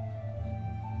classroom.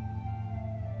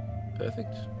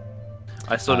 Perfect.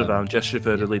 I sort of gesture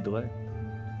for her to lead the way.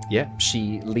 Yeah,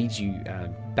 she leads you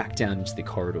back down into the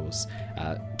corridors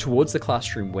towards the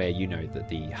classroom where you know that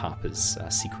the Harper's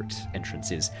secret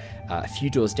entrance is. A few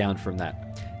doors down from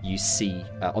that, you see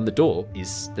on the door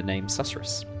is the name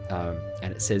Susurrus,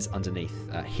 and it says underneath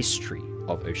History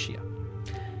of Oshia.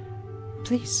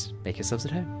 Please make yourselves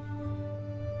at home.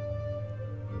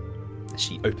 As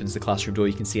she opens the classroom door,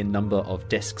 you can see a number of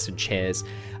desks and chairs,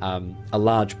 a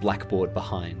large blackboard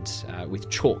behind with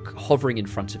chalk hovering in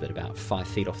front of it, about 5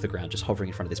 feet off the ground, just hovering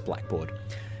in front of this blackboard.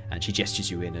 And she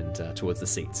gestures you in and towards the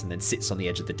seats, and then sits on the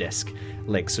edge of the desk,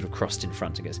 legs sort of crossed in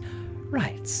front, and goes,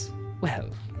 "Right, well,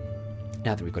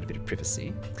 now that we've got a bit of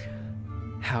privacy,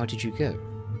 how did you go?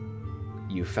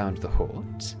 You found the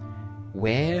hoard.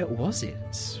 Where was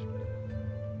it?"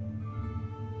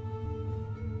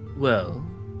 Well,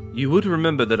 you would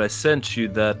remember that I sent you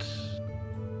that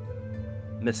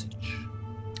message.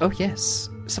 Oh, yes.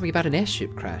 Something about an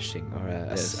airship crashing, or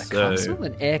a castle,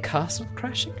 an air castle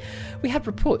crashing. We had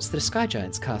reports that a Sky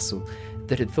Giant's castle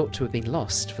that had thought to have been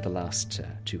lost for the last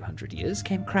 200 years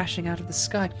came crashing out of the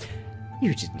sky.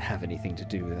 You didn't have anything to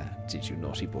do with that, did you,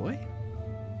 naughty boy?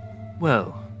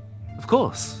 Well, of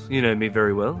course. You know me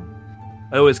very well.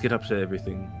 I always get up to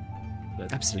everything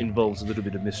that Absolutely. involves a little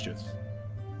bit of mischief.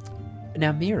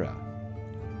 Now, Mira,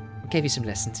 gave you some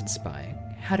lessons in spying.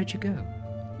 How did you go?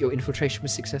 Your infiltration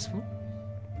was successful?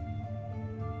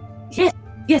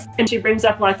 Yes, and she brings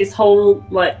up like this whole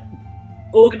like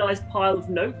organized pile of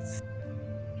notes.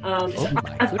 Oh my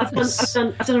I've goodness.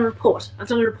 done a report.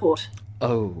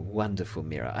 Oh, wonderful,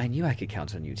 Mira. I knew I could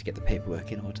count on you to get the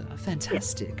paperwork in order.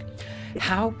 Fantastic.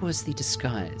 How was the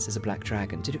disguise as a black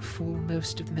dragon? Did it fool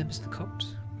most of the members of the cult?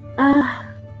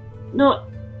 Not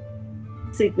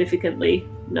significantly,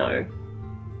 no.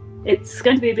 It's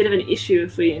going to be a bit of an issue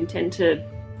if we intend to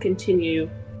continue.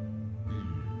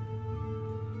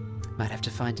 Might have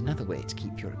to find another way to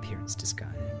keep your appearance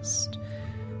disguised.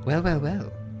 Well, well,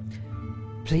 well.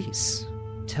 Please,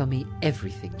 tell me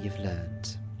everything you've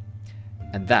learned.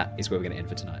 And that is where we're going to end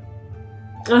for tonight.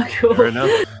 Oh, cool. Fair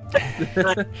enough.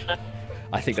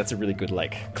 I think that's a really good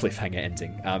cliffhanger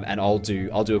ending. And I'll do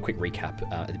a quick recap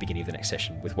at the beginning of the next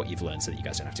session with what you've learned, so that you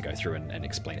guys don't have to go through and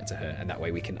explain it to her. And that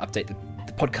way we can update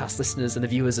the podcast listeners and the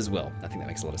viewers as well. I think that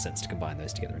makes a lot of sense to combine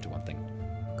those together into one thing.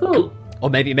 Cool. Or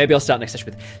maybe I'll start next session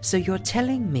with, so you're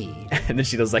telling me, and then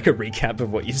she does a recap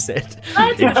of what you said.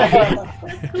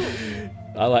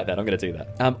 I like that. I'm going to do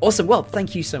that. Awesome. Well,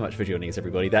 thank you so much for joining us,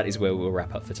 everybody. That is where we'll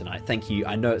wrap up for tonight. Thank you.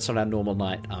 I know it's not our normal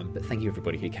night, but thank you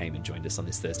everybody who came and joined us on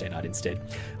this Thursday night instead.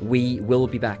 We will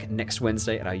be back next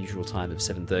Wednesday at our usual time of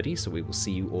 7:30, so we will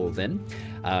see you all then.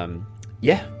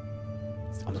 Yeah,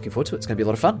 I'm looking forward to it. It's going to be a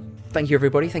lot of fun. Thank you,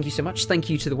 everybody. Thank you so much. Thank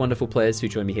you to the wonderful players who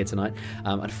joined me here tonight.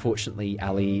 Unfortunately,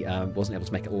 Ali wasn't able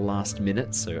to make it last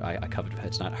minute, so I covered for her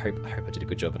tonight. I hope I did a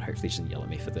good job, and hopefully she didn't yell at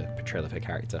me for the portrayal of her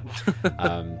character.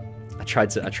 I tried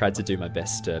to do my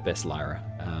best Lyra.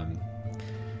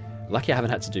 Lucky I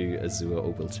haven't had to do Azure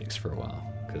or Wiltix for a while,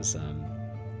 because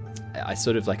I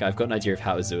sort of I've got an idea of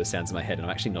how Azure sounds in my head, and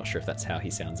I'm actually not sure if that's how he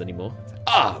sounds anymore.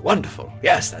 Wonderful.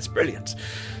 Yes, that's brilliant.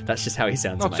 That's just how he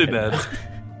sounds in my head. Not too bad.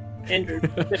 Andrew.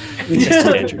 Just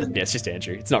Andrew. Yeah, it's just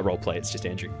Andrew. It's not roleplay, it's just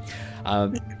Andrew.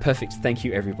 Perfect. Thank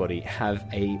you, everybody. Have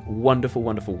a wonderful,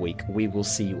 wonderful week. We will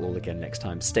see you all again next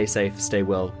time. Stay safe, stay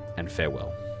well, and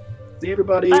farewell. See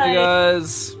everybody. Bye. Hey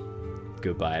guys.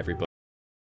 Goodbye, everybody.